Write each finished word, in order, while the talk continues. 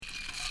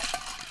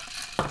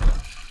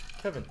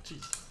Kevin,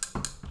 jeez.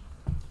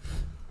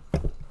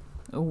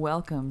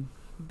 Welcome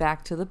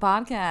back to the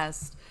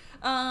podcast.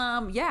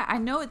 Yeah, I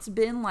know it's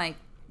been like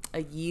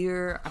a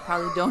year. I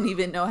probably don't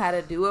even know how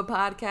to do a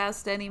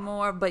podcast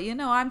anymore, but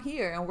I'm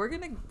here and we're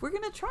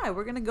gonna try.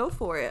 We're gonna go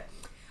for it.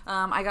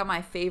 I got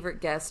my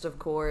favorite guest, of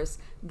course,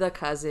 the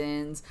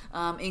cousins,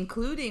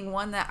 including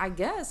one that I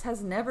guess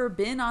has never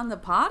been on the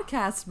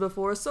podcast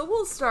before. So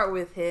we'll start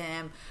with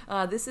him.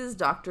 This is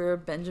Dr.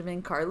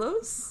 Benjamin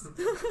Carlos.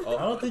 I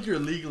don't think you're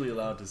legally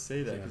allowed to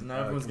say that because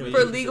not everyone's going to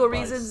For legal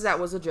reasons, that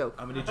was a joke.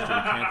 I'm going to need you to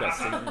recant that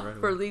statement right away.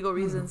 For legal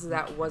reasons,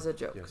 that was a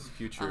joke. Yes,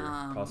 future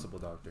possible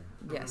doctor.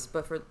 Yes,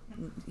 but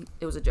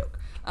it was a joke.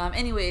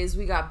 Anyways,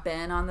 we got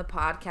Ben on the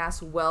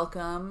podcast.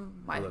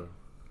 Welcome. My Hello.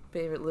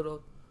 favorite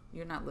little...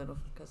 You're not little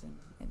cousin.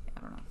 I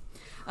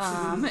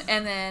don't know.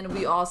 And then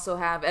we also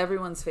have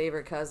everyone's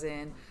favorite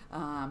cousin,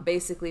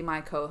 basically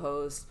my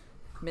co-host,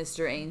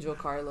 Mr. Angel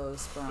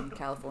Carlos from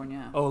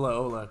California.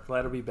 Hola.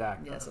 Glad to be back.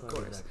 Yes, of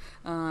course.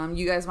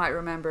 You guys might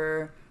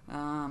remember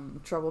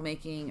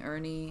troublemaking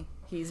Ernie.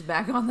 He's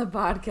back on the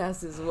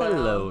podcast as well.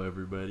 Hello,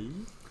 everybody.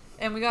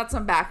 And we got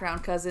some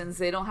background cousins.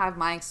 They don't have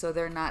mics, so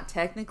they're not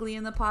technically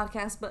in the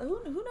podcast. But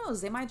who knows?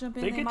 They might jump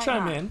in. They can might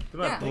chime not. in. They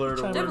might blurt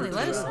over definitely. to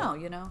Let you. us know.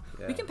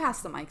 Yeah. We can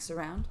pass the mics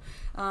around.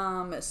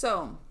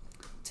 So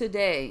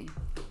today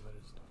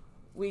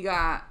we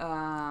got.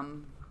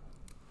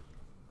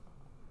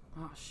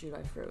 Oh shoot!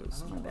 I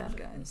froze. My bad,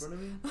 guys.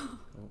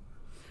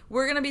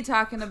 We're gonna be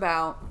talking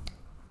about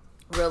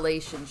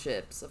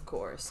relationships, of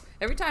course.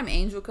 Every time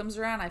Angel comes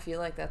around, I feel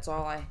like that's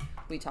all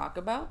we talk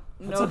about.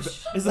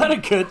 Is that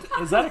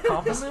a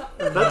compliment?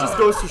 That just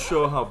goes to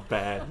show how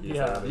bad he is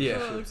Yeah. at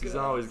relationships. He's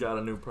always got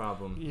a new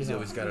problem. Yeah. He's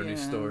always got a new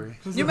story.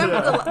 You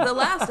remember the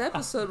last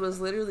episode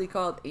was literally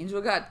called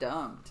Angel Got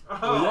Dumped.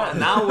 Well, yeah,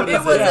 now what is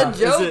It was Yeah. a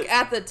joke Is it-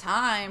 at the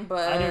time,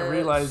 but I didn't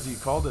realize you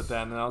called it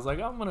that, and I was like,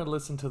 I'm gonna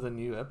listen to the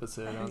new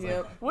episode. And I was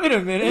Yep. like, wait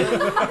a minute.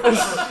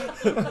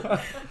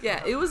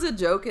 yeah, it was a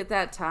joke at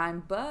that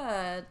time,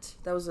 but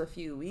that was a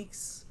few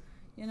weeks.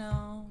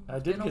 I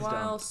did been a get while.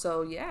 dumped.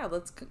 So yeah,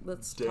 let's talk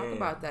Damn.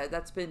 about that.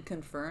 That's been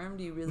confirmed.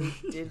 You really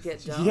did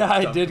get dumped. Yeah,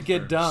 I did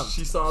get dumped.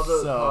 She saw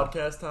the So-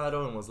 podcast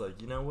title and was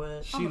like, you know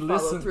what? She I'ma follow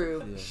listened.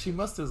 through. Yeah. She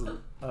must have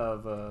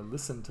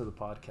listened to the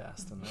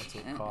podcast, and that's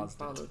what And caused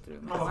follow it. through.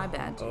 My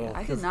bad, dude. Oh, I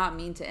did 'cause not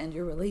mean to end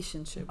your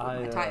relationship with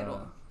my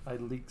title. I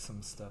leaked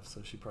some stuff,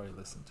 so she probably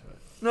listened to it.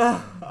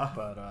 But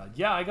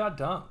yeah, I got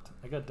dumped.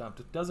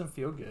 It doesn't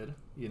feel good,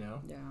 Yeah.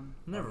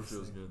 Never Obviously.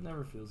 feels good.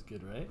 Never feels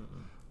good, right?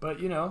 But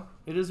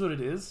it is what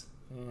it is,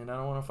 and I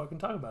don't want to fucking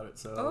talk about it.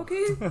 So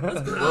Okay.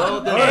 Let's go.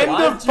 Well, then end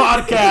why'd of you-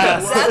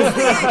 podcast. That's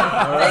it.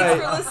 right.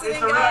 Thanks for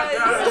listening,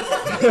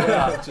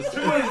 guys. Just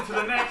Tune in to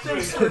the next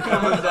thanks for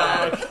coming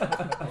back.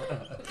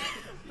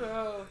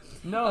 Bro.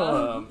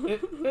 No,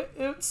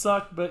 it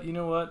sucked, but you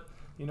know what?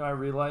 I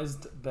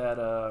realized that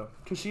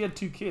because she had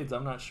 2 kids.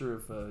 I'm not sure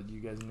if you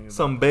guys knew.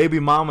 Some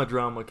baby mama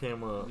drama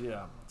came up.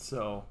 Yeah.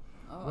 So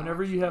Oh,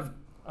 whenever you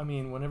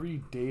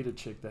date a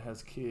chick that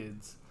has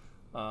kids,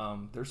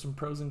 there's some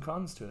pros and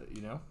cons to it.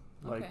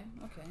 Like Okay.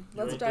 You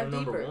Let's ain't dive their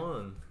deeper. number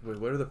one. Wait,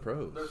 what are the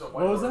pros?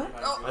 what was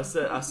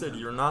that? I said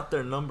you're not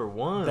their number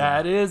one.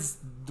 That is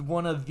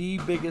one of the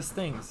biggest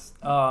things.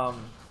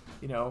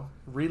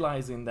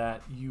 Realizing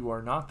that you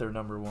are not their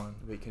number one.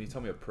 Wait, can you tell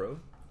me a pro?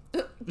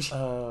 That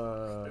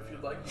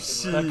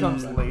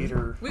comes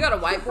later. We got a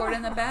whiteboard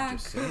in the back.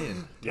 Just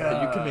saying.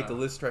 Yeah, you can make a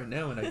list right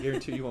now, and I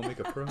guarantee you won't make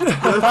a pro.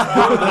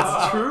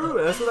 That's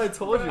true. That's what I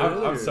told you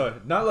earlier. I'm sorry.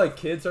 Not like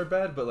kids are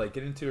bad, but like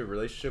getting into a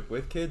relationship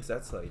with kids,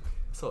 that's like...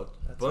 So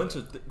That's bunch a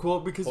of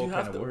well, because whole you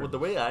have kind of to. word. The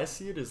way I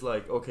see it is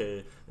like,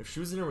 okay, if she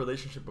was in a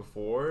relationship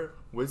before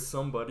with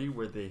somebody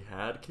where they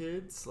had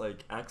kids,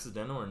 like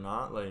accidental or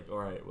not, like, all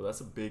right, well,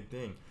 that's a big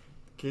thing.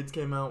 Kids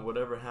came out,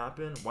 whatever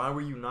happened. Why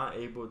were you not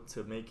able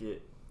to make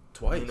it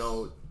Twice.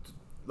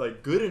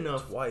 Like good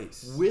enough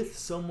Twice. with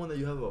someone that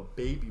you have a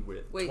baby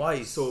with? Wait,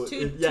 Twice. So two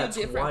it,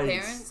 different twice.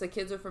 parents. The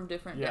kids are from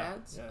different Yeah,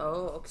 dads. yeah.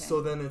 Oh, okay.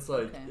 So then it's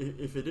like, Okay.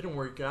 if it didn't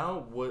work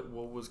out, what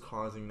was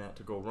causing that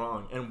to go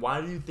wrong? And why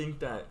do you think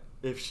that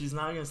if she's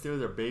not gonna stay with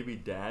her baby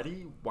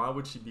daddy, why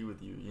would she be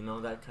with you?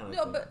 That kind of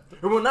No, thing.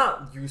 but- Well,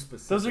 not you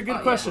specifically. Those are good Oh,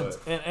 yeah. questions,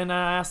 and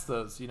I asked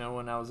those,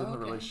 when I was in the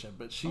Okay. relationship.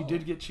 But she Oh.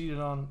 did get cheated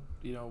on,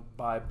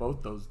 by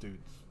both those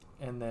dudes.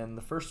 And then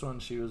the first one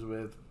she was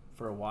with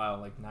for a while,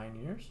 like 9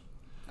 years.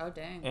 Oh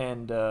dang.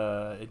 And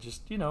it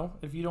just,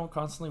 if you don't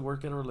constantly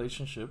work at a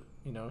relationship,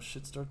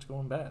 shit starts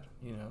going bad.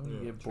 You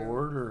Yeah, get true.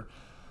 bored, or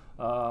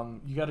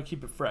you got to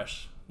keep it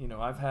fresh.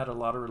 I've had a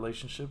lot of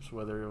relationships,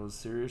 whether it was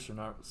serious or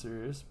not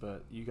serious,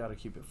 but you got to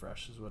keep it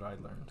fresh, is what I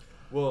learned.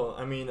 Well,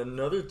 I mean,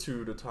 another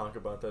two to talk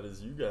about that is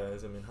you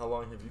guys. I mean, how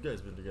long have you guys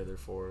been together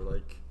for?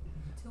 Like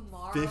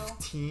Tomorrow.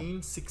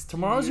 15, 16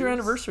 Tomorrow's your years?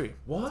 anniversary.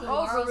 What?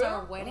 Tomorrow's real?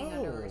 our wedding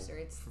Oh.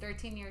 anniversary. It's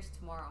 13 years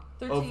tomorrow.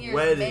 13 Of years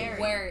wedding. married.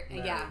 Where,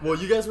 yeah. Well,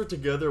 you guys were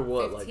together,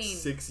 what, 15. like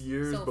 6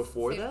 years So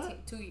before 15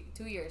 that?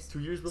 2 years. 2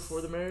 years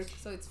before the marriage?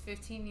 So it's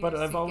 15 years But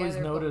I've always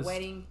together, but noticed-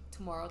 wedding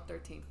tomorrow,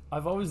 13.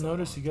 I've always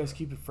noticed you guys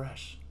keep it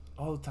fresh.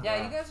 all the time.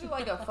 Yeah, you guys are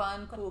like a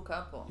fun, cool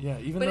couple. Yeah,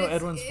 even But though it's,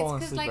 Edwin's it's falling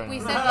 'cause asleep like right we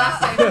now. said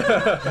last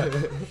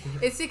time.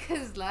 It's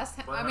because last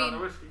time. I mean,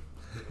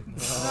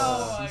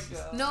 Oh my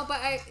god. no, but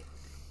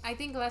I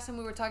think last time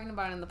we were talking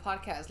about it in the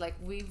podcast, like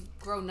we've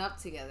grown up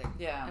together.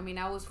 Yeah. I mean,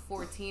 I was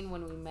 14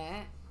 when we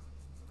met.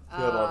 You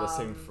had all the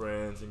same Um,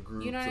 friends and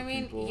groups You know what I of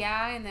mean? people.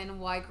 Yeah, and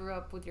then I grew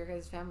up with your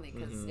guys' family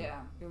because Mhm.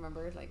 Yeah.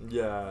 remember, like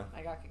Yeah.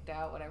 I got kicked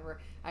out, whatever.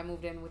 I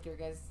moved in with your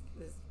guys,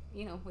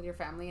 with your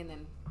family, and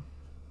then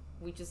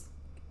we just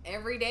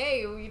every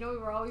day, we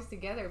were always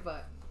together.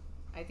 But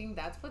I think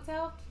that's what's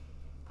helped.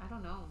 I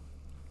don't know.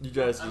 You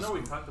guys I just know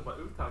we've talked about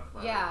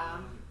Yeah.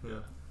 it. Yeah.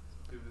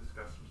 We've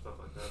discussed some stuff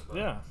like that. But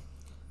Yeah,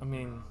 I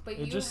mean, But it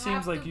you just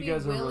have seems like to you be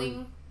guys are willing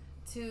really.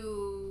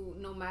 to,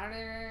 no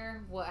matter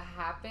what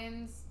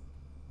happens.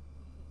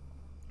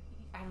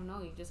 I don't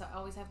know. You just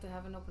always have to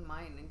have an open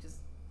mind and just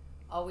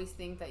always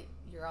think that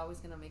you're always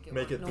gonna make it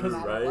Make work it no through,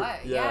 matter right?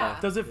 what. Yeah.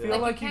 Does it Yeah. feel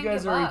Like, like you you can't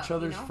guys give are up, each you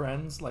other's know?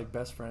 friends, like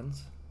best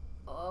friends?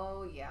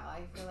 Oh yeah,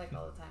 I feel like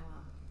all the time, huh?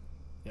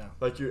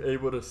 like you're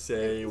able to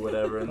say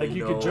whatever and Like they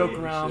you know could joke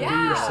and around, shit. be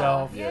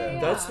yourself.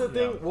 Yeah. That's the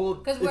thing. Yeah. Well,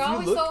 Because if we're you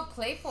always look, so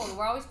playful.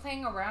 We're always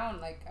playing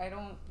around. Like I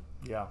don't.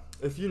 Yeah,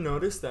 if you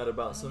notice that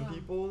about some Yeah.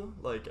 people,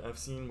 like I've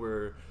seen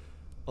where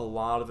a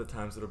lot of the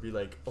times it'll be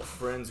like a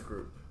friends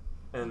group,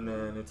 and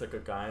then it's like a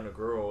guy and a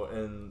girl,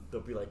 and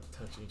they'll be like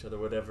touching each other,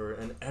 whatever,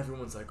 and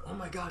everyone's like, "Oh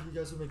my god, you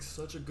guys would make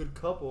such a good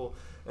couple,"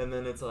 and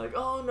then it's like,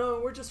 "Oh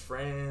no, we're just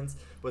friends,"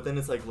 but then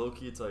it's like low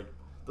key, it's like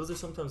those are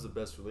sometimes the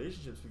best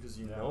relationships because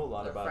you Yeah. know a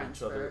lot They're about friends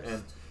each other, first.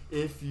 and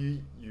if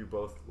you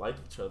both like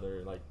each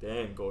other, like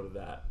then go to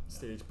that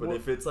stage. But Well-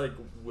 if it's like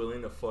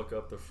willing to fuck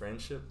up the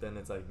friendship, then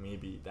it's like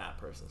maybe that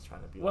person's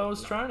trying to be. well, I like,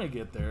 was "No." trying to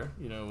get there,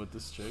 with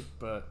this chick,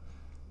 but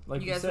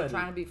like you guys said, were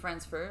trying to be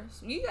friends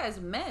first. You guys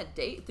met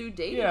through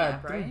dating yeah,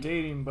 app, right? through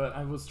dating, but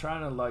I was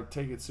trying to like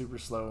take it super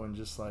slow and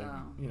just like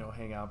Oh.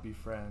 hang out, be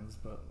friends.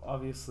 But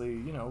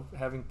obviously,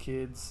 having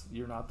kids,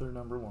 you're not their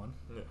number one.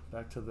 Yeah.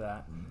 Back to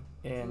that,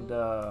 Mm-hmm. and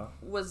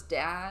Was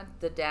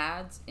the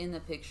dads in the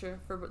picture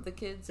for the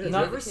kids? Yeah, did Each you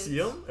of the ever kids? see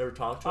him? Ever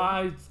talk to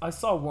him? I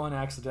saw one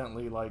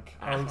accidentally, like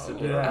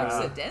Accidentally? Yeah,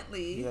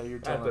 Accidentally. yeah, you're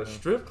At telling the me.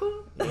 strip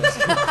club? Hey,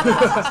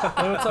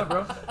 what's up,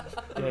 bro?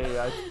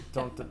 Yeah,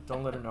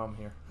 don't let her know I'm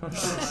here.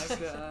 Oh my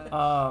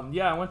god.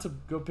 Yeah, I went to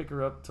go pick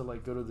her up to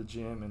like go to the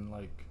gym, and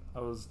like I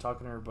was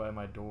talking to her by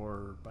my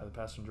door, by the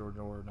passenger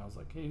door, and I was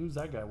like, "Hey, who's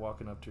that guy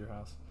walking up to your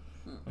house?"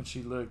 And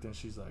she looked, and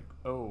she's like,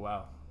 "Oh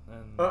wow,"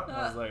 and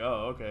I was like,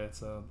 "Oh okay."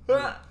 So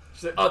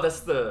She's like, "Oh,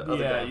 that's the other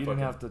yeah, guy." you didn't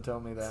fucking- have to tell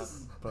me that,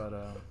 but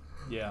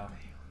yeah.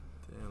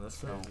 Damn, that's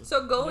crazy.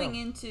 So going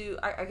into,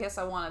 I guess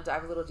I want to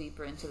dive a little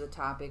deeper into the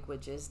topic,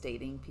 which is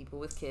dating people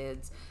with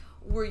kids.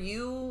 Were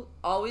you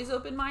always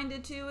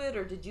open-minded to it,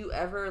 or did you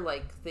ever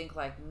like think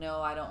like, no,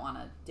 I don't want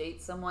to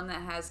date someone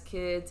that has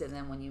kids? And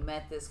then when you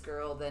met this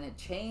girl, then it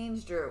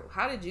changed, or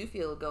how did you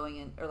feel going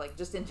in, or like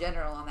just in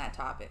general on that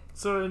topic?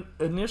 So it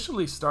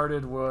initially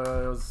started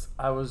was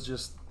I was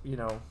just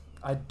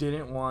I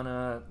didn't want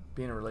to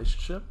be in a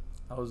relationship.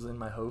 I was in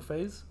my hoe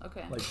phase.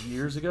 Okay. Like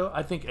years ago.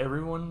 I think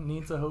everyone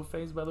needs a hoe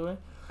phase, by the way.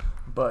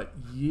 But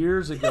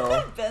years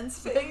ago, Ben's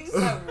face.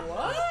 Like,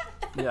 what?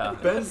 yeah.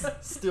 Ben's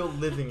still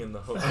living in the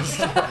host. It's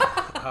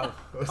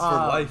for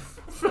life.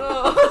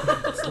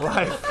 Oh. It's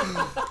life.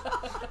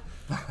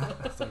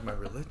 It's like my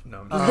religion.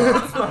 No,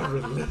 I'm It's not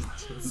religion.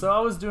 So I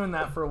was doing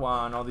that for a while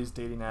on all these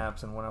dating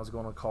apps and when I was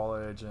going to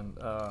college. And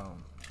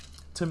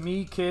to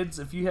me, kids,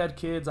 if you had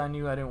kids, I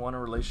knew I didn't want a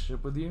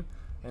relationship with you.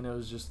 And it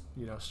was just,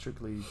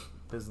 strictly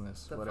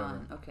business, The whatever.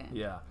 fun. Okay.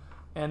 Yeah.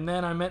 And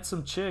then I met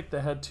some chick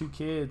that had 2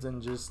 kids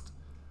and just,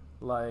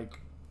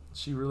 like,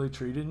 she really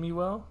treated me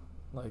well.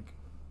 Like,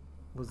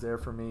 was there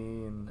for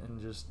me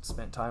and just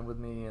spent time with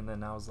me. And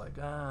then I was like,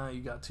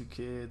 you got 2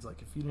 kids.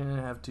 Like, if you didn't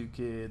have 2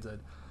 kids, I'd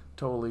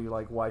totally,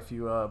 like, wife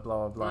you up,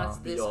 blah, blah, Well, that's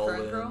blah. this all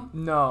current in. girl?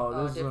 No,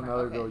 Oh, this is different.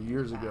 another Okay. girl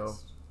years In the ago.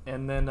 past.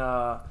 And then,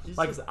 He's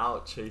like, just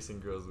out chasing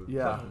girls with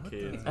Yeah. fucking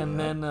kids. and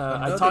man. then I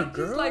Another talked.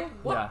 girl? He's like,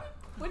 what? Yeah.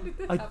 When did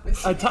this I, happen?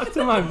 I talked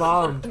to my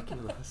mom.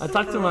 I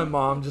talked to my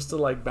mom just to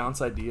like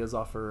bounce ideas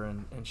off her,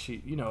 and she,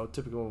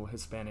 typical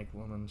Hispanic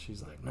woman.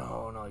 She's like,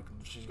 no, like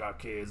she's got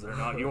kids, they're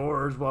not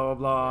yours, blah blah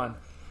blah.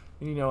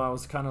 And I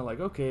was kind of like,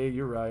 okay,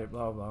 you're right,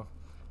 blah blah.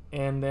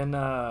 And then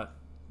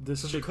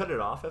this So did you chick, cut it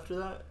off after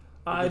that?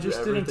 Or I did you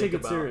just ever didn't think take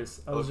it about-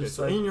 serious. I was okay, just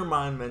so like, in your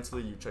mind,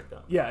 mentally, you checked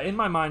out. yeah, in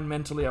my mind,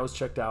 mentally, I was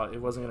checked out. It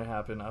wasn't gonna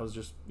happen. I was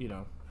just,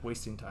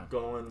 wasting time.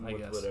 Going I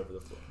with guess. whatever the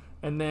flow.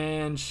 And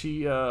then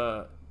she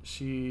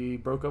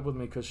broke up with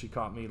me because she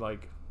caught me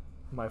like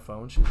my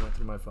phone. She went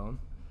through my phone,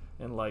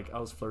 and like I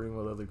was flirting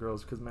with other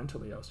girls because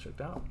mentally I was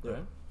checked out, Yeah.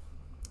 right?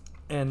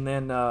 And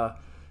then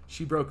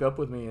she broke up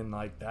with me, and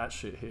like that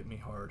shit hit me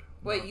hard.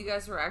 Wait, you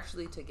guys were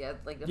actually together,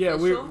 like Yeah,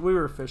 official? we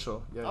were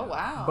official. Yeah. Oh, yeah.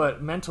 wow.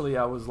 But mentally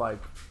I was like,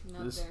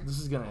 Not this there.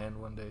 is gonna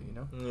end one day,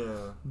 Yeah.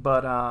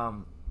 But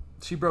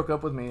she broke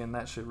up with me, and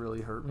that shit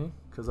really hurt me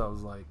because I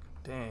was like,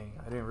 dang,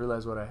 I didn't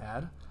realize what I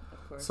had.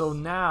 Of course. So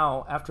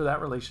now, after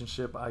that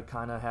relationship, I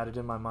kind of had it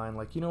in my mind,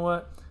 like, you know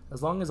what?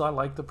 As long as I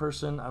like the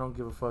person, I don't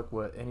give a fuck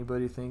what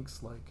anybody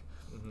thinks. Like,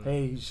 Mhm.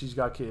 hey, she's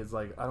got kids.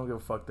 Like, I don't give a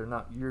fuck.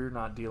 You're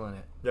not dealing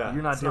it. Yeah,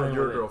 You're not it's dealing not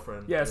your with it.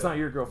 girlfriend. Yeah, it's not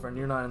your girlfriend.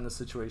 You're not in the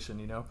situation,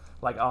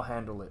 Like, I'll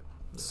handle it.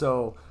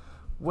 So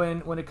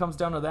when it comes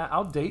down to that,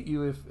 I'll date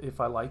you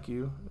if I like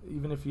you,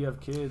 even if you have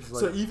kids.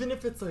 Like, So even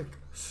if it's like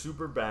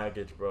super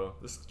baggage, bro,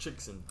 this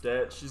chick's in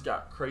debt. She's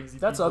got crazy.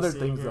 That's people other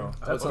seeing things, her. though. I was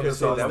That's gonna other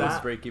say things. that would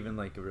That- break even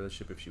like a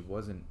relationship if she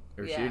wasn't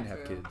or she Yeah, didn't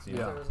have true. kids.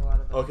 Yeah. There was a lot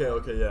of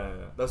Okay, yeah.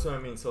 That's what I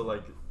mean. So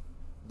like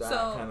that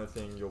So- kind of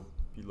thing, you'll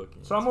be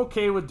looking. So I'm into.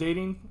 okay with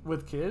dating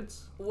with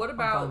kids. What fine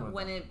about with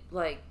when it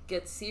like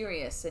gets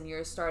serious and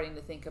you're starting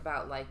to think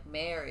about like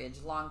marriage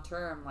long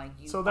term, like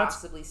you So that's-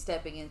 possibly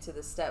stepping into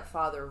the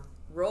stepfather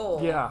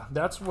role? Yeah,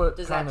 that's what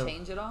Does kind that of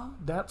change at all?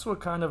 that's what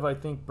kind of I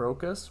think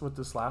broke us with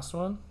this last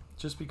one,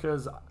 just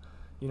because I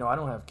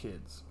don't have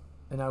kids,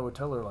 and I would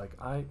tell her like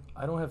I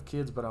don't have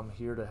kids, but I'm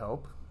here to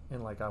help,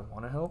 and like I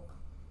want to help,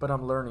 but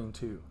I'm learning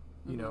too,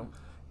 Mm-hmm.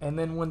 And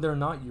then when they're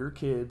not your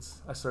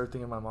kids, I started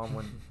thinking of my mom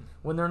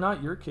when they're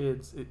not your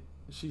kids,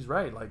 she's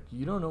right. Like,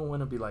 you don't know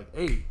when to be like,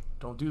 hey,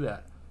 don't do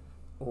that,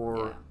 or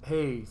Yeah.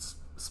 hey,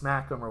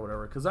 smack them or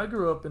whatever. Because I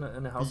grew up in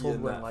a household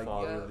Being when that like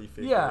fatherly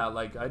figure. yeah,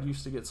 like I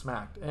used to get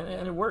smacked,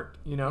 and it worked,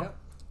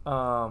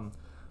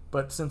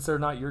 But since they're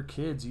not your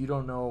kids, you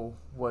don't know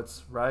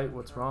what's right,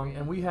 what's wrong.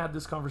 And we had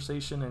this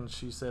conversation, and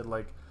she said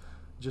like,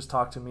 just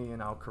talk to me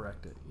and I'll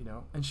correct it,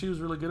 And she was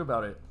really good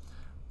about it,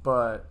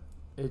 but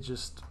it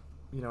just,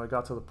 it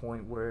got to the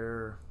point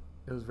where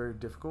it was very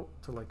difficult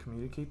to like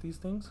communicate these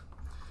things,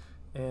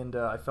 and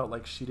I felt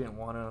like she didn't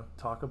want to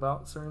talk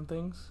about certain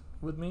things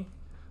with me,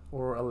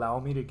 or allow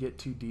me to get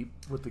too deep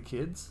with the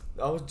kids.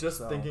 I was just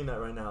So- thinking that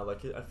right now.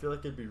 Like, I feel like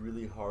it'd be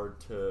really hard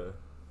to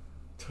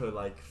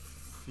like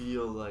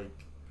feel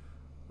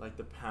like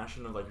the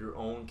passion of like your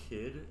own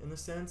kid in a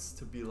sense,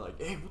 to be like,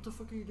 hey, what the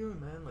fuck are you doing,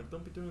 man? Like,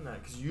 don't be doing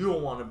that, because you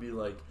don't want to be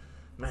like,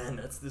 man,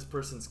 that's this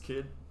person's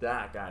kid.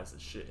 That guy's a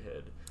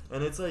shithead.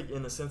 And it's like,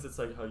 in a sense, it's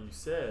like how you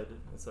said,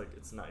 it's like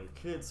it's not your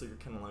kid, so you're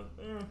kind of like,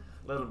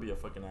 let him be a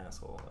fucking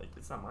asshole. Like,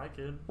 it's not my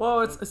kid.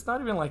 Well, it's not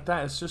even like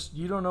that. It's just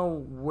you don't know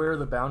where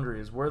the boundary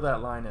is, where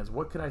that line is.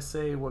 What can I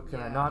say? What can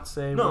I Yeah. not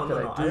say? No, what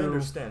can no, I do? I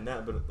understand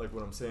that, but like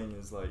what I'm saying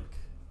is like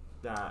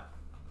that.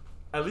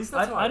 At least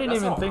that's how I didn't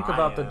that's even how think I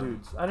about the am.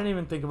 dudes. I didn't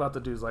even think about the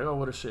dudes. Like, oh,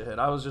 what a shithead.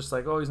 I was just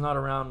like, oh, he's not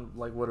around.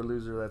 Like, what a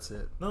loser. That's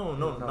it. No,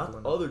 Not not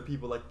doing other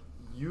people. Like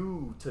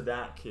you to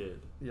that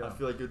kid. Yeah. I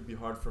feel like it'd be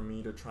hard for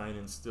me to try and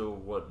instill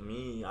what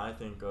I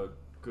think a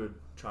good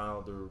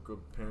child or a good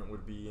parent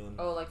would be in.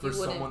 Oh, like for you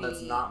wouldn't someone be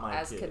that's not my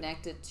as kid.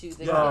 connected to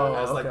the Yeah, Oh,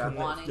 as like okay.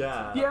 wanting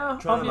yeah, to. Yeah,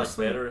 trying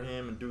obviously. to like better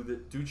him and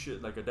do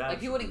shit like a dad. Like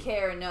you should wouldn't do.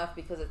 care enough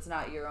because it's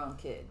not your own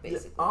kid, Yeah,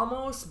 basically.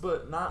 almost,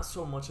 but not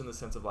so much in the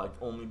sense of like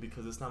only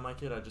because it's not my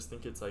kid. I just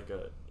think it's like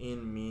a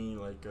in me,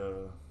 like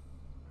a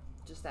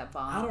Just that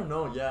bond. I don't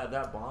know. Yeah,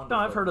 that bond. No,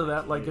 of, I've heard of my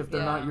that. Like, kid. if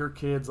they're Yeah. not your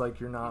kids, like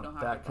you're You not don't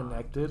have that a bond.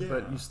 connected,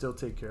 but Yeah. you still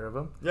take care of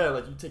them. Yeah,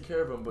 like you take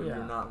care of them, but Yeah.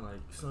 you're not like,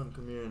 son,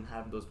 come here and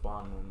have those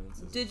bond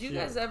moments. It's Did you shit.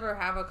 guys ever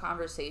have a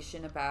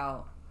conversation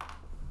about,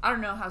 I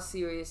don't know how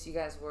serious you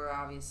guys were,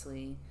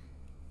 obviously,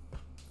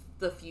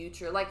 the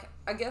future? Like,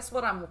 I guess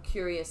what I'm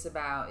curious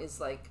about is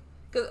like,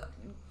 'cause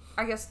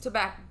I guess to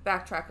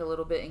backtrack a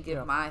little bit and give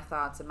Yeah. my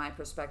thoughts and my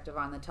perspective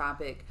on the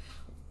topic.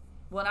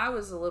 When I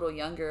was a little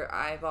younger,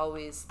 I've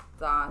always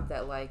thought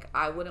that like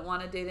I wouldn't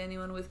want to date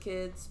anyone with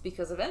kids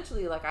because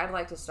eventually like I'd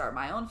like to start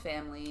my own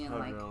family and Have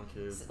like your own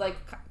kids. like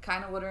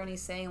kind of what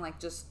Ernie's saying, like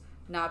just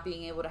not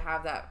being able to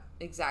have that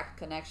exact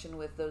connection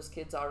with those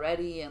kids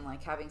already and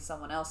like having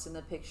someone else in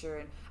the picture.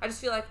 And I just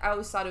feel like I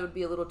always thought it would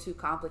be a little too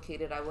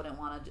complicated. I wouldn't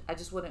want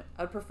to,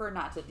 I'd prefer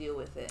not to deal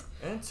with it.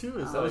 And two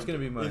is That was like, gonna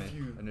be my if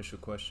you, initial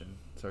question.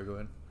 Sorry, go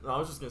ahead. I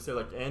was just gonna say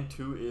like, and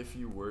two, if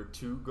you were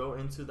to go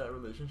into that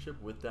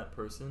relationship with that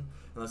person,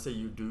 and let's say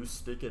you do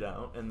stick it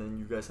out, and then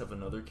you guys have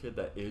another kid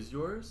that is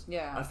yours.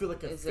 Yeah. I feel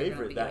like I Is there gonna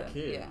favorite be that a-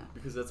 kid yeah.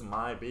 because that's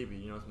my baby.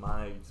 You know, it's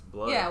my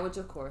blood. Yeah, which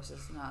of course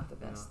is not the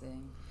best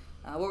thing.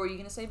 What were you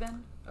going to say,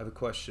 Ben? I have a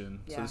question.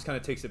 Yeah. So this kind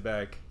of takes it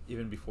back,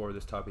 even before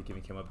this topic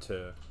even came up,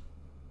 to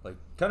like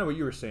kind of what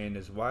you were saying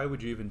is, why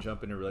would you even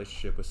jump in a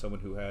relationship with someone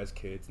who has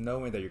kids,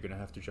 knowing that you're going to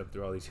have to jump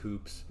through all these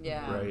hoops,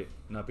 Yeah. right?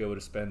 Not be able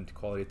to spend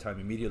quality time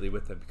immediately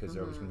with them because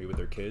they're always going to be with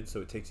their kids,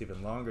 so it takes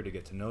even longer to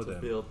get to know To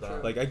them. build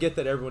that. Like, I get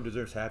that everyone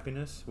deserves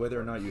happiness,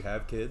 whether or not you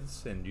have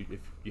kids, and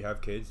if you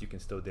have kids, you can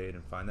still date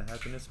and find that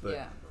happiness. But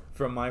Yeah.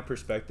 from my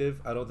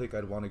perspective, I don't think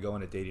I'd want to go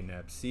on a dating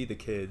app, see the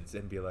kids,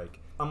 and be like,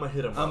 I'm gonna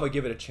hit him. I'm gonna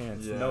give it a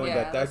chance, Yeah. knowing Yeah,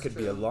 that that's could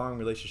be a true. long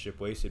relationship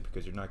wasted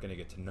because you're not gonna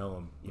get to know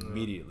them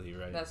immediately,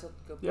 right? That's a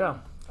good point. Yeah,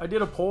 I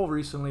did a poll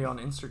recently on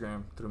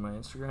Instagram, through my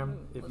Instagram,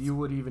 Ooh, if let's- you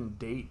would even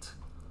date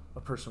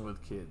a person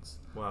with kids.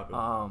 What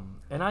happened?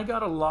 And I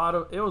got a lot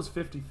of, it was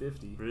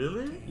 50-50.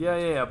 Really?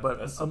 Yeah, but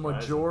That's a surprising.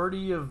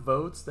 majority of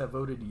votes that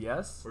voted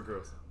yes We're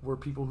girls. were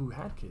people who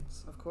had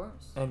kids. Of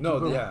course. And No,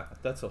 people- yeah,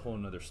 that's a whole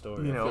nother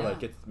story. You I know? feel Yeah.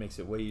 like it makes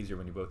it way easier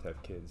when you both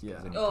have kids. 'Cause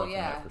Yeah. then you Oh, come from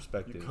yeah. that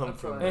perspective. You come Of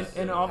from course. that.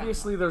 And yeah.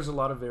 obviously there's a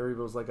lot of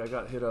variables. Like I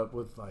got hit up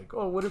with like,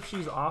 oh, what if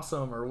she's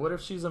awesome, or what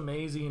if she's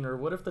amazing, or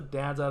what if the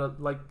dad's out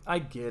of like. I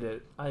get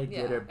it, bro.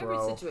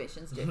 Every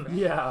situation's different.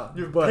 Yeah,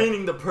 You're but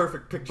painting the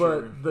perfect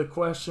picture. but the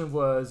question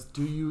was,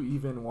 do you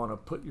even want to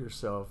put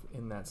yourself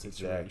in that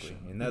situation?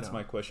 Exactly, and that's You know?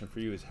 my question for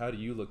you: is how do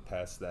you look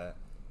past that?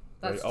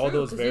 That's Right, all true,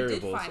 those 'cause you did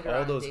variables, find her all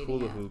on a those dating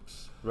hula app.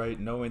 hoops, right?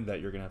 Knowing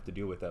that you're gonna have to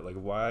deal with that. Like,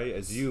 why,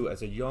 as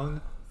a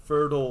young,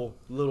 fertile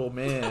little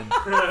man,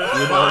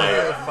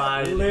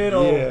 Firefighting.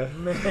 Little Yeah.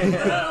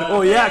 man.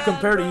 Oh yeah,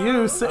 compared to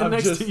you sitting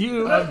next just, to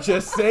you. I'm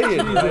just saying, He's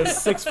a right?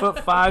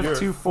 6'5", You're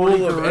 240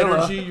 full of gorilla.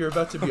 energy. You're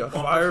about to be a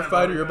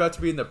firefighter. You're about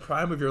to be in the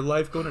prime of your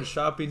life, going to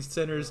shopping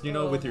centers, you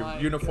know, with your my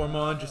uniform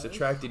on, just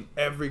attracting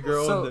every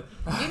girl. So- in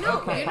the, You know,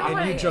 Okay. you know And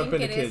what you I jump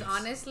think into it is. kids.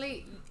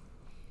 Honestly,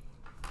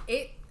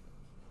 it.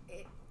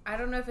 I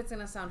don't know if it's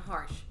gonna sound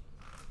harsh,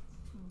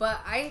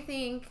 but I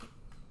think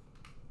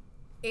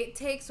it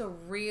takes a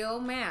real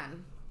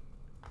man,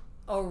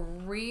 a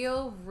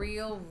real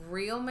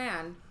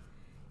man,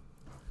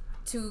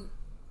 to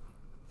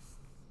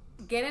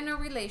get in a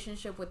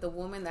relationship with a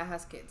woman that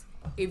has kids.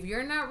 If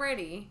you're not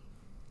ready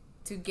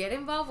to get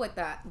involved with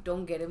that,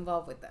 don't get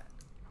involved with that.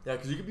 Yeah,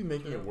 because you could be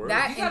making it worse.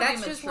 That You and gotta be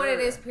that's just what it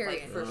is. mature,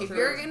 Period. like, for If sure.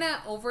 you're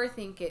gonna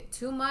overthink it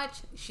too much,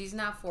 she's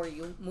not for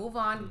you. Move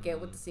on.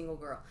 Get with the single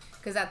girl.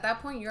 Because at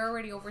that point, you're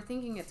already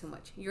overthinking it too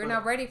much. You're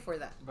not ready for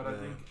that. But I Yeah.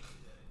 think,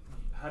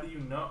 how do you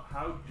know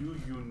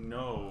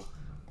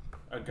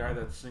a guy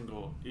that's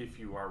single if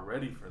you are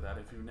ready for that?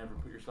 If you never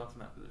put yourself in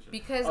that position?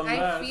 Because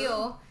Unless-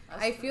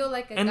 I feel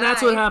like a And guy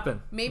that's what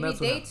happened. maybe That's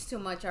what dates too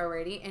much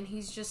already, and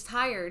he's just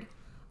tired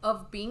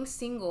of being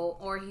single,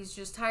 or he's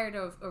just tired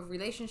of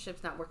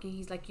relationships not working.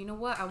 He's like, you know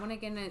what, I want to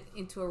get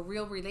into a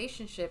real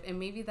relationship. And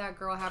maybe that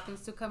girl happens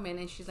to come in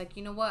and she's like,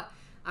 you know what,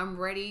 I'm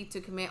ready to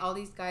commit. All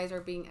these guys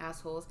are being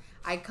assholes.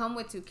 I come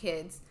with 2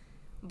 kids,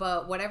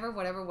 but whatever. You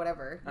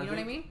know what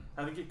I mean?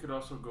 I think it could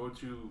also go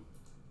to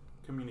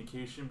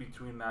communication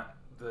between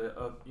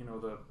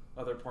the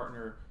other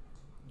partner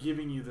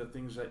giving you the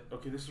things that,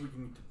 okay, this is what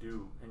you need to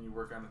do, and you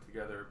work on it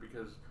together.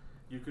 Because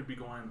you could be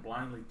going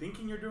blindly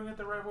thinking you're doing it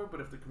the right way,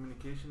 but if the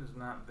communication is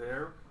not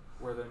there,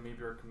 where they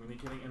maybe are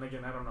communicating, and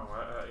again, I don't know,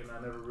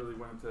 I never really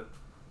went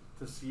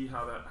to see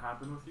how that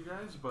happened with you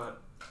guys,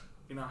 but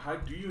how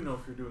do you know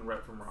if you're doing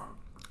right from wrong?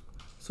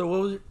 So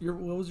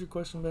what was your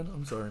question, Ben?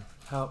 I'm sorry.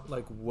 How,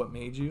 like, what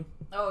made you?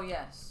 Oh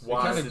yes.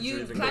 Why kinda- did You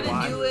even kind go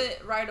of into knew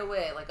it right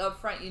away. Like up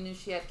front, you knew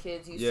she had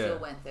kids. You still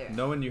went there.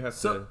 Knowing you have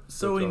So to. go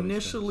so through all these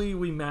initially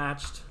we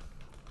matched,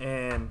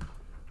 and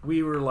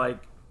we were like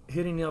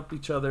hitting up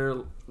each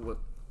other.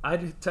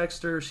 I'd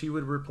text her, she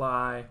would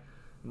reply,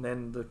 and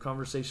then the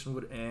conversation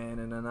would end,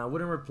 and then I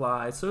wouldn't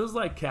reply. So it was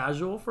like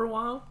casual for a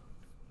while,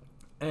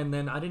 and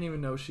then I didn't even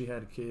know she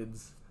had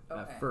kids Okay.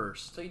 at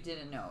first. So you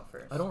didn't know at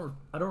first. I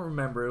don't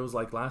remember. It was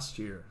like last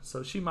year.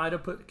 So she might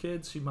have put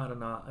kids, she might have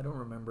not. I don't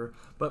remember.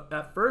 But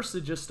at first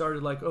it just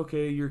started like,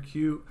 okay, you're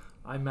cute.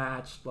 I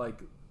matched. Like,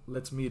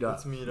 let's meet up.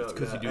 Let's meet up.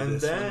 'cause Yeah. you do And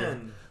this when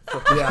then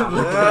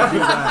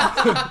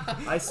Yeah,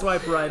 I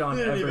swipe right on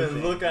you didn't everything.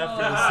 even look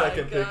after the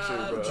second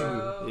picture,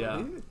 bro.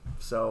 Yeah.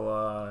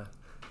 So,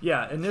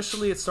 yeah,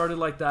 initially it started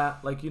like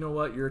that. Like, you know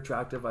what? You're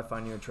attractive. I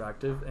find you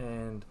attractive.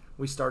 And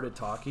we started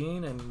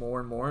talking and more.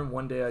 And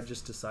one day I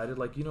just decided,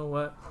 like, you know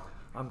what?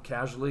 I'm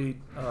casually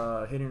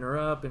hitting her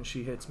up and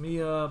she hits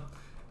me up.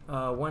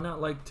 Why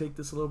not, like, take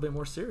this a little bit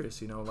more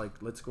serious? You know, like,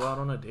 let's go out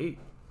on a date.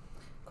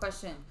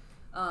 Question.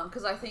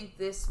 Because I think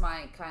this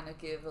might kind of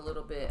give a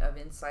little bit of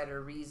insider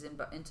reason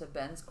but into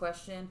Ben's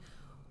question.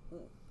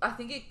 I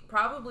think it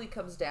probably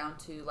comes down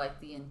to like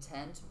the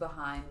intent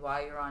behind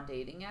why you're on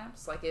dating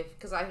apps. Like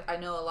because I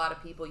know a lot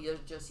of people you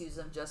just use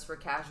them just for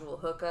casual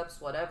hookups,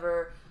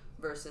 whatever,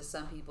 versus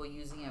some people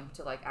using them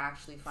to like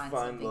actually find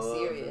something love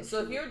serious. and So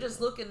if shit, you're just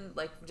yeah. looking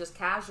like just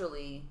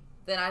casually,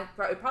 then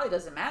it probably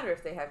doesn't matter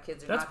if they have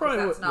kids or That's not. 'Cause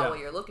probably that's what, not yeah. what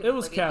you're looking. It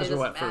was like, casual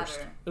doesn't at first.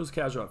 matter. It was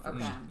casual at first.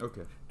 Okay.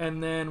 Okay.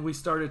 And then we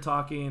started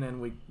talking and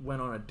we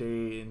went on a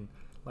date. And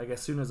like as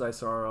soon as I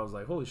saw her, I was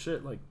like, holy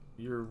shit, like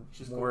you're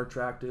She's more cool.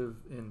 attractive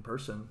in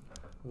person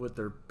with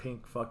their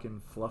pink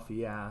fucking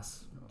fluffy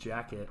ass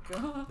jacket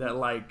God. that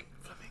like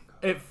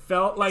it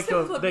felt like said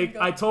a they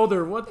flamingo. I told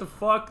her what the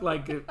fuck,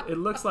 like it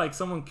looks like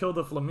someone killed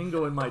a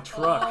flamingo in my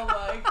truck. Oh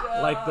my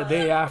god. Like the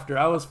day after,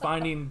 I was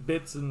finding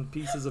bits and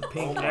pieces of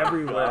pink Oh my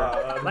everywhere.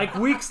 God. Like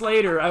weeks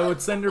later, I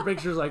would send her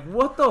pictures like,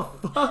 "What the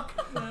fuck?"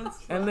 That's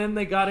And then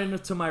they got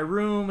into my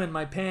room and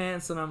my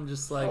pants, and I'm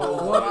just like,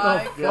 Oh "What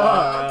my the fuck?"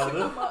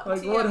 God.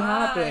 Like, what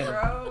happened?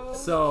 Bro.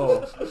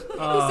 So, He said,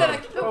 I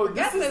can't Oh,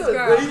 forget this is this a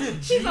girl.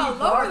 rated She's G all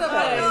over the podcast,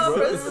 I know,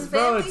 bro. this is Bro,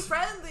 family it's-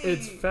 friendly.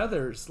 it's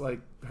feathers, like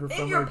her in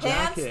from your her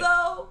pants jacket.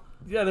 though.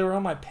 Yeah, they were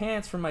on my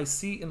pants from my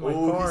seat in my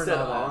Oh, car he and said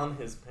all that. on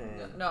his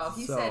pants. No,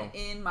 he So- said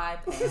in my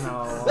pants.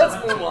 No.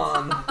 Let's move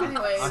on.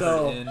 Anyway,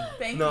 So-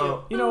 thank No.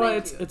 you. You know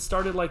what? Thank you. It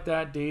started like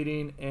that,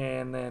 dating,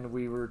 and then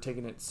we were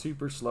taking it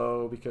super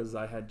slow because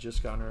I had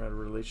just gotten her out of a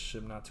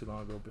relationship not too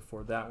long ago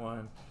before that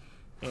one.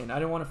 And I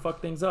didn't want to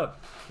fuck things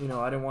up. You know,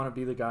 I didn't want to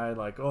be the guy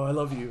like, oh, I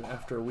love you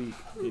after a week,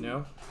 you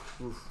know?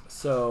 Oof.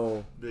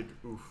 So, Big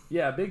oof.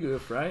 yeah, big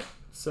oof, right?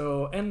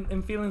 So,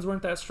 and feelings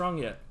weren't that strong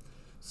yet.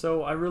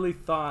 So I really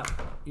thought,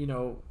 you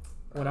know,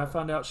 when I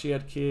found out she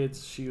had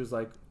kids, she was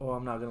like, oh,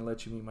 I'm not going to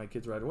let you meet my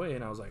kids right away.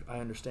 And I was like, I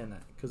understand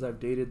that. Because I've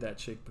dated that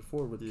chick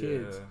before with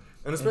kids.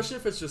 And especially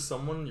if it's just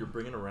someone you're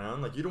bringing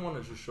around, like you don't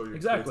want to just show your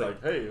Exactly.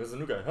 kids like, hey, there's a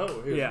new guy.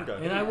 Oh, here's a new guy.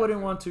 And I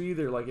wouldn't want to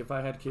either. Like if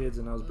I had kids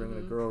and I was bringing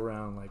a girl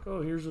around, like,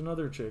 oh, here's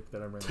another chick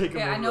that I'm bringing. Take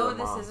Okay, I them know over to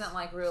this their moms. isn't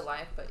like real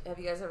life, but have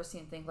you guys ever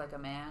seen Think Like a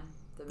Man?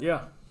 The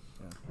Yeah.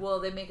 movie? Well,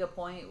 they make a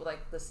point,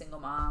 like the single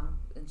mom,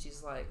 and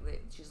she's like,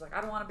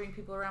 I don't want to bring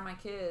people around my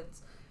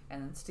kids.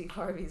 And then Steve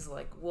Harvey's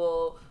like,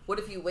 well, what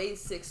if you wait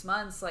 6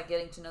 months, like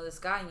getting to know this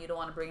guy, and you don't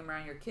want to bring him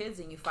around your kids,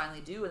 and you finally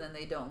do, and then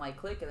they don't like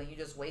click, and then you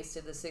just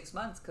wasted the 6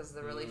 months because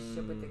the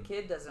relationship with the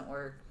kid doesn't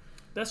work.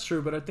 That's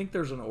true, but I think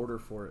there's an order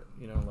for it.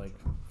 You know, like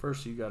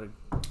first you gotta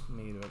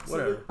meet it. So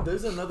Whatever.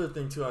 there's another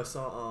thing too I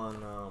saw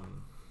on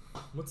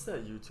what's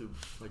that YouTube,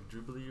 like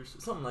Jubilee or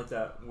something like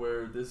that,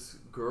 where this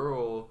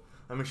girl,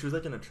 I mean, she was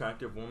like an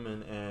attractive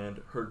woman,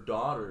 and her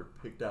daughter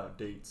picked out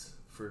dates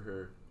for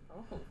her.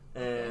 Oh.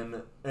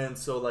 And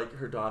so like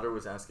her daughter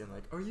was asking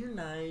like, are you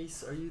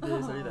nice, are you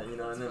this, are you that, you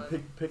know, and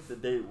then pick the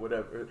date,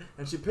 whatever.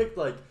 And she picked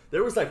like,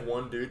 there was like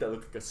one dude that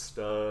looked like a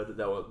stud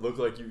that would look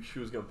like she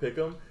was gonna pick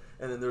him,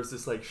 and then there was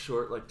this like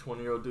short like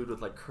 20-year-old dude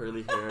with like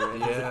curly hair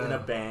and he's like, in a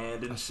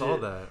band and I shit. saw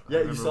that. Yeah,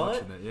 I you remember saw it.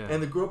 watching that, yeah.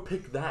 And the girl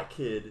picked that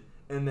kid,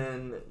 and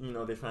then you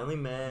know they finally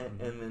met,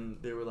 and then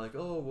they were like,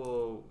 oh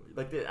well,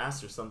 like they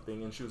asked her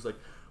something, and she was like,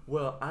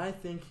 well, I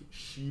think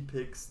she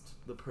picks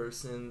the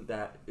person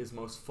that is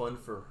most fun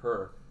for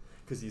her.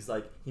 Because he's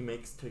like, he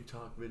makes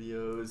TikTok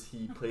videos,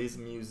 he plays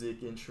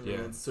music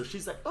instruments. So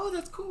she's like, oh,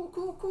 that's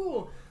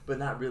cool. But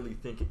not really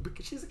thinking,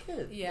 because she's a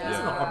kid. Yeah.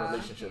 That's not how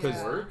relationships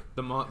Yeah. work.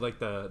 The mom, like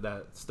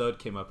that stud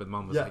came up, and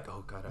mom was Yeah. like,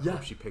 "Oh God, I Yeah.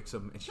 hope she picks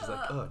him." And she's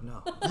like, "Oh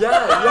no."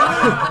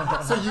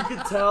 Yeah. So you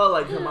could tell,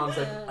 like, her mom's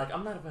like,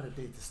 I'm not about to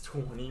date this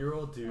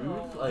 20-year-old dude.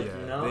 Like, yeah,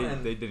 you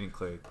know? they didn't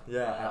click.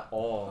 Yeah, at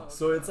all.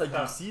 So it's like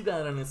you see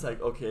that, and it's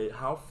like, okay,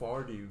 how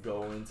far do you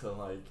go into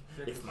like,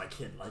 if my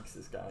kid likes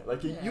this guy?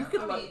 Like, you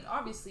could I like. mean,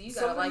 obviously you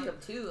gotta like him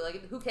too.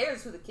 Like, who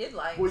cares who the kid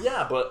likes? Well,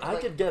 yeah, but I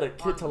Like, could get a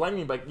kid to like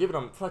me by giving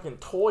him fucking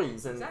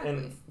toys and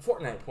Exactly.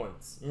 Fortnite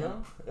points, you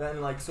know?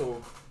 And like,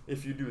 so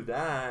if you do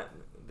that,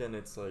 then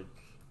it's like,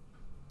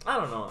 I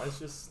don't know. It's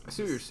just. I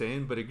see what you're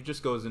saying, but it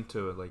just goes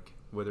into like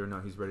whether or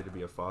not he's ready to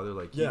be a father.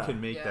 Like Yeah. you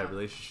can make Yeah. that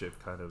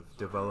relationship kind of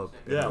develop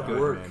in Yeah, a good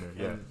work. manner.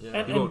 Yeah, And, yeah.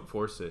 And- he won't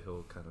force it.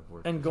 He'll kind of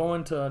work. And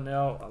going to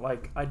now,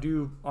 like I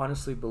do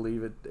honestly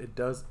believe it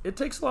does. It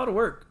takes a lot of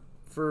work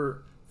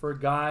for a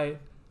guy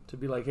to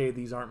be like, hey,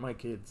 these aren't my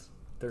kids.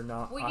 They're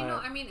not. Well, you know,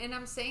 I mean, and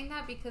I'm saying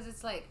that because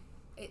it's like,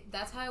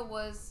 that's how it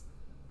was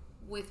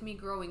with me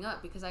growing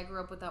up, because I grew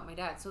up without my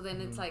dad. So then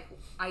it's like,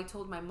 I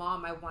told my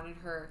mom I wanted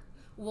her.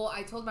 Well,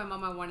 I told my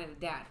mom I wanted a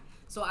dad.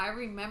 So I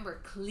remember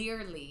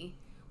clearly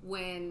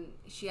when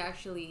she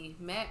actually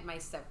met my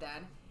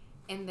stepdad,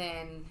 and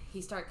then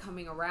he started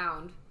coming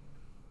around.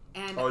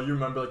 And Oh, you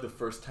remember like the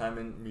first time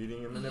in meeting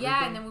him and everything?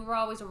 yeah, and then we were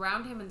always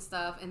around him and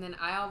stuff. And then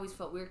I always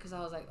felt weird because I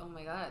was like, oh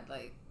my God,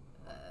 like,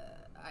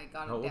 I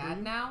got How a old were dad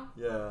you? now.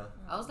 Yeah.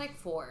 I was like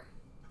 4.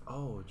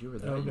 Oh, you were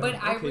there. Okay. But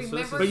I Okay, so this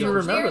remember is- But you so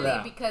remember clearly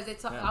that. because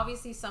it's Yeah.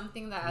 obviously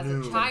something that as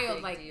New. a child,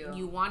 Big like, deal.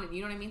 you wanted,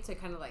 you know what I mean? So it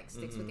kind of like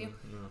sticks with you. Mhm,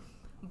 yeah.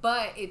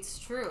 But it's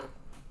true.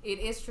 It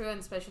is true, and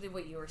especially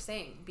what you were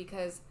saying,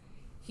 because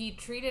he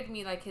treated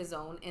me like his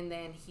own, and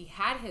then he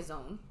had his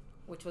own,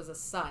 which was a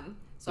son.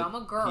 So I'm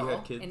a girl, He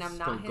had kids and I'm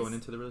not his. going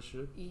into the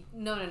relationship.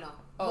 No.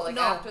 Oh, Well, like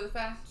no. after the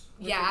fact?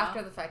 With Yeah, your mom?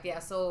 after the fact. Yeah.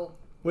 So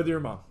with your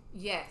mom.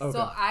 yes. Okay. So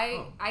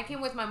I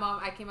came with my mom.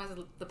 I came as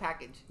the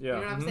package. Yeah.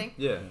 You know what I'm saying?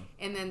 Yeah.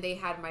 And then they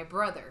had my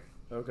brother.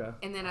 Okay.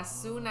 And then as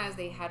soon as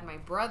they had my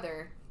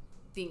brother,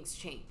 things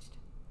changed.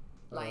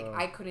 Like,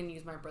 I couldn't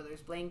use my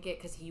brother's blanket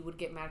because he would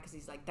get mad because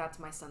he's like, that's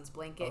my son's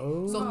blanket.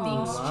 Oh, so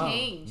things wow.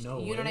 changed. No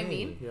you know what I way.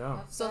 mean? Yeah.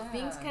 That's So sad.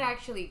 things could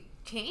actually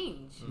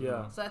change.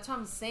 Yeah. So that's what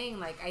I'm saying.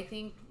 Like, I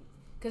think,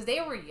 because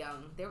they were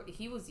young.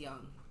 He was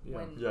young Yeah.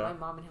 when Yeah. my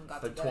mom and him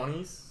got Like together.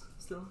 20s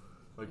still?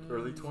 Like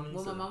early 20s?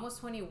 Well, my or- mom was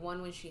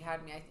 21 when she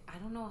had me. I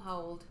don't know how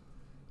old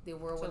they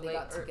were So when they late-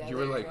 got or together. You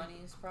were like-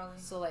 20s probably.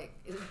 So, like,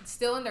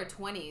 still in their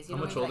 20s. You How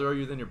know much what I mean? older are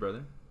you than your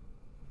brother?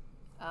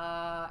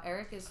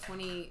 Eric is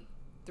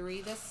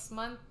 23 this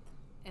month,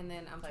 and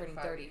then I'm Like turning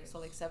 5 30, years. so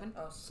like 7.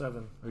 Oh,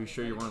 7. Are you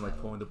sure you weren't like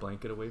pulling the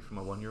blanket away from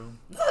a 1-year-old?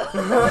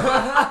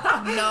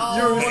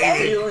 No.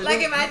 stealing Like,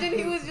 it. imagine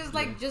he was just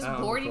like just Out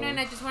in the bored, you know, cold. and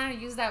I just wanted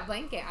to use that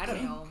blanket. I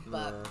don't know,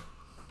 but Yeah.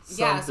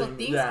 Yeah, so Something-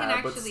 things can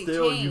but actually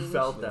still you change.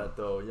 felt that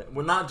though. Yeah.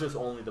 Well, not just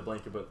only the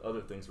blanket, but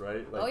other things,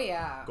 right? Like oh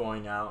yeah,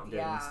 going out and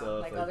getting yeah,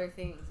 stuff. like other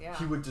things, yeah.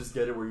 He would just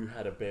get it where you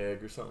had a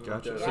bag or something.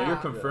 Gotcha. Like that. So you're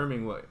Yeah.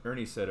 confirming what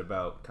Ernie said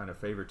about kind of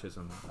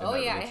favoritism. In Oh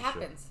that yeah, it relationship.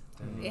 happens.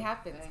 Mhm. It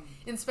happens, Dang.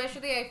 and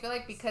especially I feel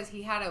like because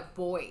he had a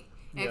boy,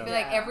 And Yeah. I feel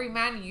like Yeah. every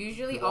man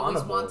usually You want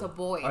always a boy. wants a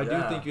boy. I do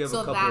Yeah. think you have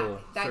So a couple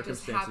that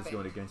just circumstances happened.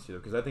 going against you,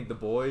 because I think the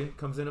boy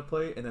comes into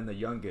play, and then the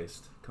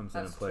youngest comes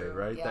That's into play, true.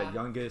 right? Yeah. That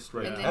youngest,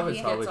 right? And then Evan's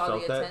he probably gets all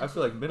felt the that. I attention.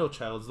 feel like middle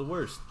child's the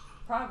worst,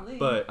 Probably.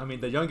 but I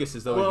mean, the youngest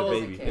is always Well, the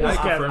baby. Yeah. And I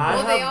Yeah. confirm I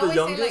Well, that. they have the always say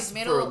youngest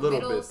like for a little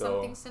middle bit,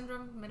 something though.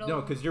 syndrome. Middle.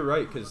 No, because you're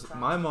right. Because Middle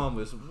my child. mom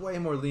was way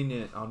more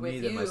lenient on me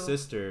With than my you.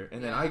 sister,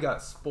 and then Yeah. I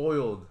got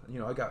spoiled.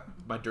 I got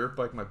my dirt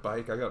bike, my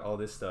bike. I got all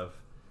this stuff.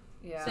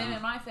 yeah. Same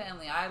in my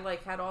family. I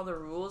like had all the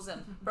rules,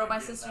 and bro, my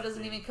sister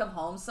doesn't even come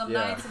home some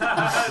Yeah. nights. And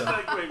It's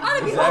like, wait, I'm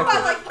gonna be Exactly. home by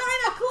like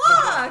 9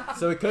 o'clock.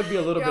 So it could be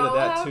a little Yeah, bit of what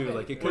that too. happened?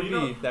 Like it Well, could you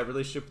be know- that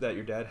relationship that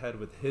your dad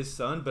had with his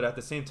son, but at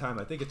the same time,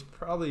 I think it's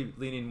probably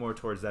leaning more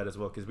towards that as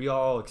well, because we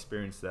all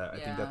experience that. I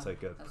think Yeah, that's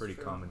like a that's pretty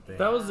true. common thing.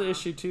 That was the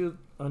issue too.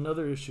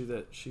 Another issue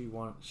that she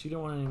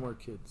didn't want any more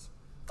kids.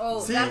 Oh,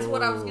 See, that's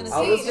what I was gonna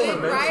I say. was See, gonna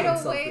then mention right away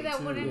something, that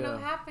too. wouldn't Yeah.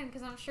 have happened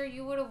because I'm sure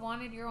you would have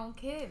wanted your own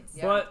kids.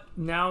 Yeah. But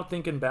now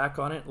thinking back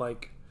on it,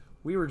 like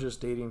we were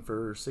just dating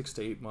for 6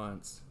 to 8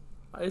 months.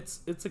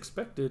 It's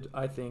expected,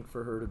 I think,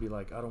 for her to be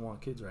like, I don't want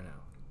kids right now.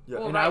 Yeah.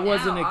 Well, And right I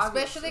wasn't now, ex-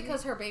 Especially obviously.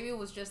 because her baby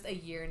was just a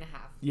year and a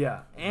half.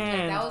 Yeah, Like,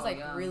 and that was like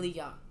young. really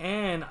young.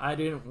 and I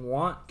didn't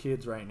want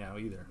kids right now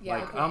either. Yeah,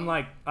 like okay. I'm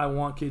like I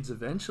want kids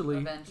eventually,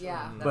 Eventually,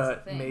 Yeah. that's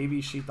but the thing.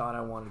 maybe she thought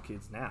I wanted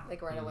kids now.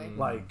 Like right away.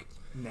 Like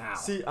now.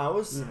 See, I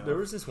was You know. there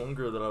was this one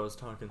girl that I was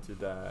talking to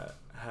that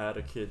had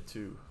a kid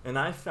too, and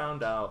I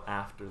found out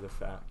after the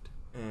fact.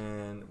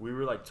 And we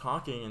were like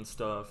talking and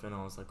stuff, and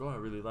I was like, "Oh, I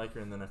really like her."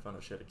 And then I found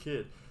out she had a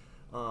kid,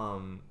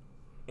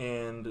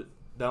 and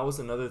that was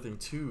another thing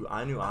too.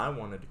 I knew I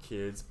wanted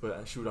kids,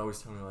 but she would always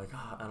tell me like,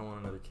 "I don't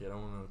want another kid. I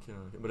want another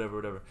kid,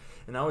 whatever."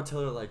 And I would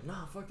tell her like,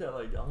 "Nah, fuck that.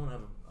 Like, I want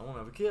to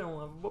have a kid. I want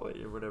to have a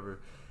boy or whatever."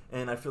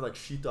 And I feel like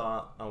she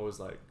thought I was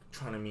like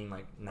trying to mean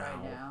like now,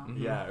 Right now.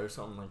 Mhm. yeah, or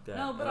something like that.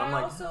 No, but and I'm I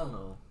like, also- hell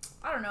no.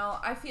 I don't know.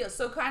 I feel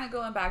so kind of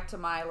going back to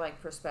my like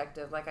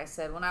perspective. Like I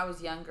said, when I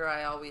was younger,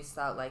 I always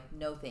thought like,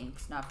 no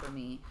thanks, not for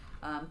me.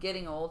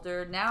 Getting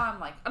older, now I'm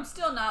like, I'm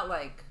still not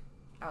like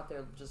out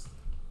there just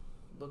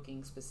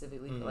looking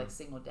specifically for like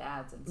single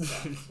dads and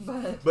stuff.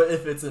 But But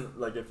if it's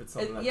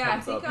something that yeah, I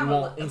comes think up, I you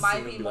won't might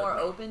instantly be be more like,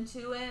 open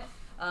to it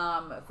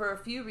for a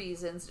few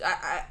reasons.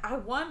 I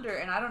wonder,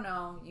 and I don't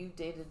know. You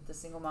dated the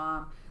single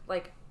mom,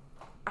 like.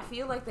 I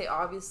feel like they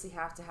obviously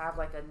have to have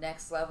like a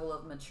next level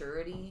of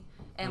maturity,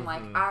 and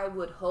like I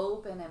would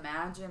hope and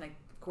imagine.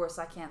 Of course,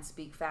 I can't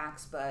speak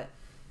facts, but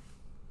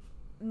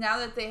now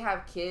that they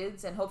have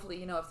kids, and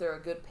hopefully, if they're a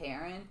good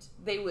parent,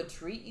 they would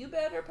treat you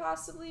better,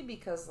 possibly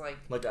because like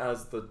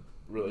as the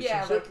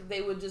relationship. yeah, like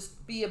they would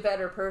just be a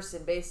better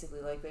person, basically.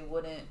 Like they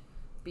wouldn't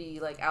be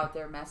like out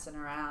there messing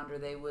around, or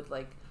they would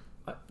like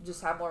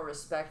just have more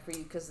respect for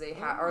you because they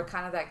are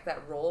kind of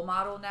that role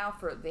model now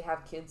for they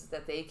have kids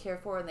that they care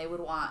for, and they would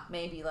want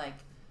maybe like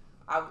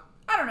I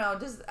don't know,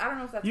 I don't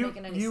know if that's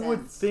making any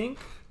sense.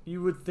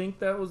 You would think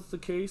that was the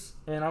case,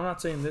 and I'm not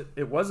saying that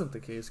it wasn't the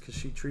case because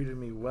she treated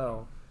me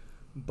well,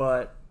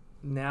 but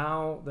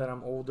now that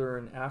I'm older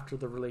and after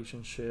the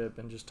relationship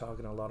and just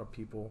talking to a lot of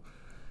people,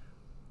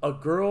 a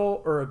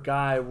girl or a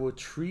guy will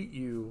treat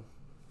you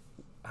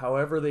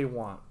however they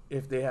want.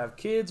 If they have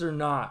kids or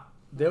not,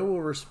 they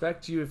will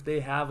respect you if they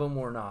have them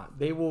or not.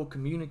 They will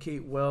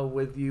communicate well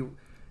with you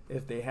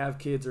if they have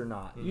kids or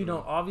not.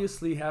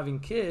 Obviously having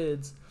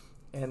kids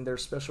and their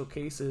special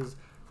cases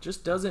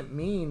just doesn't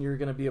mean you're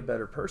going to be a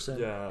better person.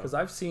 Yeah. Because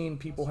I've seen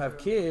people have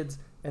kids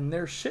and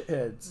they're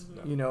shitheads,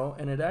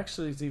 and it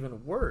actually is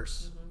even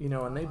worse,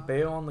 and they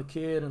bail on the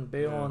kid and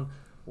bail on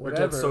Or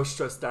whatever. get so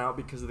stressed out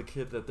because of the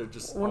kid that they're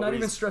just Well, not always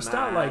even stressed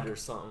out, mad like or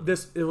something.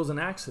 it was an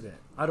accident.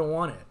 I don't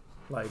want it.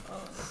 Like,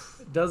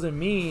 it doesn't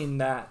mean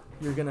that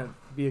you're gonna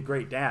be a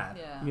great dad.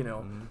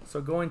 Yeah. So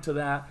going to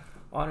that,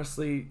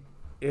 honestly,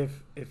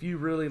 if you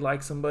really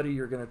like somebody,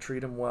 you're gonna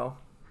treat them well,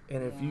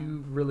 and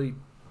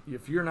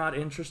if you're not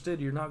interested,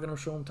 you're not gonna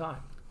show them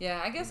time.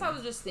 Yeah, I guess I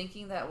was just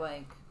thinking that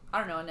like I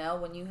don't know, Nell,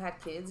 when you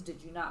had kids,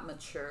 did you not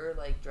mature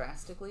like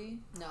drastically?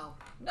 No.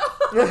 No.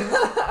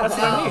 That's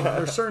what I mean.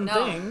 There's certain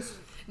No. things.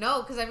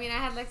 No, because I mean, I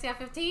had Lexi at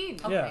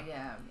 15. Okay, Yeah.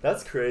 yeah.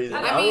 That's crazy. I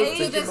I was mean, to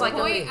thinking this like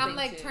point, a big I'm thing,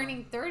 like too.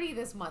 turning 30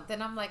 this month,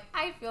 and I'm like,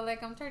 I feel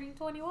like I'm turning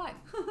 21.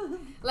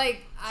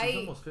 Like, She's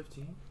almost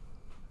 15.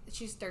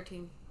 she's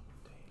 13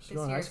 She's this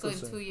going to high year, so school in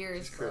soon. 2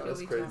 years, she'll That's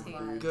be crazy,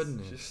 15. dude.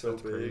 Goodness, She's so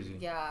that's big. crazy.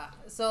 Yeah,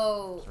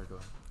 so Sorry, go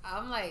ahead.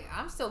 I'm like,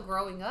 I'm still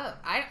growing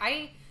up.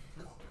 I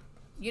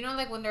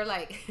like when they're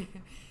like,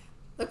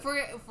 look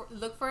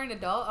for an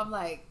adult. I'm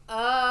like,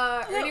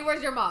 Ernie,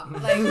 where's your mom?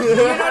 Like, you know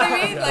what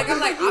I mean? Like, I'm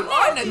like, I'm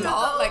not an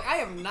adult. Like, I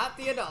am not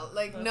the adult.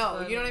 Like,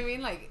 no, you know what I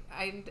mean? Like,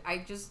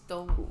 I just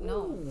don't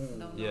know.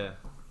 No. Yeah.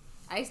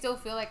 I still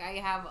feel like I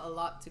have a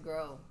lot to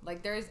grow.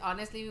 Like, there's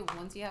honestly,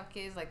 once you have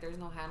kids, like, there's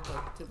no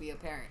handbook to be a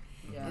parent.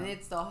 Yeah. And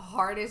it's the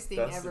hardest thing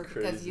That's ever the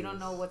because you don't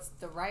craziest. know what's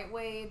the right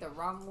way, the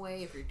wrong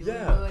way, if you're doing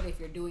Yeah. good, if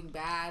you're doing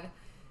bad.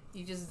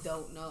 You just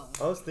don't know.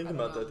 I was thinking I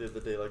don't about that the other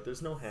day. Like,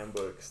 there's no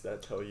handbooks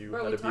that tell you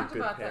Bro, how we to be a talked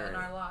good about parent.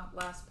 that in our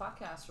last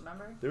podcast,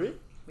 remember? Did we?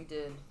 We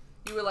did.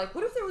 You were like,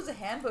 what if there was a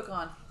handbook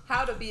on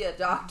how to be a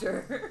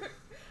doctor?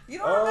 You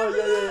don't Oh remember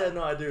yeah. that?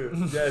 No, I do.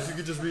 Yeah, if you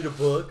could just read a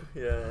book,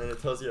 and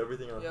it tells you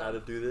everything on Yeah. how to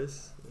do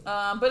this.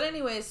 But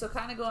anyway, so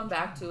kind of going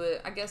back to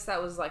it, I guess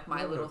that was like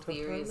my No, little tough time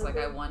theories. Like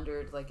I number.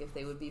 wondered like if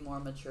they would be more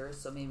mature,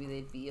 so maybe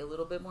they'd be a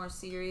little bit more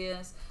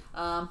serious.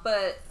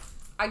 But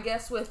I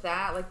guess with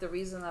that, like the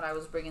reason that I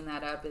was bringing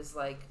that up is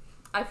like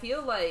I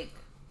feel like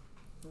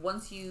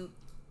once you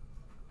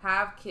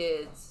have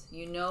kids,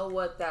 you know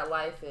what that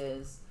life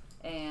is,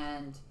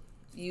 and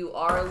you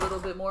are a little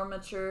bit more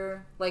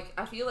mature. Like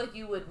I feel like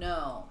you would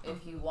know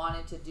if you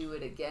wanted to do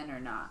it again or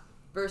not.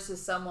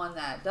 Versus someone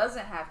that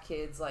doesn't have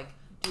kids, like,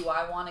 do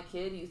I want a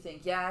kid? You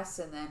think yes,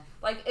 and then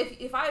like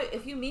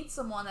if you meet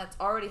someone that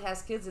already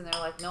has kids and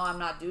they're like, no, I'm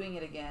not doing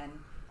it again.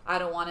 I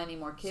don't want any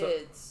more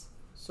kids.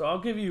 So I'll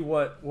give you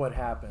what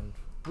happened.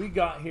 We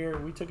got here.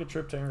 We took a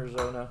trip to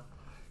Arizona,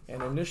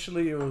 and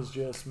initially it was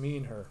just me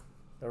and her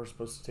that were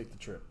supposed to take the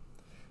trip.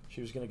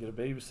 She was going to get a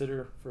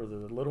babysitter for the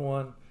little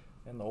one,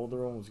 and the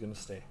older one was going to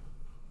stay.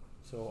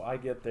 So I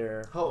get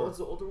there. How old's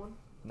the older one?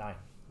 9.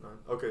 9.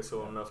 Okay,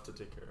 so enough to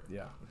take care of.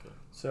 Yeah. Okay.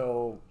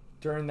 So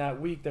during that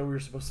week that we were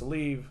supposed to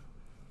leave,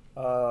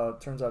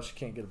 turns out she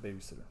can't get a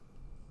babysitter.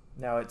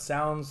 Now it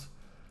sounds,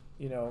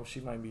 she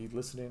might be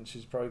listening.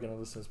 She's probably going to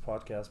listen to this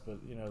podcast, but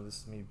this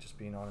is me just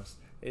being honest.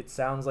 It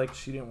sounds like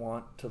she didn't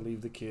want to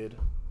leave the kid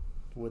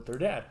with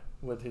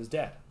his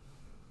dad,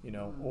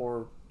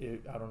 or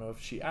I don't know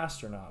if she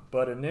asked or not.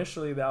 But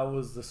initially that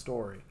was the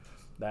story,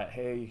 that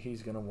hey,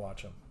 he's going to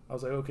watch him. I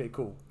was like, okay,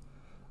 cool.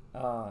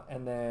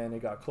 And then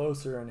it got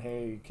closer, and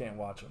hey, you can't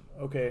watch him.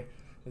 Okay,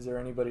 is there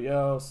anybody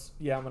else?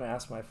 Yeah, I'm gonna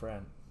ask my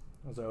friend.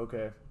 I was like,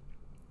 okay.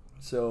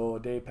 So a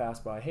day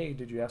passed by. Hey,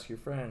 did you ask your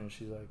friend? And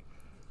she's like,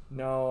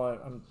 no,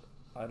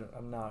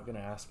 I'm not gonna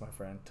ask my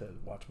friend to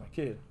watch my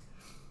kid.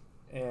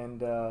 And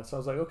so I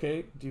was like,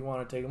 okay, do you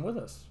want to take him with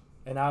us?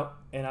 And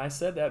I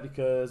said that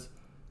because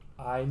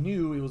I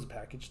knew it was a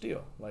package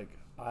deal. Like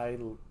I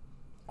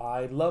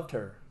loved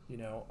her.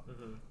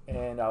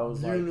 And I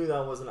was you like, knew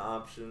that was an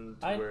option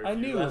to where I if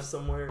you knew left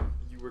somewhere,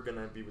 you were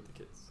gonna be with the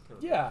kids.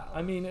 yeah,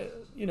 I mean,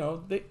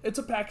 it's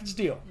a package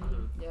deal.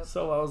 Yep.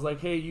 So I was like,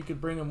 hey, you could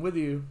bring him with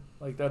you.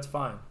 Like, that's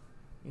fine.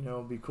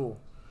 Be cool.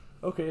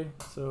 Okay,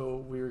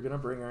 so we were going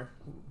to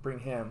bring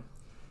him.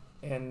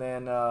 And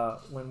then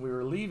when we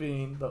were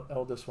leaving, the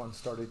eldest one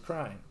started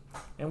crying.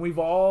 And we've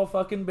all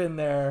fucking been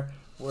there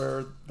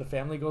where the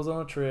family goes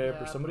on a trip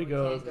or somebody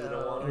goes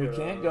and you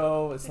can't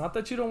go. It's not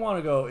that you don't want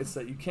to go, it's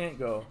that you can't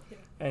go.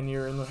 And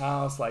you're in the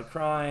house like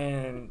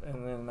crying,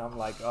 and then I'm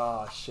like,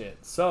 oh shit.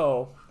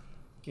 So,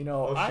 she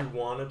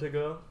wanted to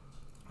go?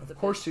 Of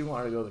course she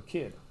wanted to go with the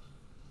kid.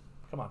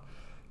 Come on.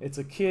 It's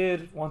a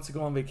kid, wants to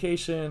go on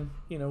vacation.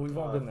 We've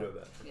all been there.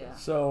 Yeah.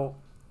 So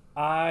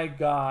I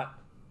got,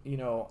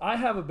 I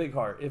have a big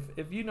heart.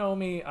 If you know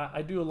me,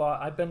 I do a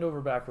lot. I bend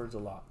over backwards a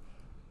lot.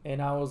 And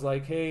I was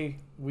like, hey,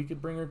 we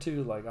could bring her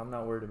too. Like, I'm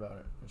not worried about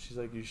it. And she's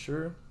like, you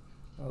sure?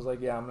 I was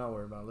like, yeah, I'm not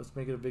worried about it. Let's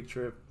make it a big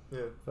trip.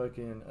 Yeah.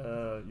 Fucking,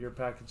 your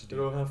package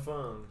deal. Go have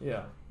fun.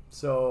 Yeah.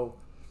 So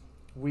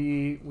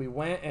we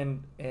went,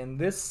 and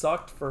this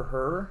sucked for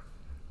her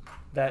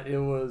that it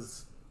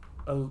was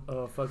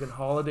a fucking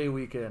holiday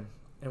weekend,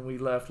 and we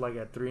left like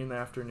at 3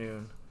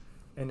 p.m.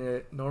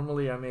 And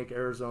normally I make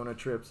Arizona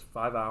trips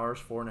 5 hours,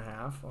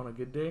 4.5 on a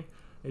good day.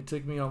 It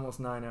took me almost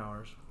 9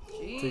 hours to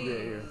get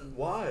here.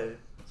 Why?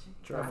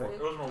 Traffic.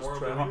 It was Memorial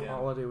Day Traffic. weekend.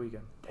 Holiday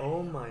weekend.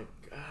 Oh my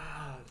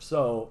god.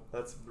 So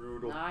That's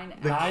brutal. 9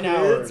 The Nine kids,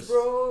 hours.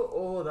 bro.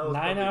 Oh, that was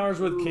 9 probably hours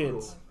with brutal.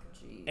 kids.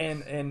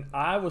 Jeez. And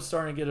I was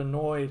starting to get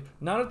annoyed.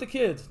 Not at the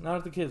kids.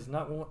 Not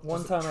one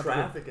Just time the at the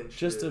traffic kids. and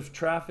Just shit. of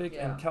traffic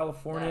Yeah. in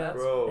California. Yeah, that's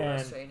Bro. and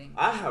frustrating.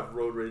 I have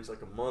road rage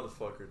like a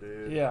motherfucker,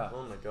 dude. Yeah.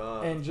 Oh my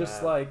god. And it's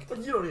just bad. like- But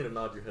you don't need to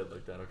nod your head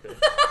like that, okay?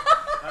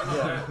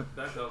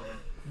 That tells me.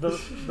 the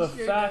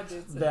Your fact dad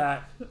did say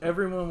that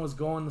everyone was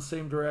going the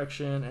same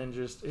direction, and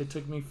just it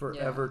took me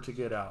forever to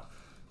get out.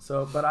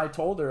 So, but I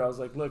told her, I was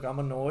like, look, I'm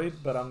annoyed,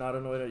 but I'm not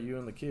annoyed at you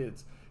and the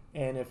kids.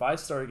 And if I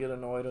start to get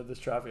annoyed at this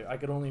traffic, I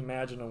could only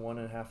imagine a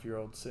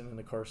 1.5-year-old sitting in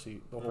the car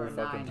seat the whole For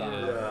fucking 9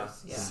 time. Yeah.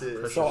 hours. Yeah.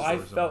 Sit. So I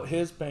Pressure's felt on.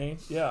 his pain,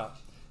 yeah.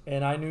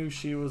 And I knew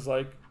she was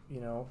like,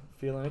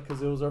 feeling it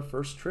because it was our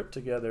first trip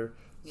together.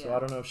 So Yeah. I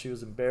don't know if she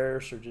was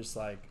embarrassed or just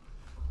like,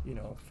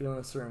 feeling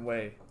a certain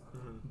way.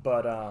 Mhm.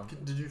 But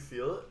Did you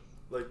feel it?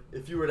 Like,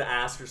 if you were to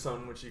ask her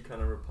something, would you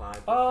kind of reply?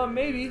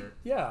 maybe, or-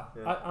 yeah.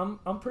 Yeah.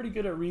 I'm pretty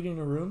good at reading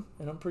a room,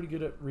 and I'm pretty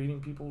good at reading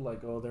people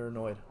like, oh, they're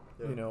annoyed,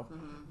 Yeah.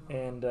 Mm-hmm.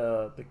 And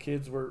the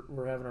kids were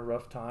having a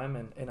rough time,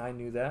 and I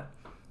knew that,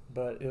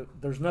 but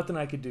there's nothing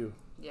I could do.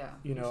 Yeah.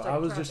 I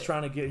was just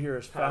trying to get here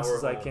as fast Power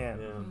as I home, can.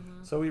 Yeah.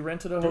 Mm-hmm. So we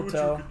rented a Do what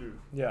hotel. you could do.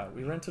 Yeah,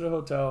 we rented a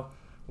hotel.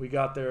 We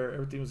got there,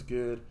 everything was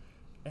good,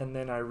 and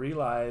then I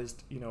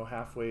realized,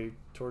 halfway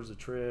towards the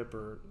trip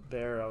or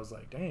there, I was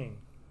like, dang,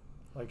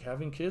 like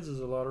having kids is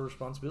a lot of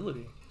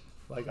responsibility.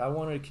 Like I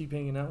wanted to keep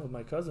hanging out with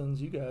my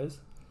cousins, you guys,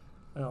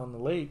 on the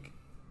lake,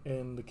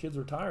 and the kids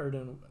were tired,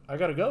 and I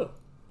gotta go.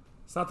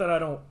 It's not that I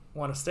don't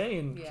want to stay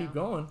and Yeah. keep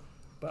going,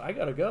 but I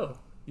gotta go.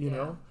 You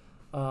Yeah.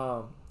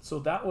 know. So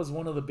that was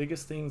one of the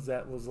biggest things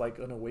that was like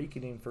an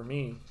awakening for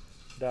me,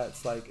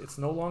 that's like it's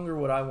no longer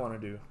what I want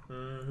to do.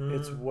 Mm-hmm.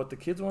 It's what the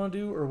kids want to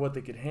do or what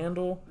they could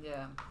handle.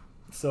 Yeah.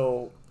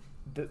 So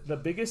the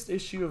biggest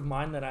issue of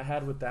mine that I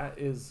had with that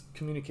is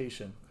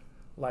communication.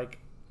 Like,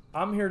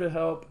 I'm here to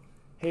help.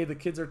 Hey, the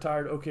kids are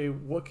tired. Okay,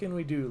 what can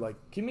we do? Like,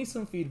 give me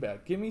some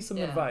feedback. Give me some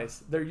Yeah.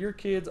 advice. They're your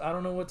kids. I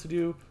don't know what to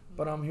do,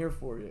 but I'm here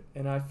for you.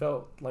 And I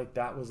felt like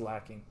that was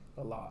lacking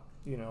a lot,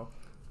 you know?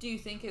 Do you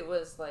think it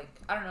was like,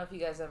 I don't know if you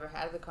guys ever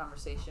had the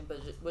conversation, but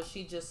was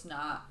she just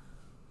not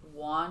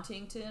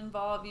wanting to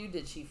involve you?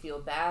 Did she feel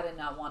bad and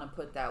not want to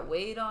put that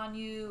weight on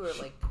you, or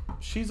like?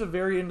 She's a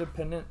very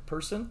independent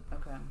person.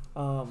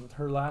 Okay.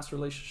 Her last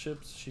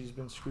relationships, she's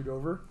been screwed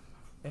over,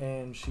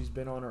 and she's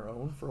been on her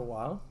own for a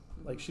while.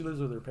 Like, she lives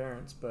with her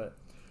parents, but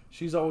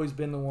she's always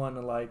been the one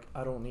to, like,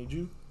 I don't need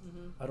you.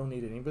 Mm-hmm. I don't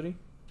need anybody.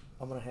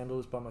 I'm going to handle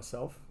this by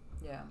myself.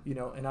 Yeah. You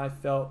know, and I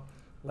felt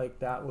like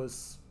that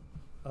was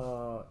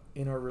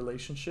in our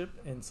relationship,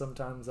 and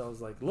sometimes I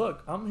was like,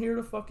 look, I'm here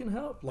to fucking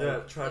help. Like, Yeah,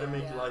 try to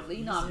make Yeah. life Lean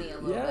easier. on me a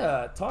little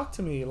yeah, talk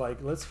to me. Like,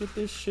 let's do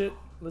this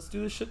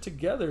shit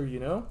together, you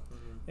know?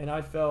 Mhm. And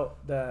I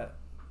felt that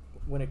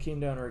when it came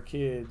down to her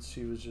kids,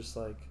 she was just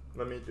like,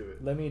 Let me do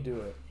it. let me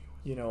do it.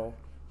 You know,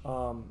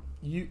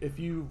 if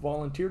you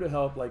volunteer to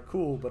help, like,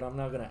 cool, but I'm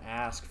not gonna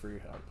ask for your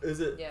help.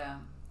 Is it? Yeah.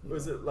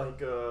 Was it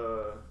like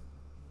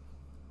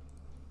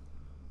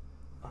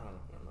I don't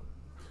know.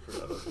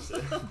 Forgot what to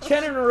say.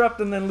 Can't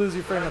interrupt and then lose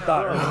your train of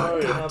thought. No,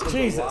 it happens a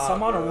Jesus, lot,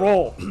 I'm on a bro.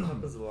 roll. It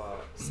happens a lot.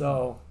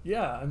 So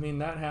yeah, I mean,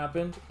 that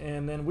happened,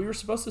 and then we were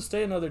supposed to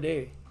stay another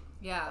day.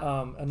 Yeah.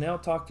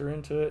 Anel talked her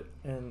into it,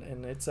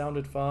 and it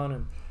sounded fun,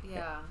 and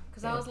Yeah,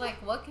 because I was like,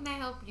 what can I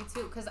help you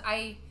too? Because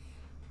I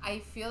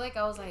feel like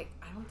I was like,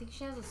 I don't think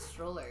she has a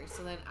stroller.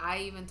 So then I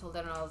even told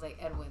Edwin, I was like,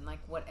 Edwin, like,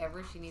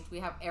 whatever she needs, we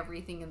have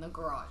everything in the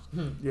garage.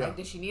 yeah. Like,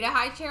 does she need a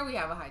high chair? We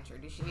have a high chair.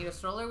 Does she need a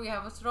stroller? We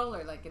have a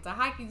stroller. Like, it's a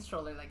hiking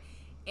stroller. Like,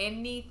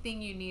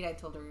 anything you need, I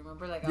told her,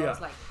 remember? Like, I Yeah.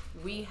 was like,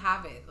 we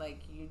have it. Like,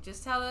 you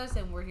just tell us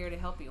and we're here to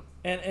help you.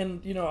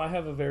 And you know, I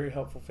have a very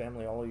helpful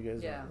family. All you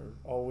guys Yeah. are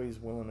always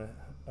willing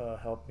to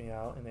help me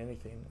out in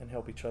anything and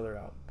help each other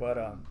out. But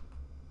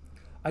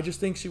I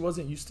just think she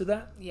wasn't used to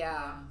that,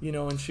 Yeah. you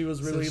know, and she was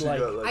Since really she like,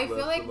 got, I feel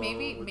left like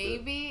alone with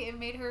maybe it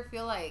made her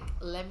feel like,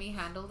 let me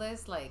handle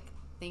this. Like,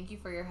 thank you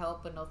for your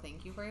help, but no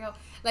thank you for your help.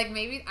 Like,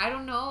 maybe, I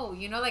don't know.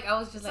 You know, like, I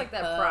was just It's like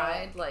that fuck.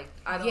 pride. Like,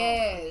 I don't.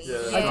 Yes. Yeah. I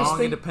just Strong,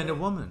 think- independent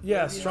woman.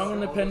 yeah, strong, Yeah.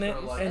 independent,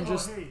 All and oh,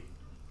 just hey,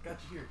 got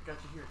you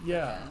here.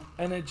 yeah.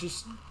 And it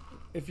just,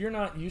 if you're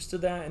not used to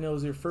that, and it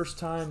was your first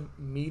time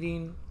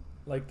meeting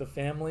like the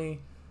family,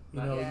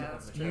 you know, Yeah.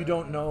 you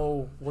don't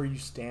know where you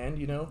stand,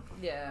 you know.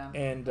 Yeah.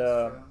 And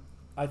That's true.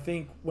 I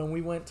think when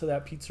we went to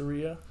that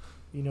pizzeria,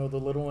 you know, the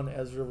little one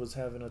Ezra was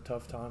having a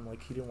tough time.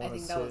 Like, he didn't I want to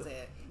think sit. that was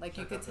it. Like,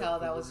 you could tell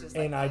that was just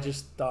like And I it.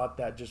 just thought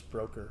that just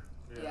broke her.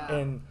 Yeah.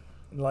 And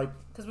like,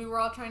 Because we were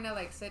all trying to,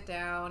 like, sit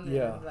down.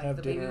 Yeah, And, like, have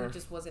the dinner. baby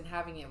just wasn't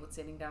having it with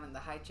sitting down in the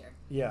high chair.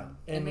 yeah.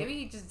 And maybe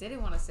he just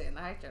didn't want to sit in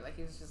the high chair. Like,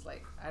 he was just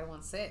like, I don't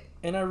want to sit.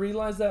 And I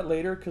realized that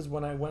later because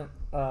when I went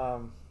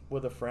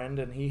with a friend,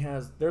 and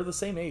they're the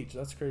same age.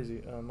 That's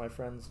crazy. My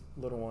friend's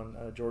little one,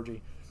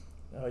 Georgie,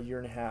 a year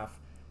and a half.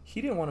 He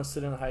didn't want to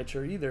sit in a high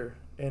chair either.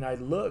 And I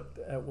looked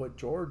at what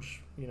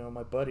George, you know,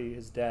 my buddy,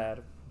 his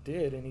dad,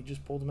 did, and he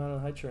just pulled him out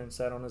of the high chair and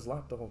sat on his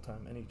lap the whole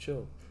time, and he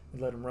chilled. He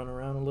let him run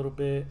around a little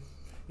bit,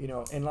 you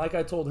know. And like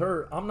I told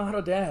her, I'm not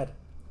a dad.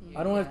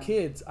 I don't have Yeah.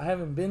 kids. I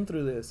haven't been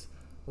through this.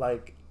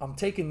 Like, I'm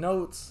taking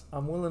notes.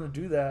 I'm willing to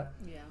do that.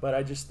 Yeah. But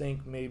I just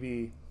think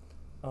maybe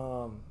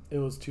it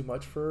was too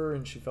much for her,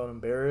 and she felt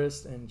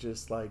embarrassed, and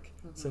just like,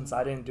 since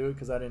I didn't do it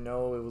because I didn't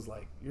know, it was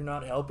like, you're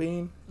not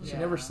helping. She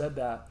never Yeah. said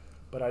that,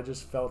 but I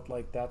just felt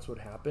like that's what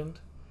happened.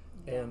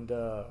 And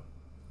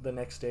the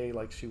next day,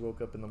 like, she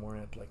woke up in the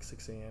morning at like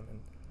 6 a.m. and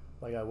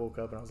like, I woke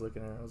up and I was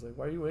looking at her. I was like,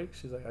 why are you awake?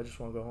 She's like, I just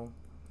want to go home.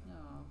 No.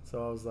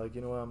 So I was like,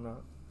 you know what, I'm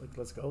not, like,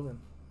 let's go then,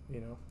 you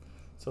know.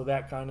 So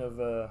that kind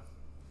of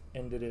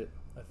ended it,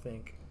 I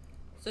think.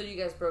 So you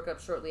guys broke up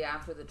shortly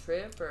after the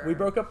trip, or We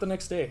broke up the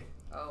next day.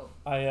 Oh.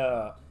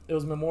 It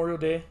was Memorial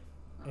Day,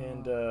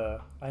 and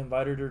Oh. I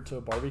invited her to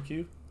a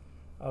barbecue.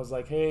 I was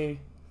like, hey,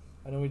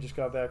 I know we just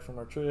got back from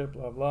our trip,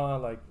 blah blah.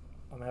 Like,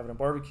 I'm having a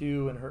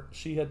barbecue, and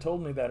she had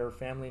told me that her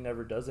family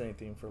never does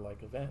anything for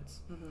like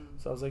events. Mm-hmm.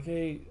 So I was like,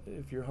 hey,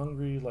 if you're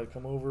hungry, like,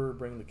 come over,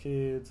 bring the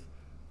kids,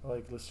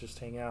 like, let's just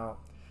hang out.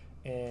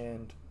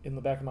 And in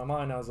the back of my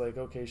mind, I was like,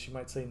 okay, she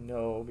might say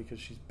no because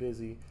she's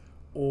busy,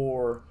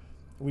 or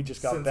we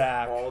just got Since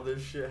back. all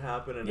this shit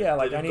happened and Yeah, it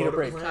like, didn't I need go a to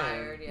break. plan.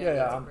 Tired.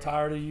 Yeah, I'm great.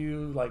 tired of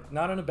you, like,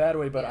 not in a bad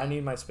way, but I Yeah.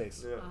 need my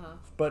space. Yeah. Uh-huh.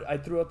 But I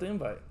threw out the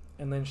invite,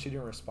 and then she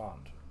didn't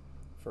respond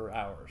for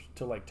hours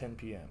till like 10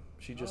 p.m.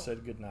 She just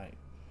said good night,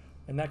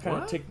 and that kind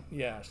of What?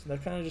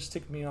 that kind of just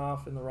ticked me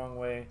off in the wrong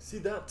way. See,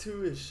 that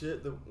too is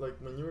shit. Like,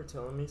 when you were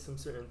telling me some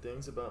certain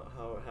things about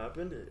how it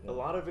happened, a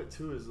lot of it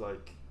too is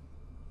like,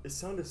 it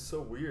sounded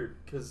so weird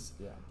because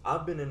Yeah,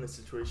 I've been in a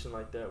situation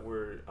like that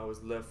where I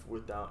was left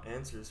without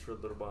answers for a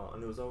little while,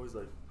 and it was always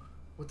like,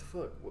 what the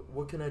fuck?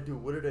 What can I do?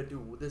 What did I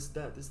do? This,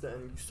 that,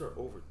 and you start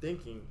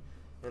overthinking,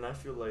 and I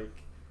feel like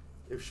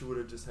if she would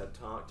have just had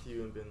talked to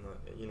you and been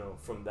like, you know,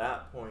 from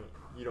that point,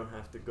 you don't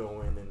have to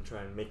go in and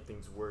try and make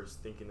things worse,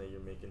 thinking that you're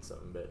making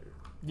something better.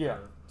 Yeah.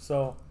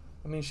 So,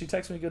 I mean, she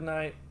texted me good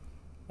night,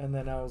 and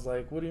then I was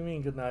like, "What do you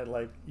mean good night?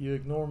 Like, you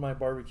ignore my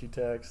barbecue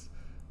text,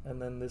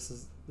 and then this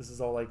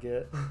is all I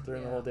get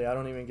during the whole day. I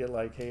don't even get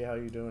like, hey, how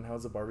you doing?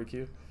 How's the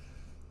barbecue?"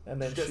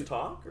 And then Did you guys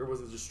talk, or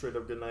was it just straight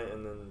up good night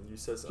and then you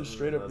said something? just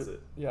straight and up, that's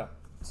it? yeah.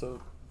 So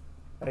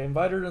I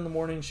invited her in the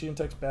morning. She didn't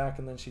text back,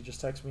 and then she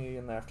just texted me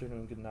in the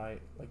afternoon, good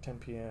night, like 10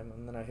 p.m.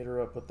 And then I hit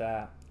her up with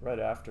that right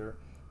after,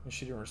 and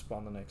she didn't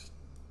respond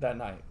that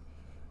night.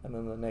 And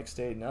then the next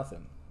day,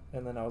 nothing.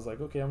 And then I was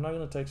like, okay, I'm not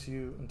gonna text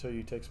you until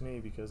you text me,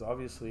 because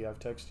obviously I've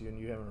texted you and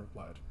you haven't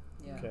replied.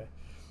 Yeah. Okay.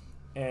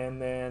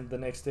 And then the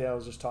next day I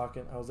was just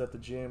talking. I was at the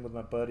gym with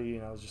my buddy,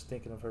 and I was just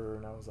thinking of her,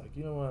 and I was like,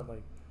 you know what,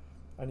 like,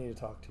 I need to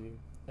talk to you.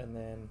 And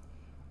then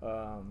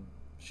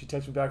she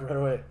texted me back right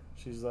away.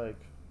 She's like,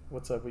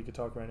 what's up? We could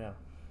talk right now.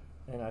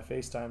 And I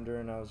FaceTimed her,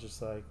 and I was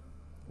just like,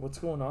 what's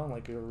going on?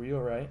 Like, are we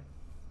all right?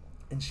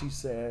 And she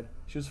said,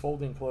 she was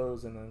folding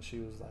clothes, and then she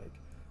was like,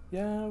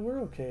 yeah,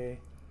 we're okay.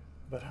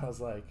 But I was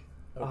like,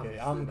 okay,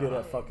 I'm good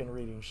at fucking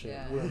reading shit.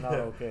 Yeah. We're not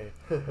okay.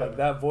 Like,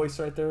 that voice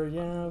right there,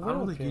 yeah, we're I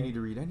don't okay. think you need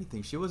to read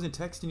anything. She wasn't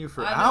texting you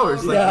for I know,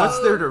 hours. Like, Yeah. what's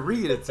there to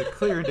read? It's a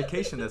clear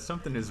indication that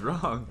something is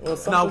wrong. Well, No,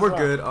 something's we're wrong.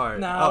 good. All right.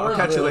 Nah, I'll we're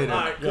catch you good. later.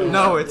 All right, cool.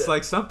 No, it's Yeah.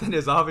 like something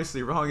is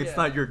obviously wrong. It's Yeah.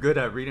 not you're good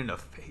at reading a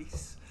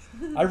face.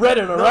 I read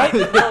it, all right?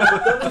 But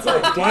then it's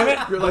like, Damn it.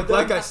 You're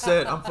like I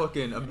said, I'm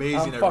fucking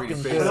amazing I'm at reading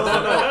fucking faces. good.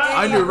 No.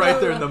 I knew right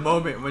there in the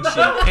moment when she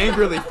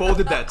angrily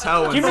folded that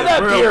towel and Give me said,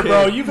 that "We're beer, okay."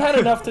 bro. You've had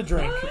enough to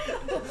drink.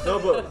 no,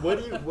 but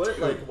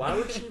why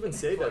would she even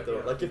say that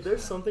though? Like, if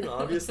there's something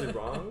obviously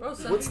wrong, Bro,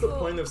 some what's the people-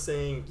 point of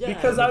saying, yeah?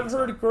 Because I've everything's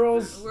heard fine?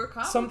 girls, We're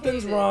something's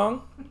complicated.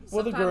 wrong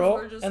with a Sometimes girl,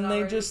 we're just and not they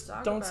ready to just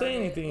talk don't about say it.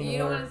 anything You don't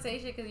anymore. want to say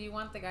shit because you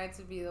want the guy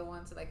to be the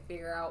one to like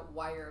figure out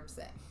why you're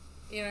upset.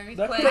 You know what I mean?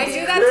 That I could do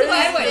be that to crazy,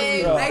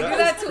 Edwin. bro. I do That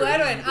that is to crazy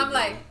Edwin. to I'm me.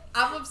 like,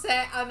 I'm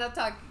upset. I'm not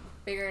talking.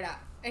 Figure it out.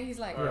 And he's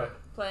like, Yeah.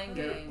 Playing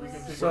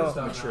games. So-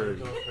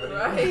 Maturity.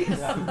 Right?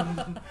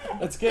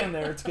 It's getting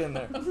there. It's getting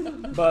there.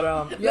 But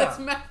yeah. let's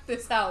map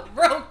this out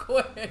real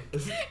quick.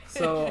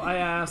 So I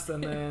asked,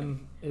 and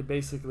then it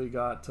basically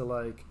got to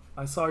like,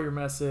 I saw your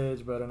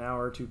message, but an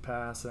hour or two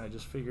passed, and I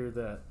just figured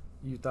that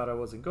you thought I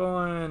wasn't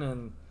going,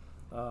 and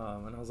I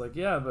was like,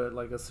 yeah, but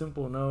like a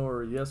simple no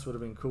or a yes would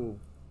have been cool.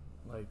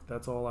 Like,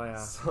 that's all I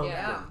asked. Something.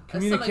 Yeah.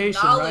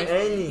 Communication, Some right?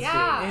 Anything.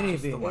 Yeah.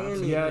 Anything.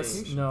 Anything.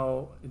 Yes,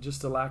 no,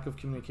 just a lack of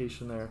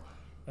communication there.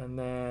 And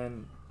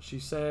then she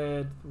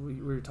said,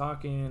 we were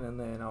talking, and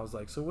then I was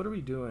like, so what are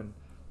we doing?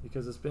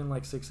 Because it's been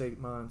like 6-8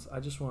 months. I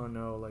just want to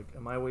know, like,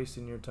 am I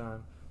wasting your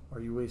time? Are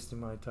you wasting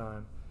my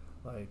time?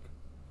 Like,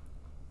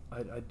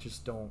 I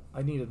just don't.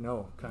 I need to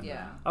know, kind of.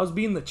 Yeah. I was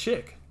being the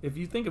chick. If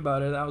you think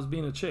about it, I was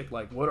being a chick.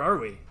 Like, what are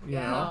we? You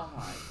Yeah. know? Oh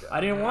my god.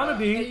 I didn't want to It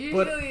be, usually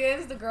but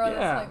is the girl yeah,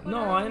 that's like, no,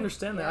 whatever. I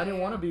understand that. I Yeah, didn't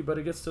yeah. want to be, but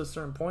it gets to a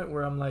certain point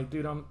where I'm like,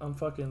 dude, I'm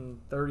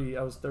fucking 30.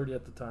 I was 30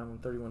 at the time. I'm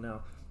 31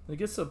 now. And it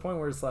gets to a point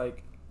where it's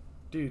like,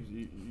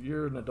 dude,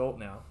 you're an adult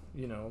now.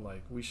 You know,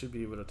 like, we should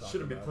be able to talk.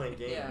 Shouldn't be about playing it.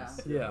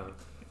 games. Yeah. Yeah.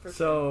 For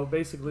So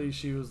basically,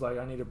 she was like,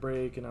 I need a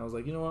break, and I was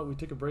like, you know what? We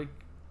took a break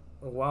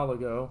a while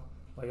ago.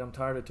 Like, I'm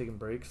tired of taking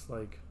breaks.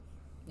 Like,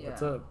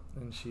 what's Yeah. up?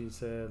 And she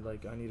said,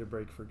 like, I need a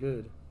break for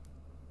good.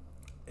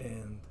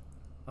 And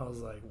I was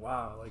like,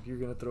 wow, like, you're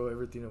gonna throw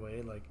everything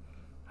away, like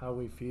how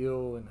we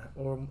feel,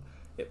 and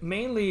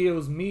mainly it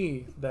was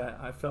me that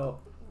I felt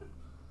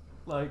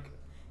like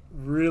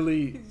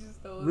really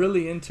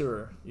into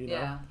her, you know.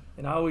 Yeah.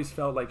 And I always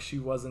felt like she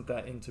wasn't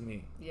that into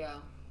me, Yeah.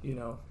 you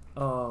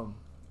know.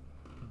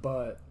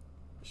 But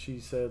she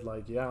said,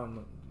 like, yeah,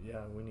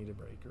 we need a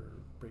break, or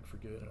break for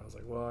good. And I was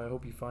like, well, I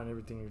hope you find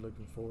everything you're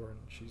looking for. And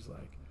she's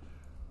like,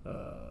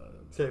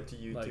 Same to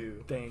you like,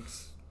 too.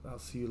 thanks, I'll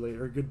see you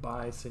later,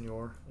 goodbye,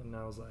 senor. And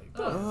I was like,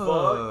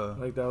 Oh.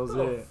 like, that was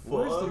Oh, it.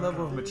 Where's the fuck,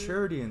 level of dude?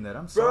 maturity in that?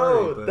 I'm Bro,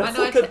 sorry, but that's I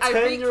know. like a I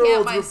 10-year-old's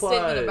recant my reply.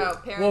 statement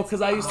about parents. Well,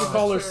 because I used to being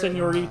call her mature.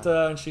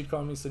 senorita, and she'd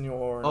call me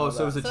senor. And oh, all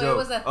so it was a that. So it joke.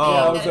 was a thing oh, Yeah,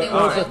 it that was a, they it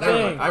was a were never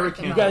mind. thing. I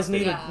recant You my guys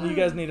statement. need you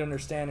guys need to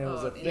understand it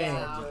was a Oh, thing.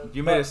 yeah.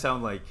 You made it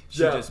sound like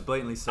she Yeah. just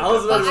blatantly said I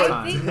was that about But to first say,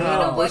 I think, you time. No,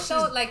 know but what, she's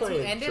though? Like, to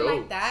playing end it jokes.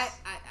 like that,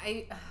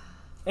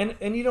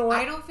 And you know what?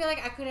 I don't feel like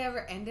I could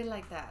ever end it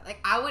like that. Like,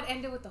 I would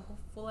end it with a whole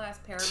full-ass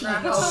paragraph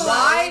of Jesus.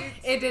 why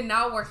it did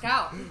not work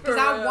out. Because For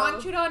I real.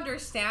 want you to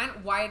understand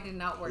why it did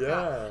not work Yeah.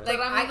 out. Like,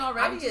 I mean,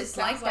 already I'm it just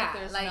sounds like like that.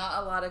 there's Like,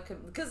 not a lot of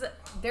because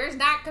there's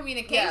not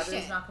communication. yeah,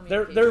 there's not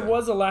communication. there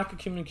was a lack of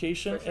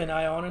communication, For sure. and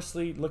I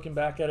honestly, looking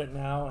back at it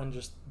now and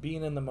just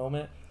being in the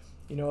moment,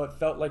 you know, it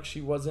felt like she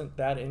wasn't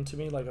that into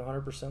me, like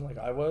 100% like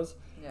I was.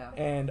 Yeah.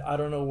 And I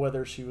don't know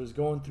whether she was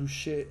going through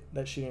shit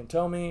that she didn't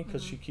tell me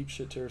because she keeps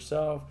shit to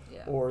herself,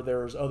 Yeah. or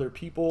there was other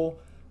people,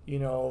 you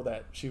know,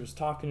 that she was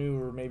talking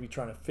to, or maybe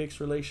trying to fix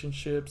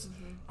relationships,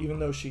 even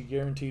though she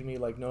guaranteed me,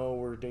 like, no,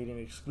 we're dating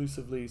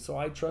exclusively. So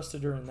I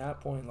trusted her in that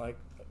point, like,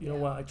 you know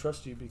Yeah. what, I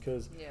trust you,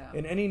 because Yeah.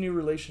 in any new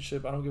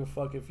relationship, I don't give a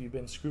fuck if you've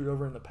been screwed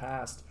over in the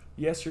past.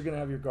 yes, you're gonna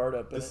have your guard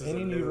up. But This in is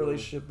any a new new-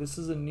 relationship, this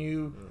is a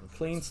new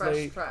clean It's fresh,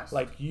 slate. fresh.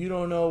 Like you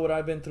don't know what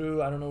I've been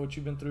through. I don't know what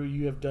you've been through.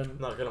 You have done.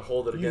 I'm not gonna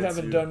hold it You against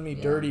haven't you. done me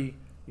Yeah. dirty.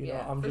 You know,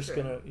 Yeah, I'm for just sure.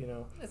 gonna, you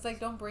know. It's like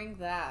don't bring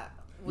that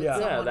with Yeah.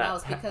 Yeah, someone that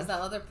else because the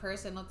other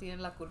person no tiene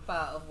la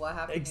culpa of what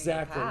happened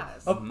Exactly. in your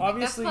past. Mhm.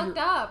 Obviously, That's you're-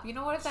 fucked up. You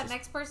know what? If that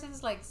next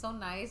person's like so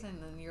nice and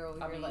then you're over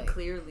I here mean, like,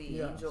 clearly,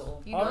 Yeah.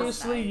 Angel. You know,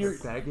 obviously,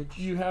 nice. Baggage.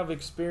 you have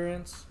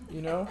experience.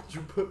 You know, Did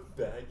you put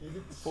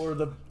baggage?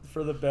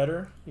 for the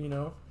better. You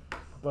know,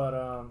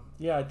 but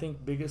yeah, I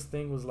think biggest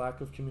thing was lack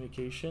of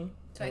communication.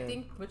 so I and-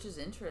 think Which is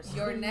interesting.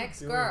 your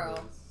next girl,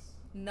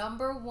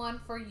 number one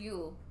for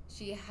you,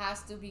 she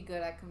has to be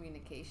good at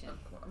communication.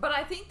 But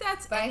I think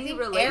that's But I any think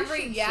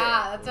relationship.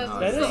 that's No, what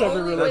That That's is the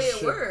every only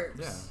relationship. way it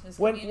works. Yeah. is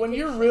when you're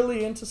communication.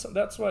 really into some,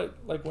 that's why,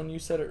 like when you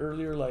said it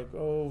earlier, like,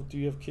 oh, do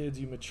you have kids?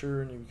 You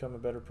mature and you become a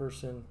better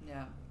person.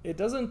 Yeah. It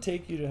doesn't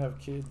take you to have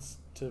kids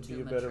to be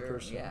To a better mature,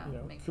 person. yeah, You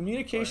know, make-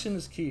 communication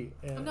is key.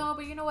 And No,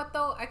 but you know what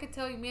though? I could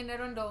tell you, me and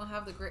Edwin don't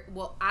have the great.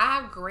 Well, I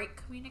have great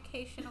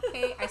communication.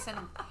 Okay, I send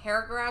him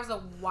paragraphs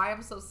of why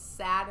I'm so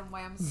sad and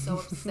why I'm so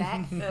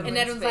upset, and Edwin's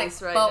Edwin's like,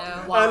 face right "But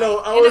now. why?" I know,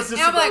 I and was and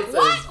just I'm like, about to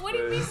 "What? say What do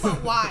you mean? this.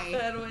 But why?"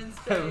 Edwin's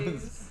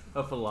face.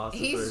 A philosopher.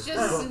 He's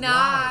just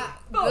not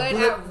good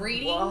at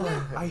reading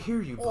I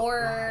hear you. but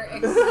or why?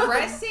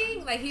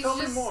 expressing. Like he's Tell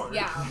me just more.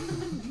 yeah.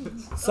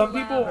 some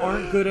people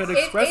aren't good at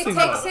expressing It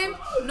takes that.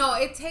 him. No,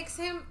 it takes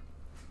him.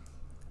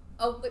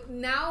 Oh, but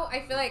now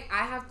I feel like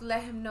I have to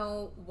let him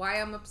know why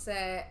I'm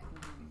upset.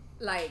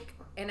 Like,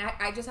 and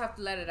I just have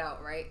to let it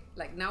out, right?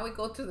 Like now we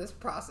go through this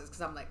process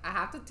because I'm like, I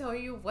have to tell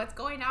you what's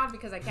going on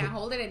because I can't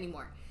hold it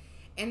anymore.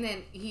 And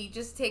then he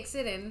just takes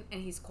it in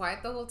and he's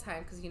quiet the whole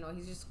time because, you know,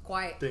 he's just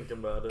quiet. Thinking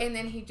about it. And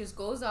then he just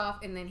goes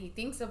off and then he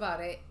thinks about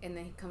it and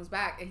then he comes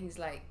back and he's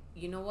like,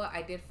 you know what?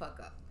 I did fuck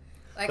up.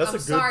 Like, That's I'm a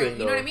good sorry. thing,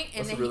 You know what I though. mean?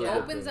 And That's a then really he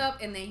good opens thing.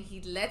 up and then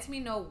he lets me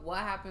know what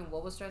happened,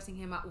 what was stressing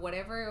him out,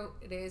 whatever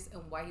it is,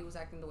 and why he was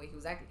acting the way he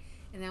was acting.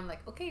 And then I'm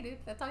like, okay, dude,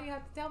 that's all you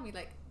have to tell me.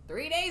 Like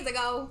 3 days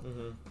ago.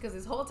 Mhm. Because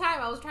this whole time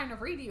I was trying to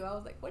read you. I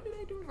was like, what did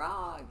I do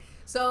wrong?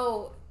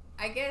 So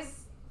I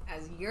guess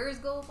as years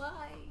go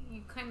by,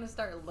 you kind of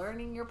start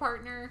learning your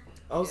partner.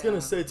 I was Yeah.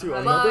 gonna say too,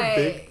 But- another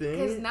big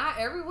Because thing. not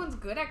everyone's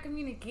good at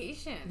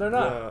communication. They're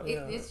not.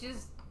 Yeah. It's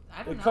just,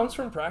 I don't It know. comes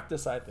from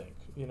practice, I think.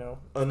 You know,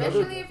 Another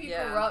Especially if you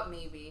Yeah. grew up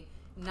maybe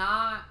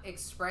not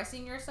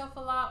expressing yourself a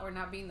lot or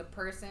not being the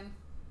person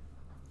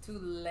to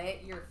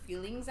let your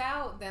feelings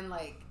out, then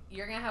like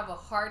you're gonna have a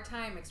hard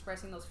time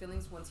expressing those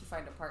feelings once you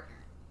find a partner.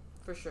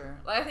 For sure.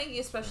 Like, I think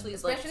especially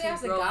as Especially like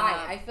as a growing guy.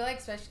 up. I feel like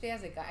especially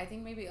as a guy, I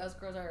think maybe us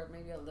girls are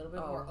maybe a little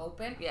bit more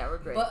open. Yeah, we're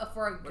great. But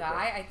for a We're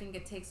guy, great. I think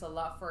it takes a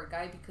lot for a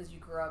guy because you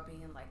grew up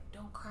being like,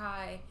 don't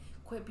cry,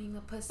 quit being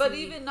a pussy. But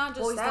even not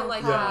just boys that, don't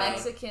like cry, the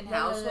Mexican la, la,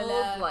 la, household,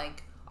 la.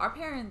 like our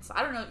parents.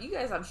 I don't know. You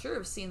guys, I'm sure,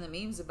 have seen the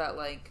memes about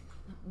like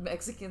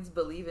Mexicans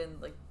believe in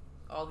like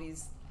all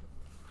these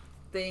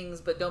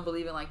things, but don't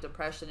believe in like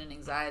depression and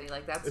anxiety.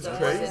 Like that It's stuff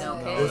crazy. isn't No,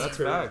 okay. It's that's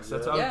crazy, facts.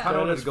 That's yeah. I Yeah. kind That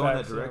of wanted is to go in that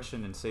facts, yeah.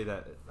 direction and say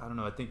that. I don't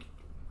know. I think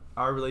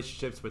our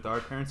relationships with our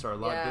parents are a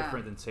lot Yeah.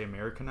 different than say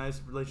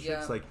Americanized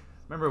relationships. Yeah. Like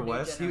remember New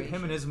Wes? Him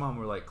generation. and his mom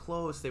were like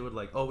close. They would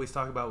like always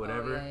talk about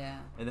whatever. Oh, yeah.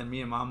 And then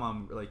me and my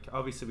mom, like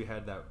obviously we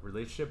had that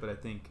relationship, but I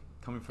think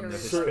coming from the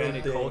Certain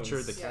Hispanic things.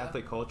 culture, the Yeah.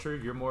 Catholic culture,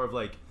 you're more of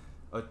like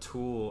a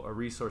tool, a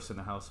resource in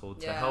the household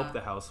to Yeah. help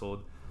the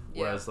household.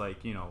 Yeah. Whereas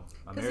like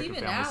American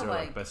even families now, are like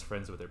like- best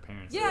friends with their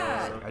parents.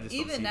 Yeah, Like, I just don't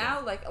even see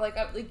now, that.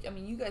 I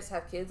mean, you guys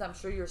have kids. I'm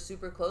sure you're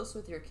super close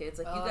with your kids.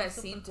 Like, Oh, you I'm guys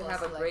super seem to close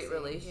have a to great Lexi,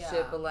 relationship.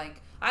 yeah. But like,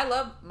 I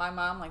love my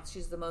mom. Like,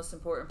 she's the most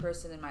important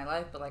person in my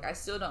life. But like, I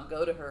still don't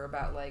go to her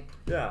about like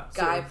Yeah.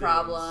 guy certain things.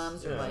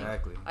 problems or Yeah. like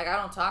Exactly. I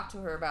don't talk to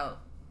her about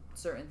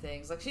certain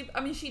things. Like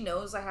she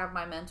knows I have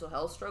my mental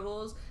health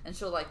struggles, and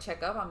she'll like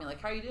check up on me, like,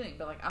 how are you doing?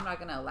 But like, I'm not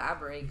gonna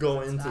elaborate. 'cause Go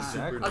it's into not-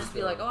 super I'll just be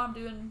detail. like, oh, I'm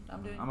doing.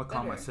 I'm gonna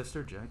call my better.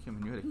 sister Jackie. I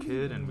mean, you had a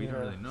kid, and we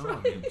didn't Yeah. really know.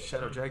 I mean,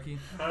 shout out Jackie.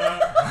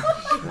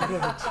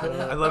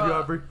 I love you,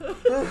 Aubrey.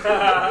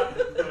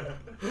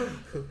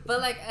 But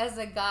like as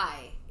a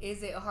guy,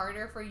 is it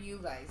harder for you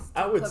guys to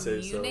I would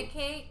say so.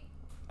 communicate?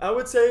 I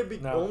would say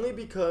No. only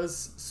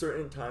because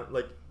certain time,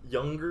 like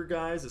younger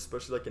guys,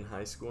 especially like in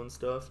high school and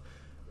stuff,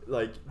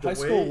 like the high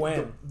school way,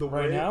 when? the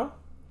right way, now?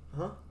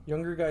 huh?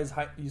 Younger guys,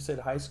 you said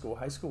high school.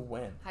 High school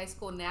when? High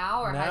school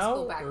now or now high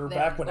school back or then?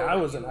 back when I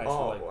was in high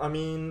school? Oh, I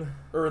mean,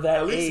 Or that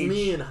at least age,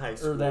 me in high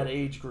school. or that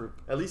age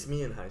group. At least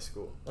me in high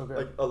school. Okay.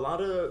 Like a lot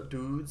of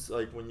dudes,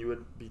 like when you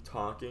would be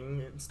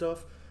talking and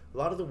stuff, a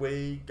lot of the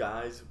way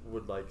guys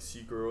would like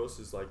see girls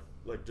is like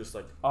just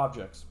like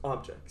Objects.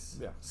 objects.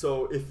 Yeah.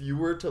 So if you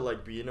were to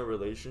like be in a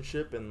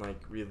relationship and like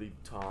really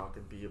talk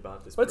and be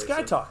about this, But it's guy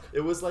person, talk.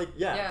 It was like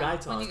Yeah, guy when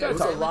talk. you It guys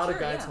was a get lot of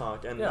mature, guy yeah.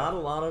 talk, and Yeah. not a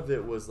lot of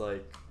it was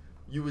like.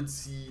 You would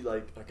see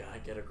like a guy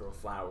get a girl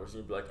flowers, and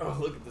you'd be like, "Oh,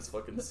 look at this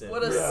fucking simp!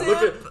 What a Yeah,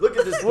 simp. Look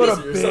at this What a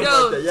pussy or bitch. something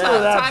Yo, like that." Yeah. Look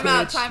at that time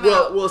out, bitch. time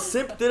well, out. well,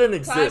 simp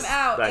didn't Time exist.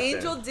 out. back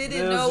Angel then. didn't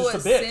It was know just what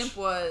a bitch. simp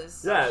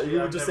was. Yeah,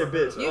 you would just say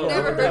bitch. You've Oh,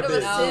 never look heard at of that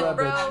a bitch. simp, that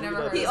bro? bitch. I've never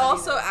heard He of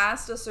also that.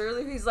 asked us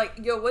earlier. He's like,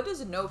 "Yo, what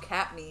does no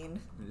cap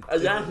mean?"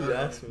 Yeah, he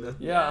asked me.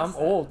 Yeah, I'm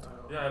old.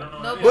 Yeah, I don't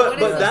know. No, Yeah. but what is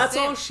But a that's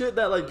simp? all shit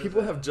that like What is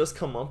people that? have just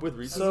come up with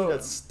recently. So,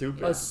 That's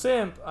stupid. A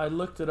simp, I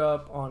looked it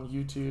up on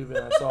YouTube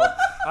and I saw.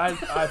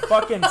 I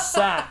fucking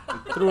sat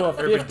through a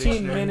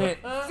 15-minute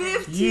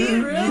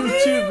 15, really?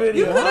 YouTube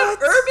video. You could have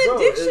Bro,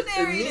 Urban it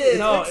Dictionary means- it.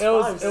 No,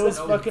 takes it was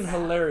 5 fucking seconds.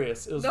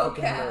 hilarious. It was No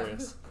fucking cap.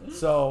 hilarious.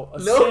 So a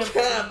No simp,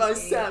 cap, I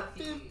sat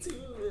 15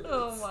 minutes.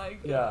 Oh my god.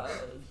 Yeah.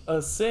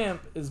 A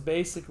simp is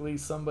basically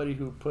somebody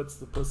who puts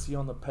the pussy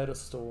on the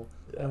pedestal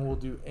and will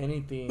do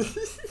anything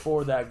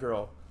for that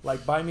girl.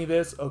 Like, buy me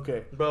this,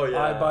 okay. Bro,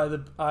 yeah.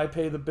 I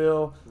pay the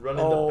bill.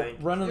 Running the bank.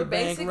 Run in You're the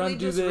bank, basically run do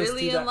just this,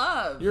 really do that. in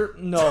love.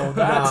 No,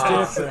 that's Nah.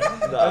 different.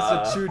 Nah.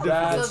 That's a true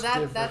difference. So That's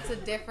different. that's a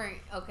different.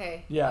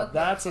 Okay. Yeah, okay,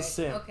 that's a okay,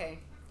 simp. Okay.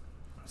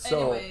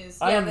 So Anyways,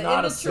 I yeah, am the not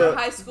a immature simp.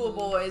 high school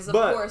boys, of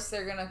But- course,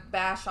 they're gonna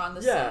bash on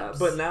the Yeah, simps.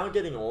 but now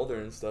getting older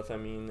and stuff, I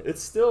mean,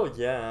 it's still,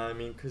 yeah, I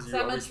mean, because It's you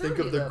that always think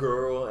maturity, of the though.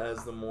 girl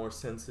as the more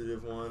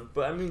sensitive one.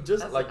 But I mean,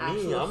 just As like an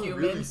me, actual I'm a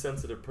human. really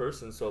sensitive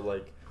person, so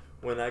like,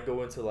 when I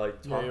go into like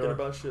Yeah, talking you are.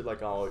 about shit,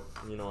 like I'll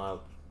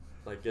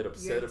like get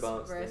upset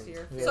about express things.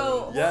 your Yeah. So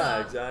hold Yeah,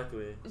 on.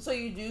 exactly. So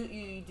you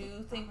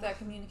do think that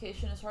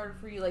communication is harder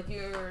for you? Like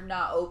you're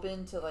not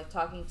open to like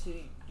talking to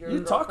your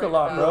You talk a girlfriend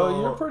lot, about- bro.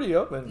 No. You're pretty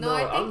open. No,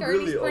 I think I'm Ernie's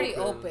really pretty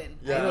open. open.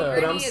 Yeah, I think but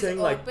Ernie I'm is saying,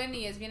 like- open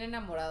y es bien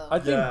enamorado. I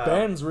think Yeah.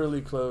 Ben's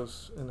really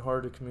close and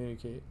hard to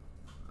communicate.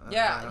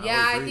 Yeah.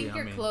 yeah, I agree. think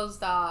you're mean,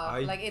 closed off. I-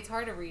 like it's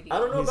hard to read you. I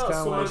don't know He's about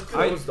kinda so like- much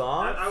closed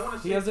off. I want to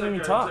say He hasn't it's even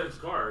like talked. It's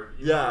guard.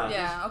 Yeah.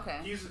 Yeah. Okay.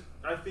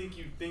 I think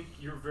you think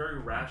you're a very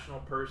rational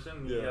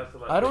person. He Yeah. has to,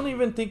 like, I don't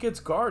even think it's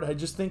guard. I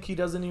just think he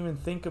doesn't even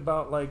think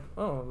about like,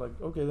 oh, like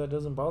okay, that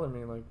doesn't bother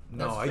me. Like,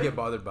 No, That's I true. get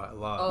bothered by it a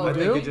lot. Oh, I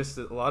think really? it just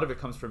a lot of it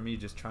comes from me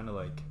just trying to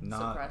like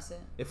not. Suppress it.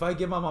 If I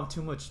give my mom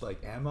too much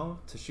like ammo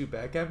to shoot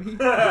back at me,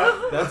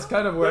 that's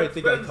kind of where I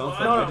think I Ben's come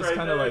from. logic I just right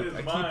kind of there like in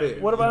I his keep mind.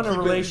 it. what about in keep a it-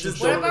 you relationship?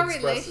 just what don't about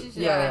express it. relationships?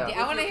 Yeah, Benji?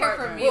 yeah. I want to With hear your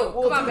from partner. you.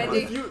 Well, Come on,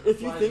 dude, Benji.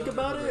 if you think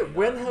about it,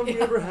 when have we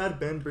ever had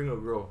Ben bring a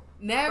girl?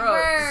 Never.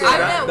 So I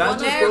that, met that one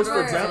just goes for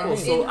never. example. In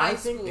So high I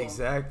think school.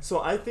 Exact.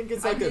 so I think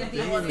it's I like a did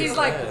thing. one in He's his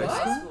like, head.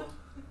 what?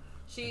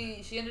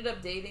 She ended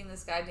up dating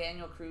this guy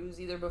Daniel Cruz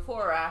either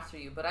before or after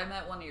you, but I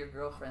met one of your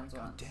girlfriends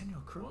once. Daniel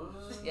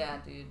Cruz. Yeah,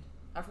 dude.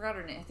 I forgot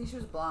her name. I think she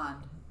was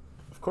blonde.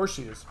 Of course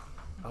she is.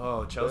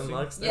 Oh, Ben Chelsea.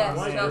 likes that. Yes,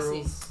 White Chelsea.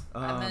 girls.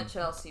 I met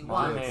Chelsea I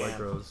Mom. once. like white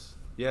girls.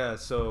 Yeah,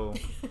 so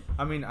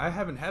I mean, I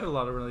haven't had a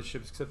lot of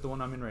relationships except the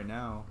one I'm in right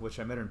now, which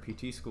I met her in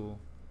PT school.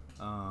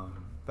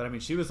 But I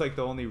mean, she was like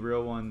the only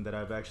real one that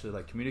I've actually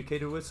like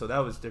communicated with, so that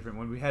was different.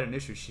 When we had an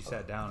issue, she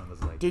sat down and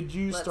was like, Did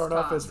you Let's start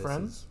off talk. as "This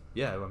friends? is-"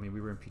 Yeah, I mean, we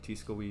were in PT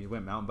school. We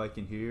went mountain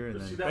biking here, and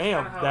But see, then that's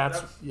Bam, kinda how-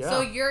 that's yeah. So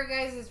your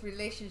guys'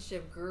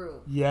 relationship grew.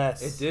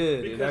 yes. it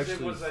did. Because It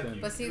actually. was like,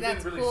 stemmed. But see, you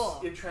that's didn't really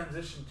cool. It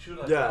transitioned to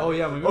like. Yeah. Oh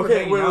yeah, when we were Okay,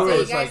 hanging wait, out, So it you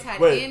was guys like, had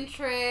wait.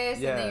 interest,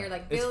 and then you're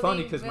like building. it's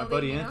funny because my building,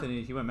 buddy you know?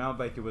 Anthony, he went mountain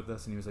biking with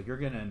us, and he was like, "You're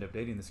gonna end up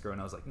dating this girl,"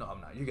 and I was like, "No, I'm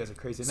not. You guys are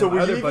crazy." And So then my were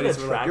you other even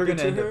buddies were like, "You're gonna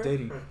attracted end to up her?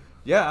 dating."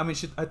 Yeah, I mean,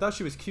 I thought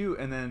she was cute,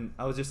 and then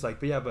I was just like,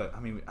 but I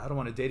mean, I don't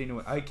want to date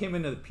anyone. I came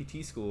into the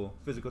PT school,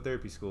 physical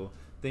therapy school,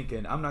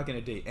 thinking I'm not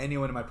gonna date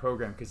anyone in my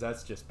program because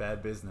that's just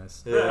bad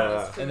business.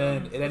 Yeah. And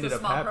then it It's ended a up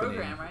small happening.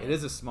 program, right? It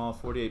is a small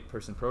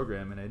 48-person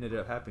program, and it ended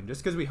up happening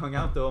just because we hung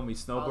out though and we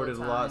snowboarded a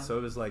lot. time. So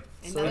it was like,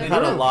 And So now you they're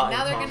had a gonna, lot in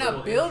now they're common.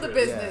 gonna build a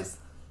Interest. business.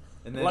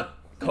 and then What?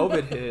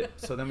 COVID hit,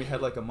 so then we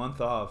had like a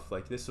month off.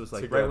 Like this was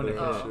like right when it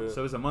Together hit. and shit.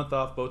 So it was a month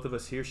off. Both of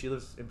us here. She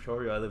lives in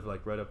Peoria. I live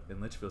like right up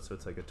in Litchfield, so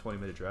it's like a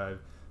 20-minute drive.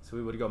 So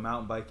we would go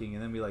mountain biking,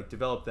 and then we like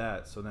developed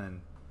that. So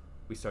then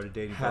we started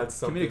dating. Had But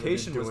something to be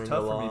communication was doing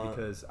tough a for me lot.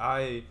 because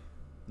I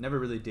never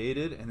really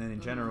dated, and then in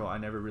general, I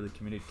never really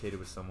communicated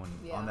with someone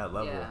Yeah. on that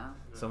level. Yeah.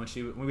 So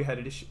when we had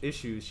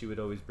issues, she would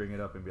always bring it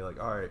up and be like,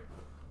 "All right,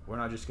 we're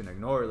not just gonna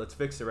ignore it. Let's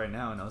fix it right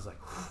now." And I was like,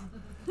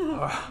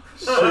 "Oh,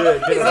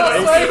 Shit, He's get all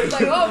it. sweaty. He's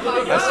like, oh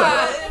my Yes,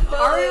 god,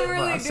 are we I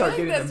really start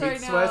doing getting this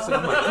the meat right sweats,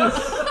 and now?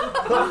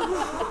 I'm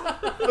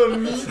like, The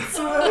meat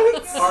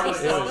sweats. Harley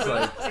It was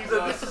like- he's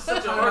like, this is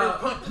such a harder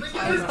pump.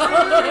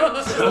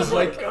 I was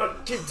like,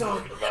 God, keep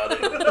talking about it.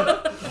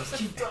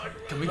 Keep talking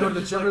about can we go to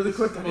the gym really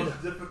quick? The I need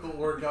most difficult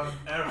workout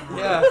ever.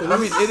 Yeah, I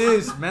mean it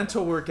is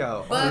mental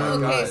workout. But oh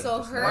my okay, God. so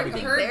Just her not even-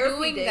 think her therapy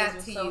doing days that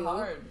are to so you,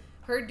 hard.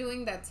 her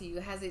doing that to you,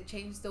 has it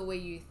changed the way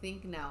you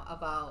think now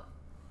about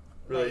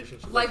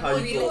relationship, Like, how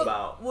will you go you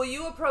about. will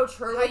you approach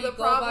her How with you a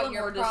go about problem,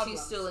 your or does she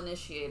problems? still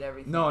initiate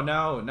everything? No,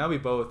 now we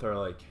both are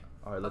like,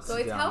 all right, let's So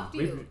sit it's down. helped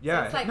We've- you.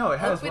 yeah, it's like no, it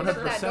has opened up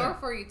that 100%. door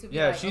for you to be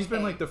Yeah, like, she's been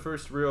okay. like the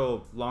first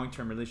real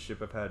long-term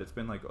relationship I've had. It's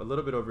been like a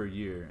little bit over a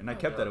year, and I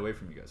kept that away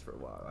from you guys for a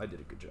while. I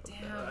did a good job. with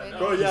Damn, that. baby.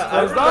 Bro, yeah,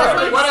 Closed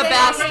I- door. What a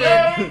bastard.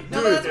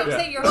 No, but that's what I'm Yeah.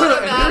 saying. You're what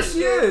a And there she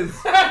bastard. is.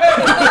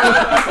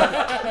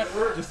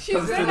 Just She's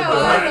comes been through out the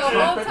door. the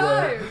whole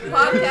time.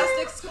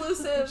 Podcast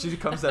exclusive. She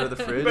comes out of the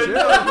fridge. But-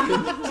 Yeah.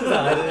 She's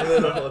hiding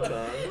it the whole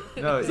time.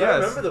 No, 'Cause I yes.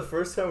 remember the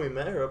first time we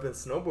met her up in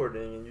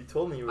snowboarding, and you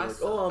told me you were I like,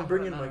 saw- "Oh, I I'm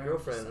bringing haven't my met her,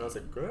 girlfriend," and I was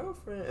just like,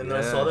 "Girlfriend," and then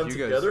I saw Yeah, them you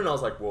guys- together, and I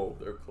was like, "Whoa,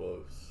 they're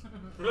close."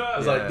 I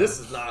was Yeah. like, "This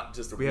is not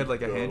just a." We had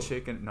week like a ago.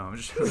 handshake and no, I'm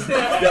just.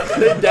 Yeah,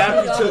 they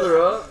dapped each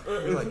other up.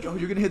 You're like, oh,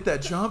 you're gonna hit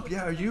that jump?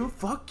 Yeah, are you?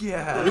 Fuck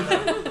yeah.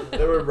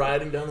 They were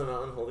riding down the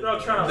mountain holding. They're all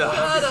trying to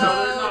hands. watch each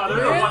other. No,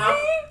 they're Really? the one up.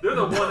 They're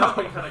the one up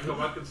and kind of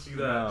come. I can see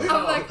that. No.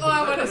 I'm like, oh,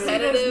 I want to see this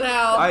Competitive.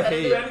 now. I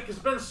hate. Because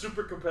Ben's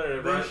super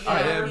competitive, right? Yeah, I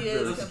am he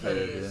is really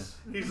competitive.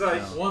 competitive. He's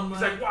like, No.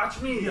 he's like,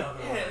 watch me. Yeah,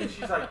 and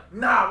she's like,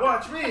 nah,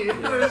 watch me.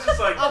 And it's just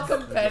like, I'm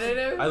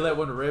competitive. I let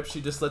one rip.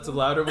 She just lets a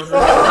louder one rip.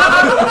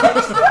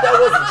 That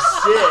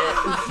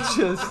wasn't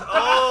shit. Just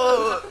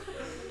oh.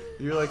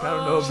 You're like, I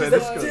don't know, She's Ben.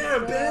 like, It's good.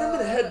 "Damn, Ben, I'm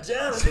gonna head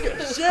down. I think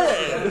I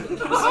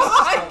shit."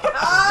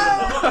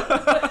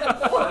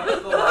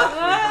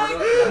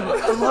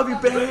 I love you,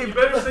 you babe.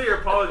 better say your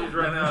apologies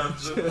right now.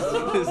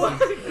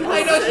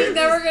 I know she's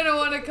never gonna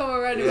want to come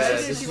around. Yeah,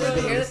 Imagine she's she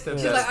really hears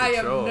steps it. She's like, I am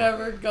control.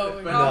 never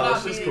going. No, I'm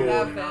not she's meeting cool.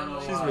 that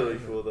family. She's really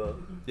cool though.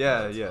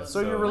 Yeah, yeah. So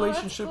your that's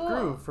relationship cool.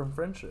 grew from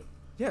friendship.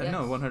 Yeah,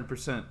 no, Yes.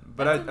 100%.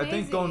 But That's I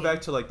think going amazing.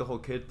 back to like the whole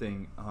kid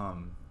thing,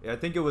 I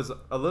think it was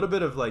a little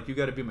bit of like you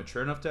got to be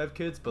mature enough to have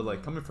kids. But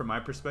like coming from my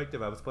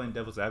perspective, I was playing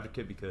devil's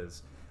advocate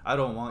because I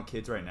don't want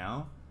kids right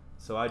now,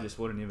 so I just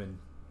wouldn't even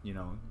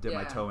dip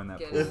my Yeah, toe in that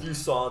get pool. it. If you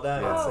saw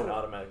that, it's an Oh.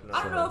 automatic no.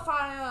 I don't know if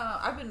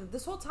I've been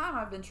this whole time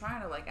I've been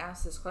trying to like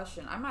ask this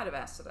question. I might have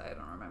asked it, I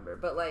don't remember,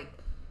 but like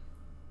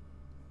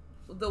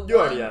the You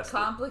already one asked it.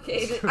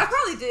 complicated. I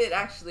probably did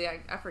actually.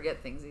 I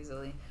forget things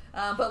easily.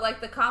 But like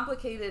the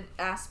complicated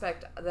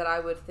aspect that I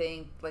would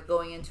think like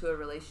going into a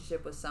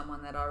relationship with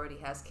someone that already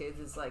has kids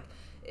is like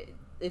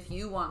if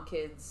you want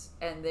kids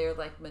and they're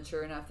like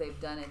mature enough, they've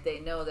done it, they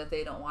know that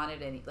they don't want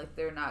it any like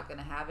they're not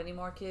gonna have any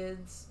more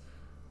kids.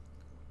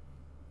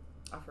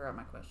 I forgot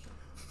my question.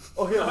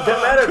 Oh, yeah,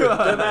 get mad at her.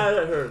 Get mad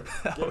at her.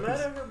 Get mad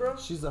at her, bro.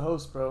 She's the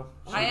host, bro.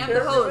 I am Get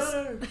the mad host.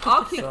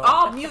 at her.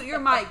 I'll mute your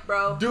mic,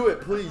 bro. Do it,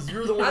 please.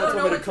 You're the one I that don't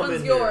know told me to which come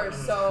one's in yours,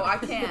 here. so I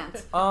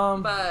can't.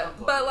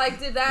 But like,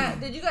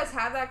 did you guys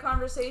have that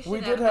conversation? We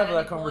at- did at have any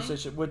that point?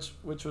 conversation, which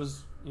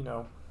was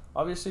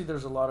obviously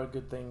there's a lot of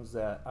good things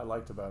that I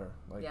liked about her.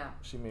 Like Yeah.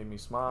 she made me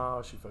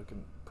smile. She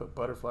fucking put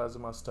butterflies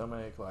in my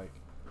stomach. Like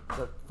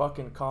the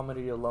fucking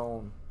comedy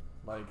alone.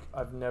 Like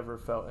I've never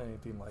felt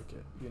anything like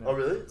it. Oh,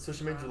 really? So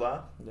she made you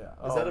laugh? Yeah.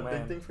 Is that a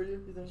big thing for you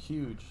think?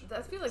 Huge.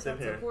 I feel like Same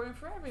that's here. important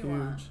for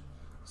everyone. Huge.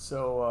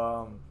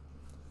 So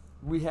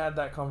we had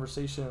that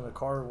conversation in the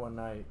car one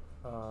night.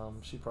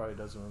 She probably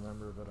doesn't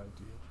remember, but I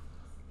do.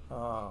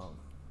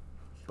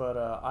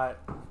 I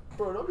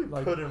Bro, don't be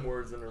Like, putting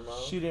words in her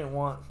mouth. she didn't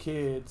want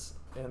kids,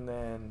 and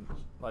then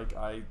like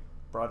I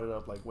brought it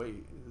up like,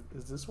 wait,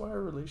 is this why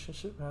our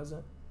relationship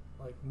hasn't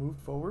like moved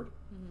forward?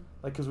 Mhm.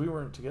 Like, because we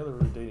weren't together, we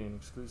were dating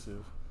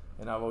exclusive,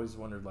 and I've always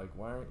wondered like,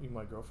 why aren't you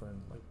my girlfriend?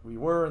 Like we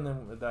were, and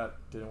then that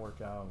didn't work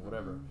out,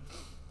 whatever.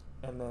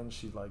 And then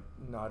she like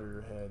nodded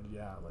her head,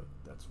 yeah, like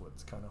that's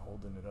what's kind of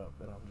holding it up.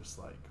 And I'm just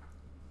like,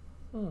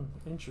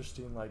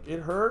 interesting. Like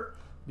it hurt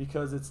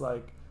because it's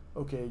like,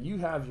 okay, you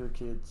have your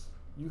kids,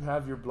 you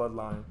have your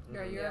bloodline,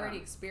 You're Yeah. already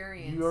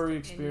experienced. You already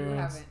and you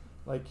experienced. haven't.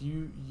 like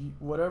you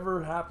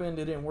whatever happened,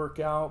 it didn't work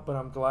out. But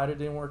I'm glad it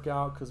didn't work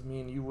out because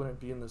me and you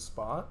wouldn't be in this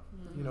spot.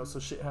 So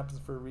shit happens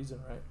for a reason,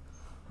 right?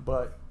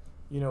 But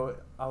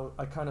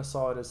I kind of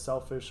saw it as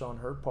selfish on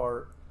her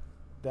part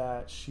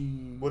that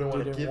she Wouldn't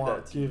wanna didn't give want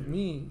that to to give you.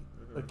 me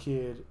a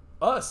kid,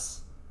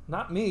 us,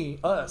 not me,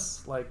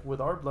 us, like with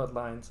our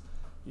bloodlines,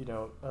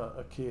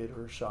 a kid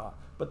or a shot.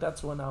 But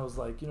that's when I was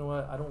like, you know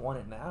what, I don't want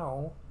it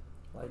now.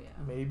 Like Yeah.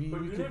 maybe But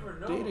we you could never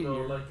know, date a though.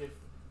 year. Like, if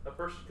a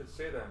person could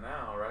say that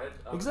now, right?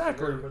 Obviously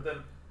Exactly. her, but then,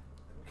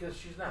 because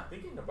she's not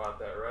thinking about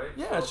that, right?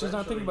 Yeah, So she's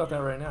not thinking about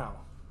that right now.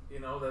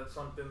 That's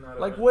something that.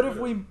 Like, what if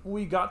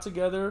we got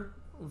together,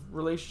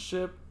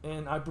 relationship,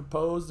 and I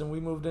proposed, and we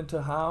moved into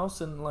a house,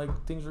 and like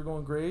things were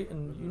going great,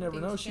 and you never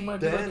Things know, she change. might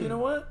be like, Then- you know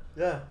what?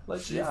 Yeah.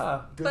 Like, She-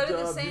 yeah. good But at the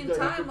job, you same got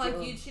your time, good like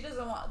job. she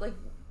doesn't want like.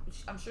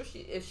 I'm sure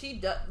if she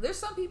does, there's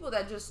some people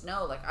that just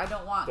know like I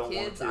don't want Don't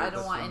want kids. kids, I that's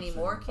don't want what I'm any saying.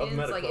 more I've kids.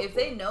 met a Like if couple.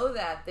 they know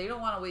that, they don't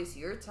want to waste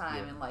your time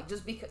Yeah. and like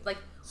just because like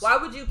why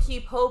would you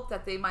keep hope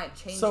that they might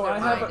change So their I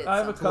mind? have at I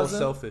have a some It's a little cousin.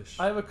 selfish.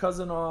 I have a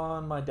cousin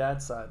on my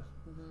dad's side.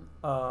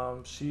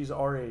 She's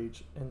our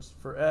age, and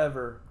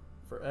forever,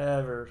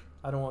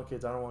 I don't want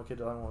kids. I don't want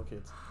kids. I don't want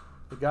kids.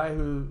 The guy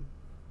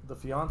the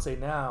fiance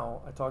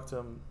now, I talked to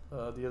him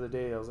the other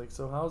day. I was like,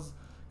 so how's?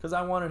 Because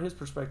I wanted his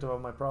perspective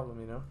on my problem,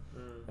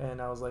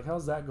 And I was like,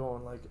 how's that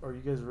going? Like, are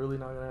you guys really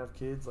not gonna have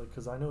kids? Like,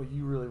 because I know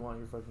you really want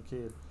your fucking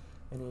kid.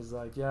 And he's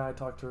like, yeah, I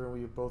talked to her and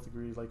we both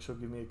agreed, like, she'll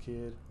give me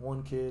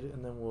one kid,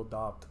 and then we'll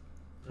adopt,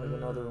 like,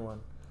 another one.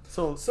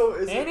 So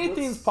is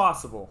anything's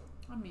possible.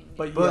 I mean,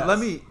 But But yes. let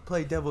me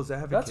play devil's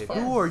advocate. fine.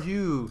 Who are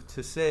you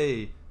to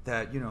say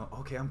that,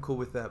 okay, I'm cool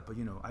with that, but,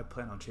 I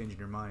plan on changing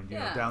your mind,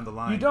 Yeah. down the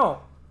line.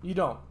 You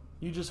don't.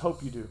 You just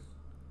hope you do.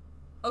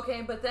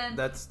 okay, but then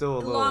That's still a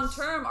little... long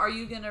term, are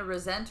you gonna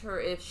resent her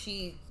if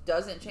she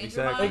doesn't change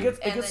Exactly. her mind? It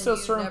and gets then to a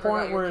you certain never got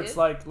point your where kid? it's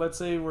like, let's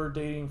say we're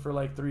dating for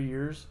like 3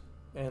 years,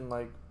 and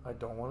like I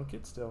don't want a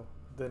kid still.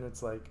 then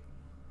it's like,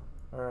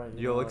 all right.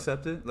 You'll what?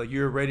 accept it? Like,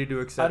 you're ready to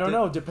accept it? I don't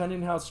know,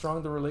 depending how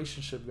strong the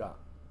relationship got.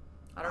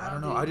 I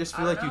don't know. dude. I just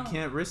feel I like don't you know.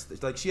 can't risk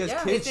it. Like, she has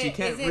Yeah. kids. She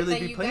can't really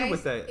be playing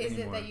with that Is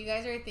anymore. it that you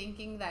guys are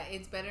thinking that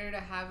it's better to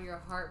have your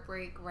heart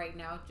break right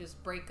now,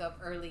 just break up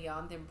early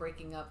on, than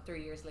breaking up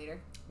 3 years later?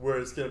 Where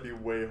it's gonna be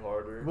way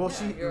harder. Well, Yeah,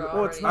 she. you're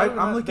Well, it's already- not even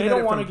I'm that- looking they at don't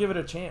it want to from- give it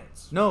a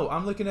chance. No,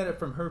 I'm looking at it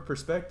from her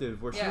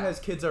perspective, where she Yeah. has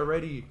kids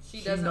already. She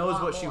She doesn't knows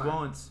want what she more.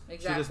 wants. She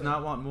does Exactly.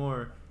 not want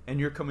more. And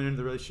you're coming into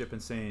the relationship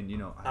and saying, you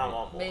know, I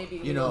want more. Maybe.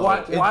 You know,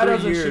 Why, in why 3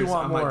 doesn't she years,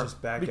 want I might more?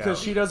 just back Because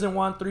out. she doesn't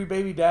want 3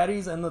 baby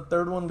daddies and the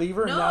third one leave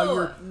her. No, And now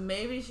you're.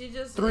 maybe she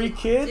just 3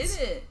 kids?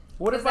 Did it.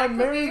 What if 'Cause I that could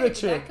marry be the her-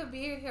 chick? That could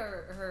be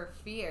her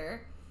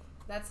fear.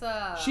 That's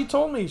She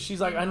told me, she's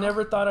like, You I know?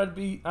 never thought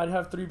I'd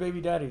have 3 baby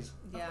daddies.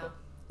 yeah.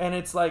 And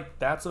it's like,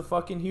 that's a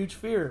fucking huge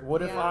fear.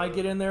 What if Yeah. I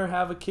get in there,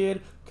 have a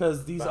kid,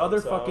 because these Bounce other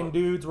out. fucking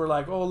dudes were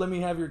like, oh, let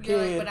me have your You're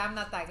like, kid. but I'm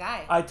not that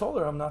guy. I told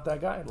her I'm not that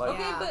guy. Like, Okay,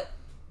 Yeah. but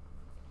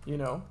you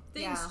know.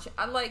 things. Yeah.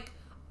 I like.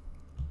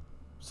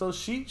 So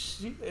she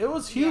it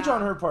was huge Yeah.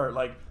 on her part.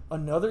 Like,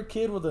 another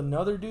kid with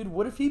another dude,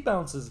 what if he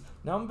bounces?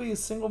 Now I'm gonna be a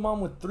single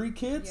mom with 3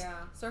 kids? Yeah.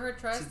 So her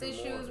trust Super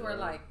issues long, were yeah.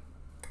 like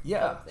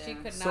Yeah. Up she there.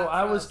 could not. So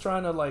I was trust.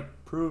 trying to, like,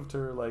 prove to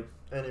her, like,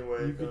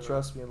 Anyway, you could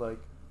trust me, like,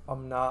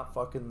 I'm not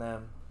fucking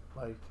them.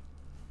 Like,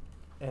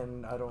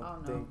 and I don't Oh,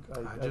 no. think I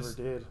I ever just-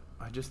 did.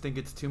 I just think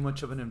it's too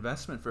much of an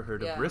investment for her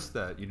to Yeah. risk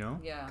that, you know?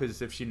 Yeah.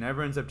 Because if she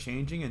never ends up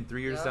changing and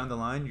 3 years Yep. down the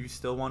line, you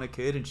still want a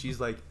kid, and she's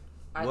like,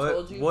 I what?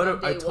 told you what?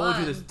 from I day told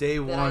you this one day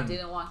that I one.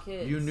 didn't want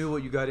kids. You knew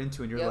what you got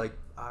into, and you're Yep. like,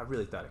 I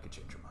really thought I could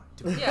change your mind.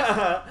 Do it."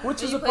 Yeah. Which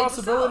And is you a played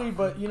possibility,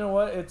 yourself. but you know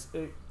what?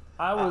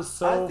 I was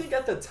so. I think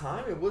at the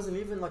time it wasn't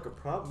even like a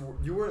problem.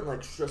 You weren't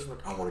like stressing like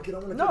I want a kid,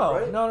 right?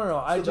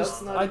 No. I So just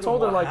that's not I even told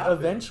her what like happened.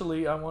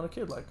 eventually I want a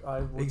kid. Like I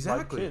would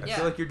Exactly. like I kids.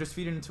 feel like you're just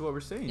feeding into what we're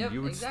saying. Yep,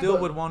 you would exactly.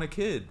 still would want a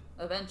kid.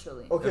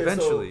 Eventually. Okay,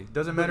 Eventually. so-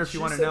 Doesn't but matter if you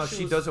she want it said now. she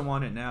She was- doesn't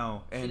want it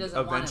now. And She doesn't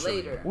want it eventually.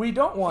 later. We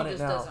don't want She it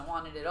just now. doesn't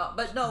want it at all.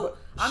 But no,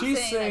 But I'm she's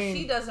saying, saying- that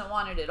she doesn't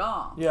want it at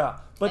all. Yeah,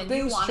 but and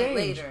things you want change. it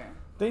later.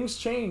 Things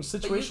change.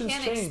 But you Situations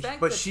can't change. expect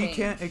But the she change.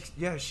 can't.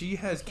 Yeah, she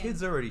has can't.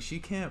 kids already. She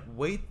can't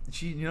wait.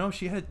 She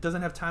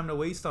doesn't have time to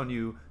waste on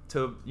you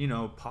to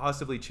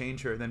possibly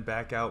change her and then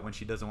back out when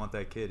she doesn't want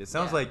that kid. It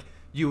sounds Yeah. like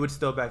you would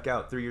still back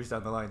out 3 years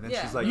down the line. Then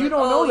Yeah. she's like, You Like,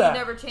 don't oh, know you that.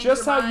 never changed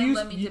Just your how mind, you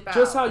let me dip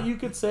just out. how you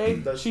could say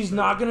That's she's true.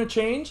 not gonna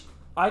change.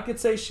 I could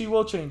say she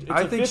will change. It's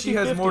I a think she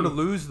has more to 50-50.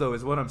 lose, though,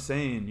 is what I'm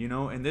saying.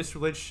 In this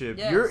relationship,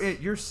 Yes.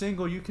 you're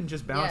single. You can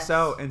just bounce Yes.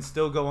 out and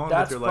still go on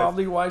That's with your life.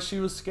 probably why she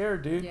was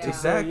scared, dude. Yeah. to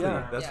say, Exactly.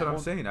 yeah. That's Yeah. what I'm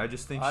Well, saying. I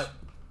just think.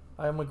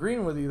 I'm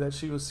agreeing with you that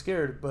she was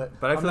scared, but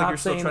But I I'm feel like not you're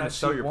still saying trying to that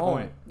sell she your won't.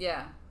 point.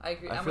 Yeah, I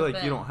agree. I I'm feel with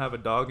like you Ben. don't have a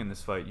dog in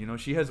this fight.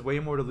 She has way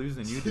more to lose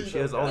than you do. She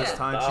has all this Yeah.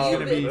 time. Dog. She's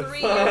gonna be. Even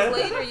 3 years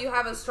later, you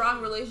have a strong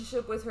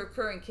relationship with her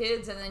current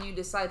kids, and then you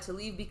decide to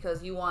leave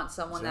because you want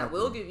someone that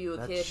will give you a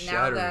That's kid.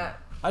 shattering. Now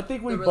that I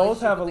think we The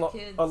both have a, relationship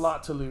with the kids. a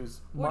lot to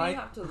lose. what do you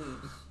have to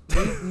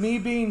lose? Me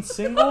being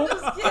single.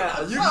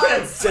 Yeah, you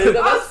can't say that.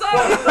 I'm That's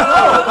sorry, fucked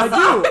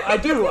bro. up. I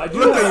do. Look at have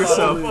a lot to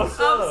yourself. lose.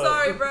 Fucked I'm up.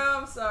 sorry, bro.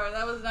 I'm sorry.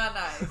 That was not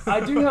nice. I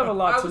do have a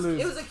lot to It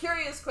lose was a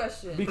curious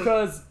question.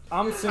 because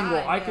I'm single.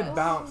 I yeah. could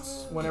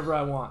bounce whenever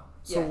I want.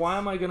 So Yes. why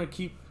am I gonna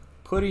keep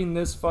putting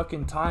this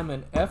fucking time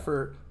and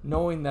effort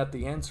knowing that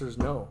the answer is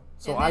no?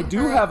 So And I then do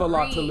her have a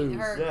lot to agreeing- lose.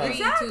 Her Yeah. agreeing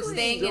Exactly. to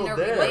staying Still in a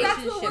there. But relationship.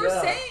 that's what we're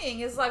Yeah. saying.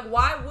 Is like,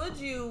 why would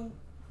you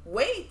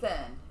wait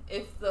then?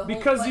 If the whole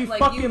Because plan- you like,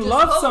 fucking just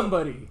love hope.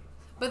 somebody.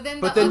 But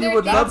then, But the then you other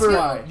would thing love too,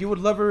 her. You would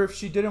love her if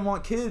she didn't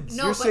want kids.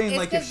 No, You're but saying it's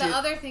like if because she. the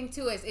other thing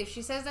too is if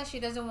she says that she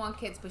doesn't want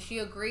kids, but she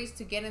agrees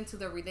to get into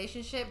the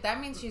relationship,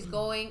 that means she's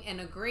going and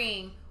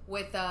agreeing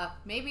with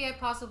maybe I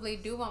possibly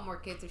do want more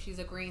kids if she's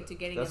agreeing to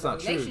getting That's in a not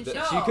true. relationship.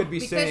 That- She No, could be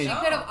Because saying. she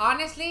could have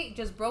honestly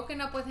just broken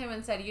up with him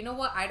and said, you know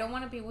what, I don't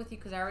want to be with you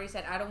because I already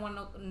said I don't want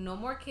no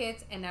more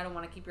kids and I don't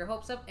want to keep your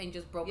hopes up, and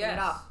just broken Yes.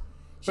 it off.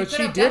 But could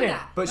she have done didn't.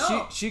 that. But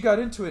No. she got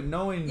into it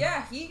knowing.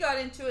 Yeah, he got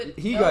into it.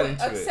 He got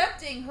into it.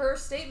 accepting her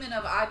statement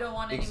of I don't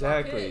want any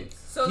Exactly. more kids.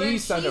 So He then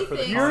signed she up for the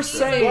thinks You're he's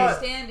saying-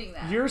 understanding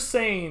that. You're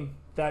saying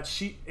that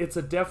it's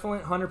a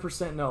definite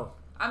 100% no.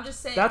 I'm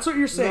just saying. That's what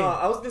you're saying. No,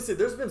 I was gonna say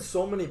there's been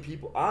so many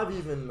people. I've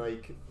even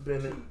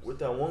been with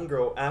that one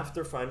girl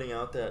after finding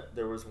out that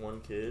there was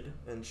one kid,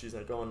 and she's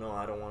like, "Oh no,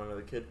 I don't want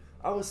another kid."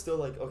 I was still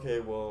like,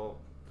 "Okay, well,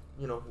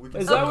 we can."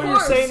 Is that what you're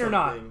do saying or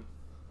not? something."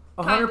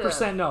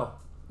 100% no.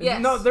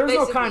 Yes, No, there's no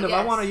basically, kind of. I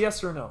yes. want a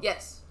yes or no.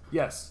 Yes.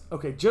 Yes.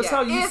 Okay. Just Yeah.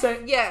 how you if,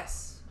 say.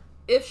 Yes.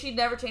 If she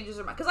never changes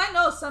her mind, because I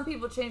know some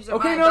people change their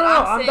Okay, mind. no, but no,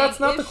 I'm no. saying That's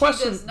not if the she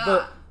question. does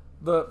not,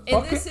 The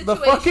In this fucking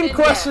situation,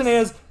 question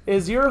yes.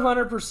 is your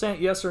 100%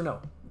 yes or no?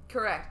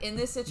 correct. In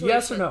this situation,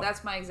 Yes or no?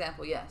 that's my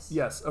example. Yes.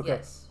 Yes. Okay.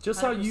 Yes.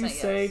 Just how you 100%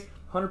 say yes.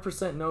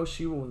 100% no,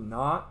 she will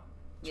not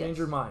change Yes.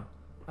 her mind.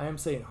 I am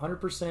saying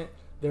 100%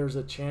 there's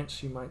a chance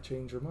she might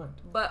change her mind.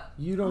 But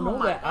You don't oh know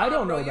my that. God, I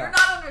don't bro, know You're that.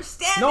 not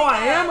understanding. No, I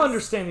am this.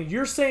 understanding.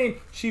 You're saying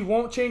she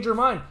won't change her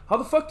mind. How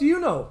the fuck do you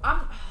know?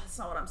 That's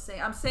not what I'm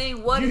saying. I'm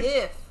saying, what You-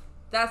 if?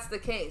 that's the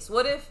case?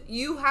 What if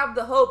you have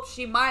the hope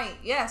she might?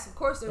 Yes, of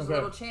course there's Okay. a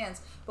little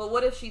chance. But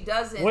what if she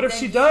doesn't? What if then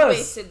she you does?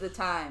 wasted the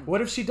time.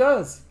 What if she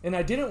does? And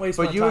I didn't waste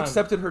my But you time.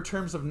 accepted her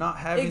terms of not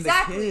having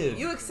Exactly. the kid.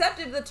 You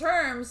accepted the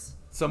terms.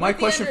 So my with the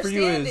question for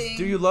you is, understanding-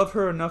 do you love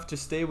her enough to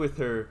stay with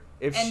her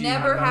if And she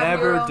never have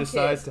your own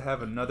decides kid? to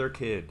have another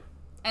kid?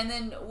 And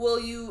then will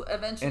you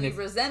eventually And if-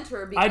 resent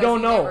her because I don't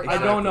you know. never I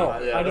got don't her? know.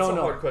 Yeah, I that's don't a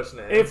know. hard question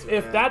to If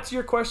answer, man. that's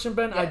your question,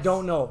 Ben, I Yes.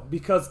 don't know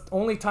because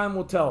only time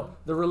will tell.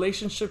 The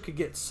relationship could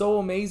get so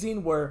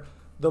amazing where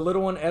the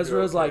little one Ezra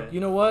You're is like, okay. you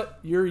know what?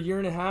 You're a year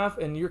and a half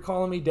and you're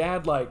calling me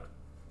dad. Like,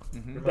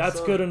 You're my that's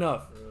son. good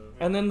enough.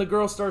 And then the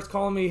girl starts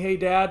calling me, hey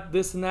dad,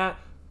 this and that.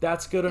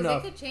 That's good Because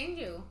enough. they could change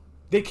you.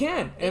 They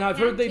can, They and I've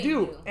can heard they change do.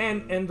 you.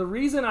 And the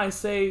reason I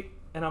say,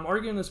 and I'm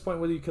arguing this point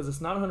with you because it's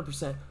not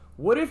 100%.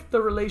 What if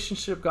the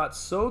relationship got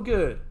so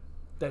good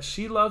that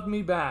she loved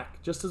me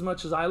back just as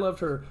much as I loved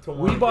her? To We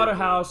wanna bought a get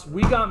house,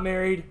 we got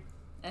married.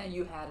 And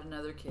you had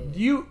another kid.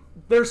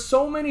 There's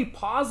so many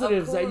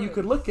positives that you course.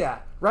 could look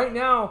at. Right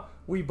now,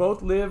 we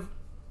both live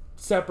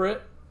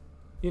separate.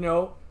 You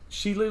know,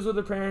 she lives with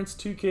her parents,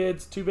 2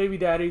 kids, 2 baby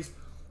daddies.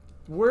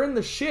 We're in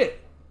the shit.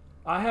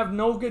 I have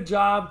no good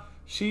job.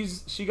 She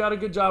got a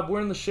good job.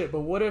 We're in the shit.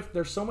 But what if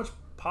there's so much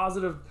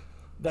positive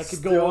that could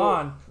Still, go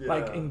on, yeah.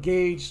 like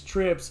engaged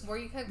trips? Where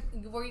you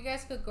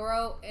guys could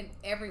grow in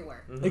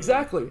everywhere. Mhm.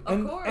 Exactly.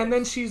 Of And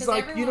then she's 'Cause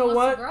like, everyone you know wants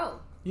what? to grow.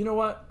 You know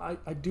what?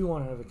 I do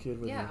want to have a kid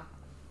with Yeah. you.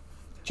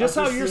 Just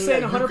how After you're seeing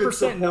saying that you could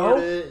 100% support no.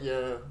 it,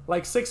 yeah.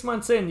 Like 6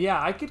 months in,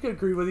 yeah, I could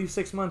agree with you.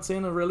 6 months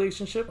in a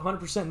relationship,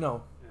 100%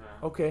 no.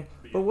 Yeah. Okay.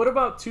 But what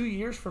about 2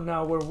 years from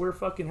now where we're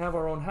fucking have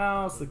our own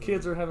house, the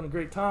kids are having a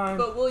great time?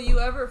 But will you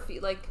ever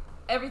feel like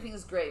everything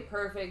is great,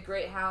 perfect,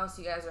 great house,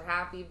 you guys are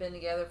happy, been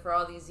together for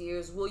all these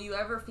years? Will you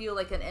ever feel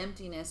like an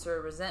emptiness or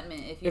a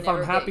resentment if you If never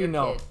I'm get happy, your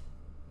no. kid?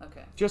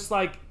 Okay. Just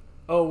like,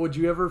 oh, would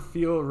you ever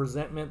feel a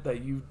resentment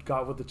that you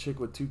got with a chick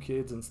with 2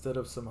 kids instead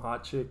of some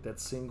hot chick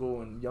that's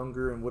single and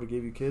younger and would have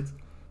gave you kids?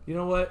 You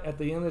know what? At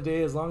the end of the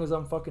day, as long as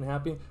I'm fucking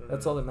happy,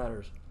 that's all that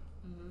matters.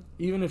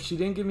 Even if she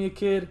didn't give me a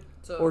kid,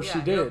 So, or yeah, she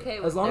you're did, okay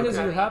with as long never as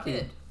you're having a happy.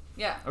 kid.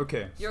 Yeah.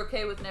 Okay. You're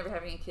okay with never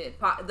having a kid.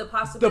 The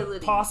possibility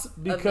Because of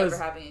never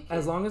having a kid.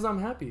 as long as I'm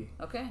happy,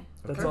 Okay.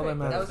 that's all that Perfect.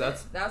 matters. That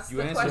was That's You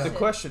the answered question. the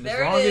question.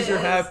 There As long it as you're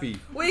is. happy.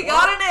 We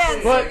got an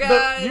answer, But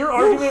guys. your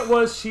argument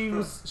was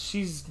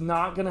she's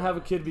not gonna have a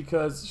kid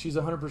because she's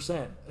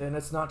 100%, and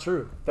it's not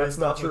true. That's Based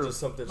not off of true. just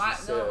something My-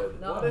 she said.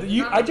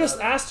 no. I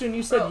just asked her and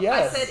you said Bro,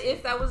 yes. I said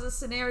if that was a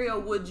scenario,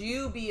 would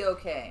you be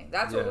okay?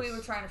 That's what we Yes.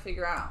 were trying to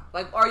figure out.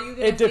 Like, are you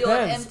going It to feel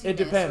an depends. emptiness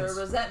It depends. or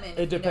a resentment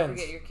It if you never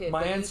depends. get your kid? My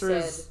But you answer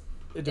said is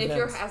it if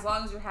you're depends. as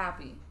long as you're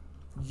happy.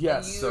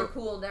 Yes. And So- you're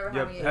cool never Yep.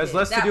 having a Has kid.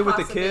 less to That do with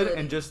the kid, possibility.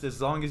 and just as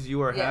long as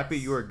you are happy,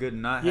 Yes. you are good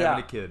not Yeah.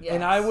 having a kid. Yeah.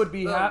 And I would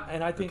be Boom.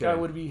 and I think Okay. I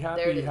would be There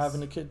it happy is.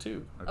 having a kid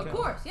too. Okay. Of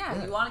course,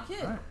 yeah, you want a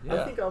kid. Alright, I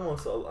yeah. think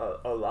almost a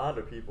lot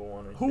of people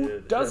want a Who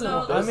kid. doesn't? No,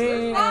 I there's-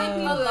 mean, I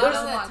think a lot There's-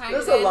 of the time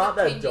there's they a end lot up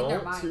that changing their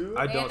don't, mind. too.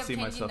 I They don't end up see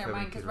changing myself their having a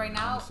mind kid. because right I'm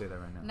now, gonna say that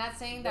right now. I'm not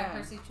saying that Yeah.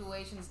 her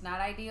situation is not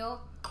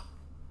ideal,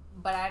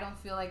 but I don't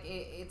feel like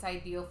it's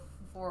ideal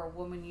for a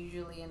woman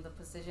usually in the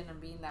position and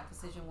being in that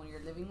position when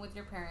you're living with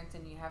your parents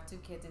and you have 2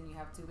 kids and you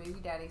have 2 baby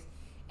daddies,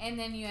 and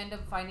then you end up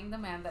finding the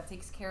man that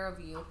takes care of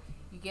you.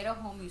 You get a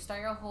home, you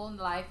start your whole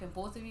life, and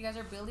both of you guys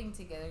are building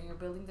together. You're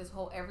building this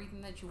whole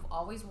everything that you've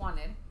always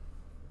wanted.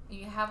 And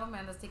you have a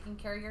man that's taking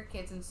care of your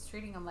kids and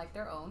treating them like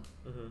their own.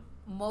 Mhm.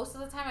 Most of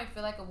the time, I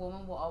feel like a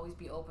woman will always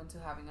be open to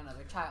having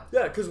another child.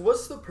 Yeah, because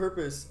what's the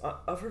purpose?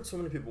 I've heard so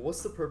many people.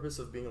 What's the purpose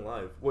of being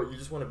alive? What, you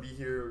just want to be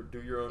here,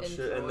 do your own shit,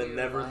 and Enjoy then your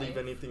never life. leave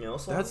anything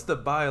else on? That's the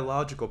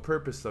biological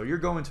purpose, though. You're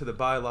going to the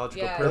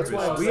biological Yeah, purpose.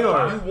 That's why I'm we saying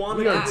are, you want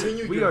we to are,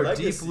 continue we your are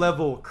legacy. deep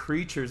level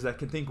creatures that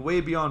can think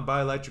way beyond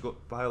biological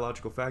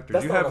factors.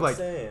 That's you not have what I'm like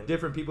saying.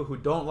 different people who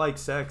don't like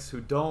sex, who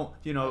don't,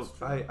 That's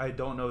true. I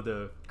don't know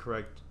the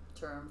correct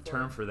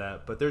term for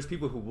that, but there's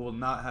people who will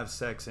not have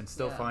sex and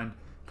still Yeah. find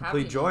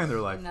complete joy in their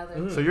life.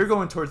 Another. So you're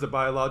going towards the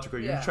biological.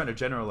 You're Yeah. trying to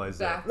generalize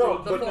that. Exactly. No,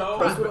 but Before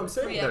that's what I'm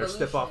saying. pre- You better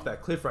step off pre-evolution.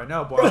 that cliff right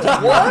now, boy. What?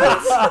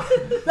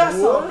 That's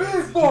a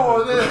big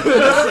boy.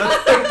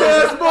 Thick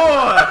ass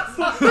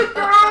boy.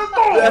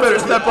 You better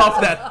step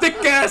off that thick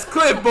ass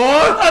cliff, boy.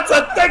 That's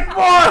a thick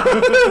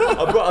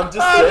boy. Bro, I'm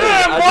just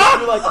saying. I just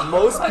feel like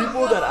most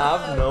people that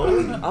I've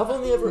known, I've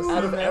only ever,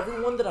 out of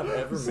everyone that I've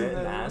ever met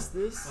and asked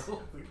this,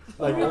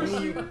 like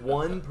only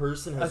one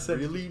person has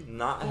really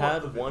not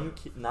had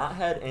not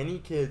had any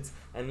kids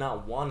and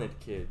not wanted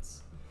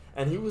kids,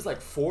 and he was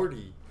like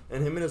 40,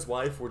 and him and his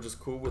wife were just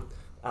cool with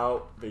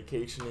out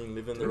vacationing,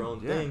 living their own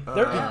thing.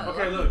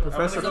 Okay, look.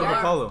 Professor I'm from gonna go-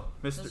 Apollo,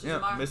 Mr. Mr. Yeah,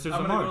 Zamar. Mr. I'm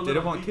gonna go a Zamar little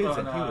didn't want deep kids,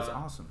 and on, he was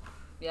awesome.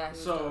 Yeah. he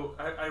was So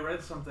I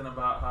read something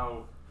about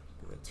how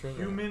Turn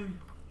that.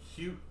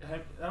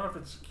 I don't know if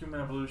it's human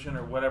evolution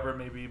or whatever it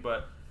may be,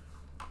 but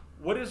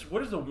what is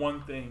the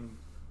one thing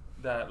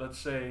that, let's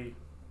say,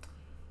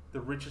 the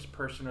richest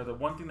person, or the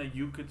one thing that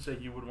you could say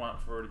you would want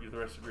for the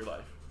rest of your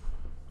life?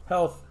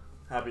 Health.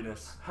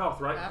 Happiness. Health,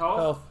 right?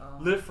 Health.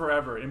 Live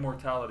forever,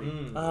 immortality.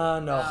 Mm.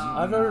 No.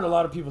 I've heard a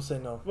lot of people say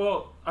no.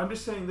 Well, I'm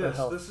just saying this.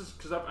 health. This is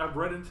because I've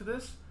read into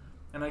this,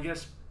 and I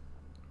guess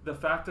the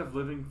fact of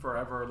living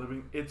forever,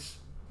 it's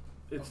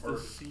the burden.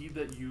 seed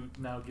that you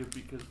now give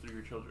because through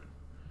your children.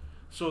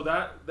 So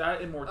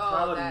that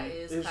immortality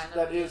is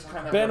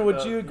kind of Ben, like would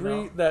the, you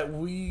agree know, that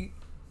we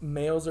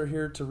males are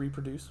here to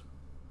reproduce?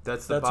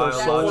 That's the That's our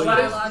biological.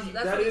 soul.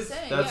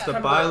 That's the kind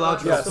of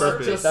biological Yes,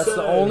 purpose. Just that's the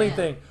say. only Yeah.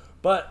 thing.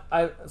 But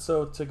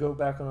so to go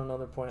back on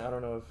another point, I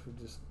don't know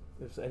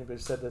if anybody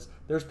said this.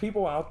 There's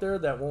people out there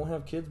that won't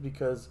have kids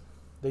because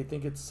they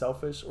think it's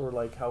selfish or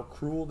like how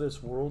cruel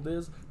this world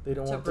is. They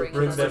don't To want bring to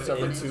bring them them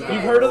into into. that.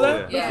 You've heard of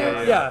that? Yeah.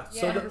 before? Yeah.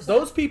 So Yeah.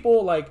 those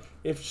people, like,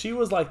 if she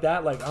was like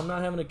that, like, I'm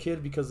not having a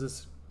kid because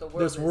this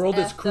world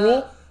is effed cruel,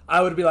 up.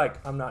 I would be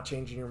like, I'm not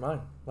changing your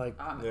mind. Like,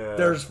 Yeah.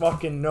 there's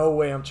fucking no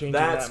way I'm changing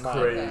That's that mind.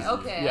 crazy.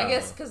 Okay, Yeah. I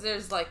guess because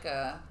there's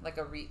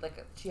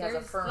she has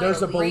a firm.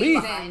 There's a belief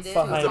belief behind it.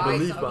 behind There's a Why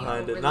belief some people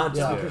behind it, really not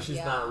just Yeah. because she's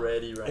not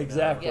ready right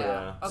Exactly. now.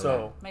 Yeah. Okay.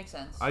 So- Makes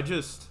sense. I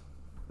just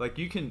like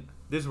you can.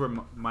 This is where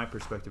my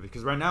perspective is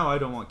because right now I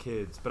don't want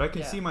kids, but I can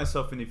Yeah. see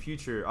myself in the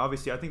future.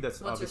 Obviously, I think that's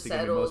Once you're obviously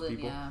gonna be settled most and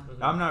people. yeah.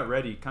 I'm not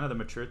ready. Kind of the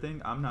mature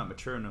thing. I'm not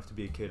mature enough to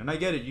be a kid, and I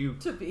get it. You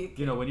To be.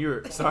 you know when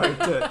you're sorry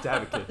to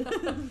have a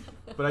kid,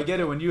 but I get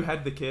it when you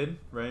had the kid,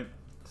 right?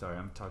 Sorry,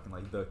 I'm talking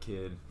like the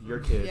kid, your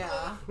kid.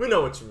 Yeah. We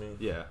know what you mean.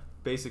 Yeah.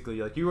 Basically,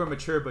 like you were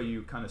mature, but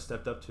you kind of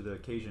stepped up to the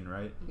occasion,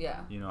 right? Yeah.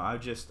 You know, I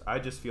just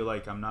feel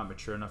like I'm not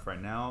mature enough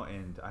right now,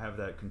 and I have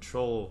that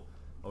control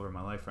over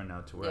my life right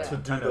now to where Yeah. I To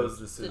can do kind those of.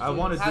 decisions. I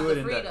want to Have do the it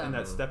in freedom.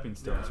 that stepping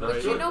stones, Yeah. right?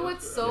 But you know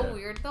what's so Yeah.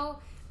 weird though?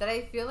 That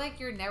I feel like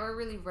you're never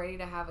really ready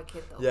to have a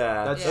kid though.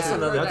 Yeah, That's that's Yeah.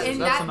 another. That's- thing.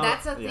 And that's another-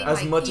 that's a thing. yeah.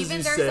 As Like much as even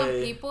you there's say- some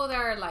people that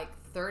are like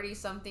 30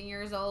 something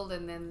years old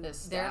and then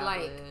they're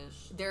like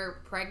Established. they're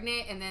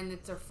pregnant and then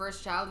it's their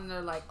first child and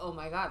they're like, oh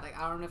my god, like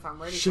I don't know if I'm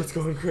ready. Shit's for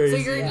this. going crazy.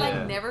 So you're Yeah.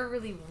 like never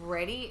really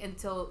ready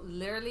until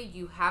literally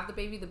you have the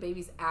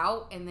baby's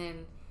out and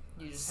then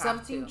You just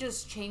something have to.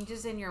 just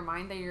changes in your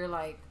mind that you're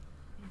like,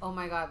 oh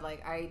my god,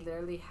 like I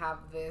literally have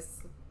this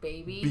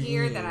baby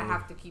here that I Being.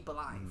 have to keep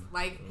alive.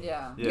 Like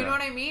Yeah. Yeah. you know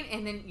what I mean?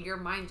 And then your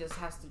mind just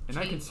has to change. And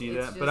I can see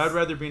It's that, but I'd just-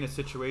 rather be in a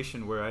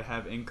situation where I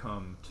have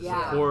income to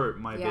Yeah. support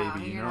my Yeah, baby,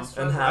 and you you're know. not and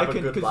struggling. have I a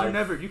can good because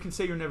life. you can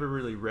say you're never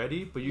really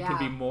ready, but you can Yeah.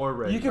 be more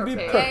ready. You can be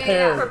Prepared.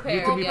 prepared. Yeah, Prepared.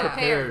 You can be Yeah.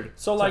 prepared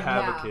So, to like,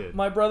 have Yeah. a kid.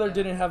 My brother Yeah.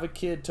 didn't have a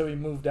kid till he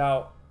moved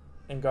out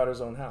and got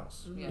his own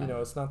house. Yeah. You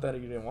know, it's not that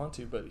he didn't want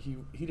to, but he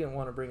didn't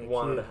want to bring a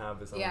Wanted kid. to have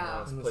his own Yeah.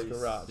 house, In his place.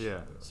 garage. Yeah.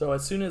 So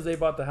as soon as they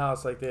bought the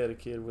house, like, they had a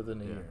kid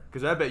within a Yeah. year.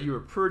 Because I bet you were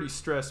pretty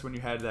stressed when you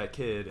had that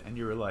kid, and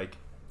you were like,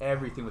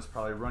 everything was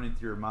probably running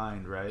through your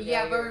mind, right?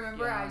 Yeah, Yeah, but you're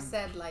remember I young.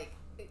 said like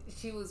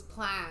she was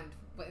planned,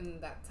 but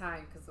in that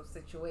time because of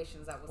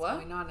situations that was What?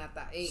 going on at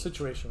that age.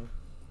 Situation.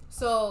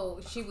 So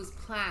she was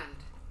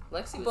planned.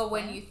 Lexi was But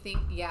when planned? you think,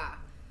 yeah,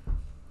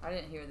 I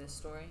didn't hear this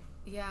story.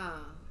 yeah.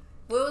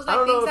 Well, it was I like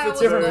don't know things if that it's was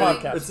different going,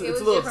 podcast. It's it a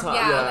was little different, tough,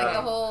 yeah, yeah. like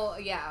the whole,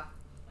 yeah.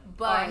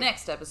 But Our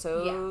next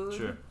episode.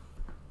 Sure.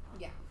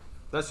 yeah,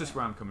 That's just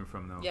where I'm coming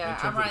from, though. Yeah, in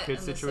terms I'm of the right kid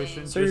in the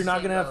situation. So you're Just not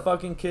saying gonna have both.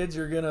 fucking kids.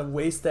 You're gonna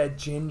waste that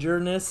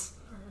gingerness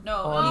No.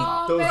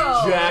 On those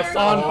no, jacked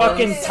they're on not arms.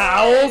 fucking kids.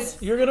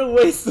 towels. You're gonna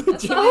waste the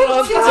That's ginger not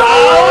on kids.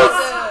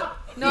 towels.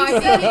 No, I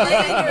said said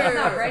later. he's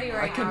not ready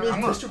right Can now. make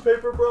Right? tissue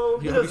paper, bro.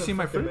 He Yeah, have you doesn't seen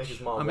my fucking make fridge?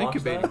 his mom I'm wash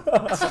incubating.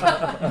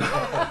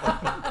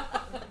 that.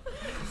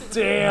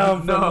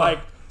 Damn, No. from like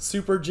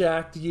super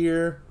jacked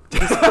year.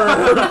 Take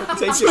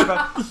it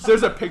back.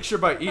 There's a picture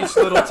by each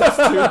little test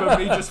tube of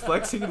me just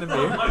flexing in the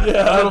mirror.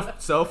 Yeah. A little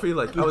selfie,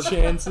 like I The was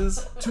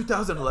chances,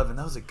 2011.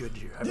 That was a good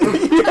year.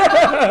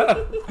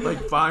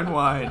 Like fine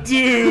wine.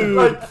 dude.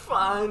 Like,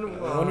 fine.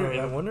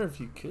 I wonder if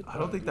you could. I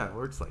don't think that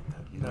works like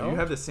that. You know, No? you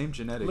have the same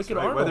genetics, Look at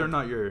right? Whether or Arnold.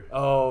 not you're,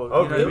 Oh, Oh, you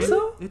know what I really? mean?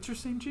 so? It's your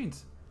same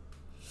genes.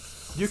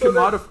 You So can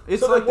then- modify.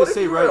 It's so like then they what if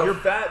say, you right? were You're a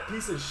fat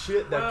piece of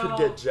shit that Well,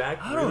 could get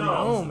jacked. I don't really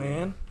know, easily.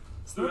 man.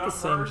 It's Dude, not the I've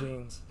same heard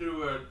genes.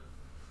 through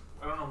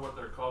I don't know what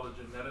they're called, a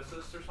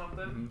geneticist or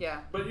something. Mhm. Yeah.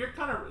 But you're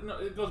kind of, no,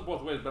 it goes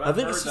both ways. But I I've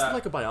think heard it's just that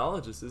like a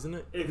biologist, isn't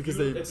it? if Because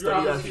you- they if you're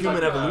study obviously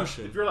human like,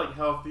 evolution. if you're like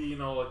healthy, you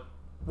know, like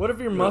What if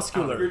you're you know,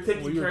 muscular? you're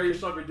taking Well, care you're- of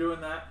yourself, you're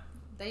doing that,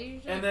 They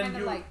usually and then kind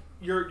of you like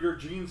your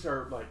genes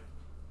are like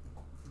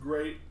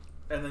great,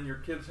 and then your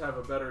kids have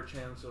a better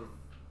chance of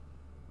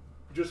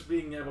just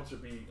being able to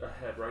be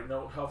ahead, right?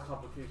 No health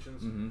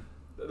complications. Mm-hmm.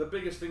 The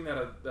biggest thing that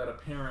a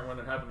parent when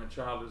they're having a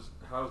child is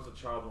how's the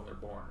child when they're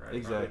born, right?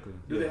 Exactly,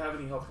 Do yeah. they have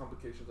any health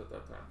complications at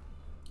that time?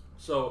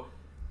 So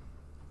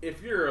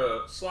if you're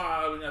a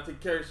slob and you have to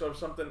take care of yourself or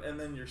something, and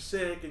then you're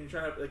sick and you're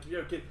trying to like if you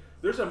have a kid,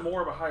 there's a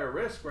more of a higher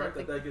risk, right?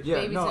 That That gets Yeah,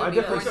 baby's no, gonna I be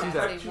definitely born see the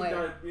that. same type 2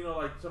 way. you know,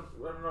 like some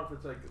I don't know if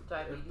it's like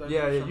Diabetes.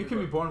 Yeah, or you something, can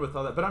be but- born with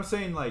all that, but I'm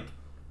saying like,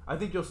 I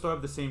think you'll still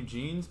have the same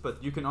genes,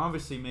 but you can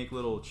obviously make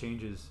little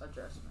changes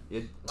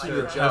Adjustment. to your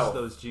adjust health.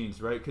 those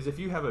genes, right? Because if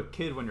you have a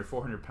kid when you're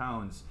 400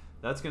 pounds,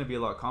 that's going to be a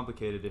lot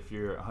complicated if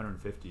you're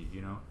 150,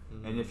 you know?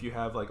 And if you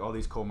have like all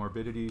these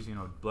comorbidities, you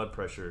know, blood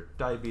pressure,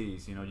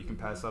 diabetes, you know, you can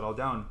pass that all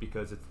down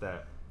because it's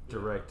that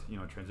direct, you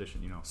know,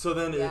 transition, you know. So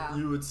then Yeah.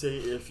 you would say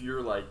if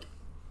you're like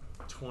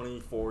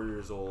 24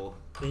 years old,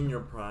 in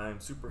your prime,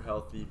 super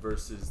healthy,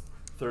 versus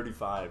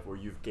 35 where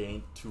you've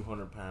gained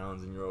 200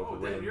 pounds and you're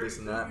overweight and this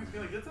and that. He's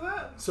gonna get to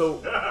that. So,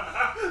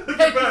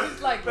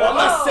 He's like, well, I'm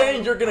not "Whoa."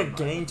 saying you're gonna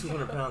gain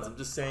 200 pounds. I'm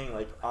just saying,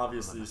 like,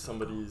 obviously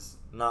somebody's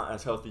not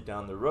as healthy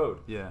down the road.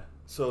 Yeah.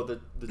 So the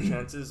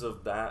chances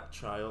of that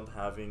child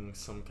having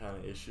some kind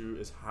of issue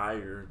is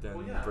higher than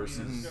Well, yeah,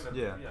 versus. I mean, it's gonna,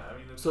 Yeah. I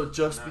mean, it's So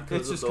just not-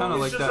 because It's just of kind of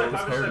those- like It's that just with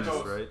like- obviously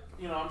parents, like right?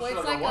 You know, I'm Well, sure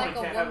it's like a like woman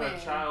a can't have woman.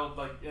 a child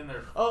like in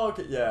their Oh,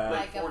 okay, yeah.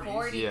 Like a 40s.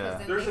 40, Yeah. because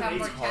then There's they an have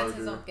more age chances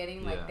harder. of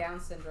getting like Yeah. Down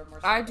syndrome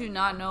or something. I do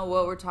not know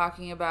what we're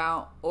talking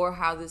about or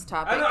how this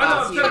topic I know. got I'm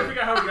trying to here.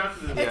 figure out how we got to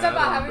this. It's Yeah, I about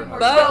don't having remember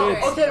more how children.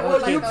 we got Okay, well,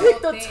 Like you the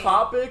picked whole a thing.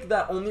 topic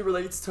that only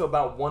relates to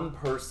about one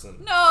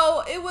person.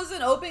 No, it was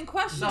an open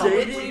question. No, we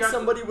Dating got-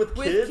 somebody with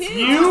with kids? kids. Who's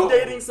You-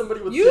 dating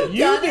somebody with You've kids?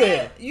 You done did.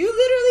 it. You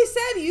literally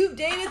said you've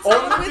dated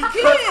someone Only with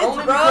because, kids, only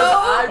bro. because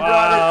I brought it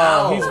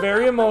Wow, out. he's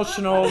very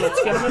emotional.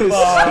 Let's get him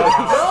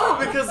involved. No,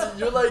 because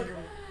you're like,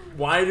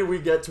 why did we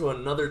get to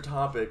another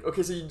topic?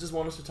 Okay, so you just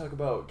want us to talk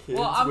about kids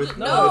Well, I'm with just,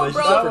 no, no,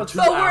 relationship bro. for but 2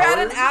 But we're at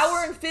an hours?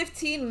 hour and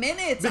 15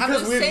 minutes. I'm Because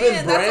just we've saying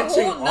been that's a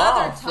branching whole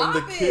nother off from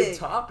the topic. kid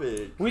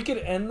topic. We could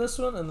end this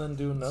one and then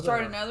do another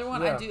Start one. another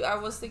one. Yeah. I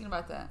was thinking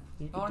about that.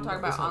 You I could want do to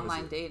talk that. about What time is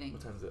online it? dating.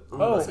 What time is it? Ooh,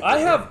 Oh, that's a I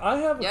good have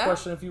one. a Yeah?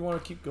 question if you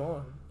want to keep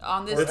going.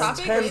 On this It's topic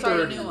or start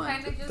a 10:30. new one?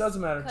 Kind of just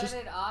Doesn't matter, cut just-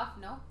 it off.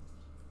 No.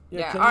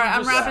 Yeah, can alright, you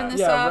I'm just- wrapping this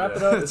yeah, up. wrap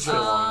it up. It's been a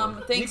long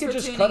one. Thanks you for could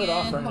just tuning cut it in.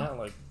 off right now,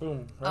 like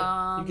boom, right?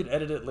 Um, you could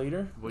edit it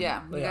later. Well,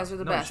 Yeah, you yeah. guys are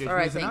the No, best. she All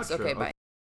right, needs an thanks. outro. Okay, bye.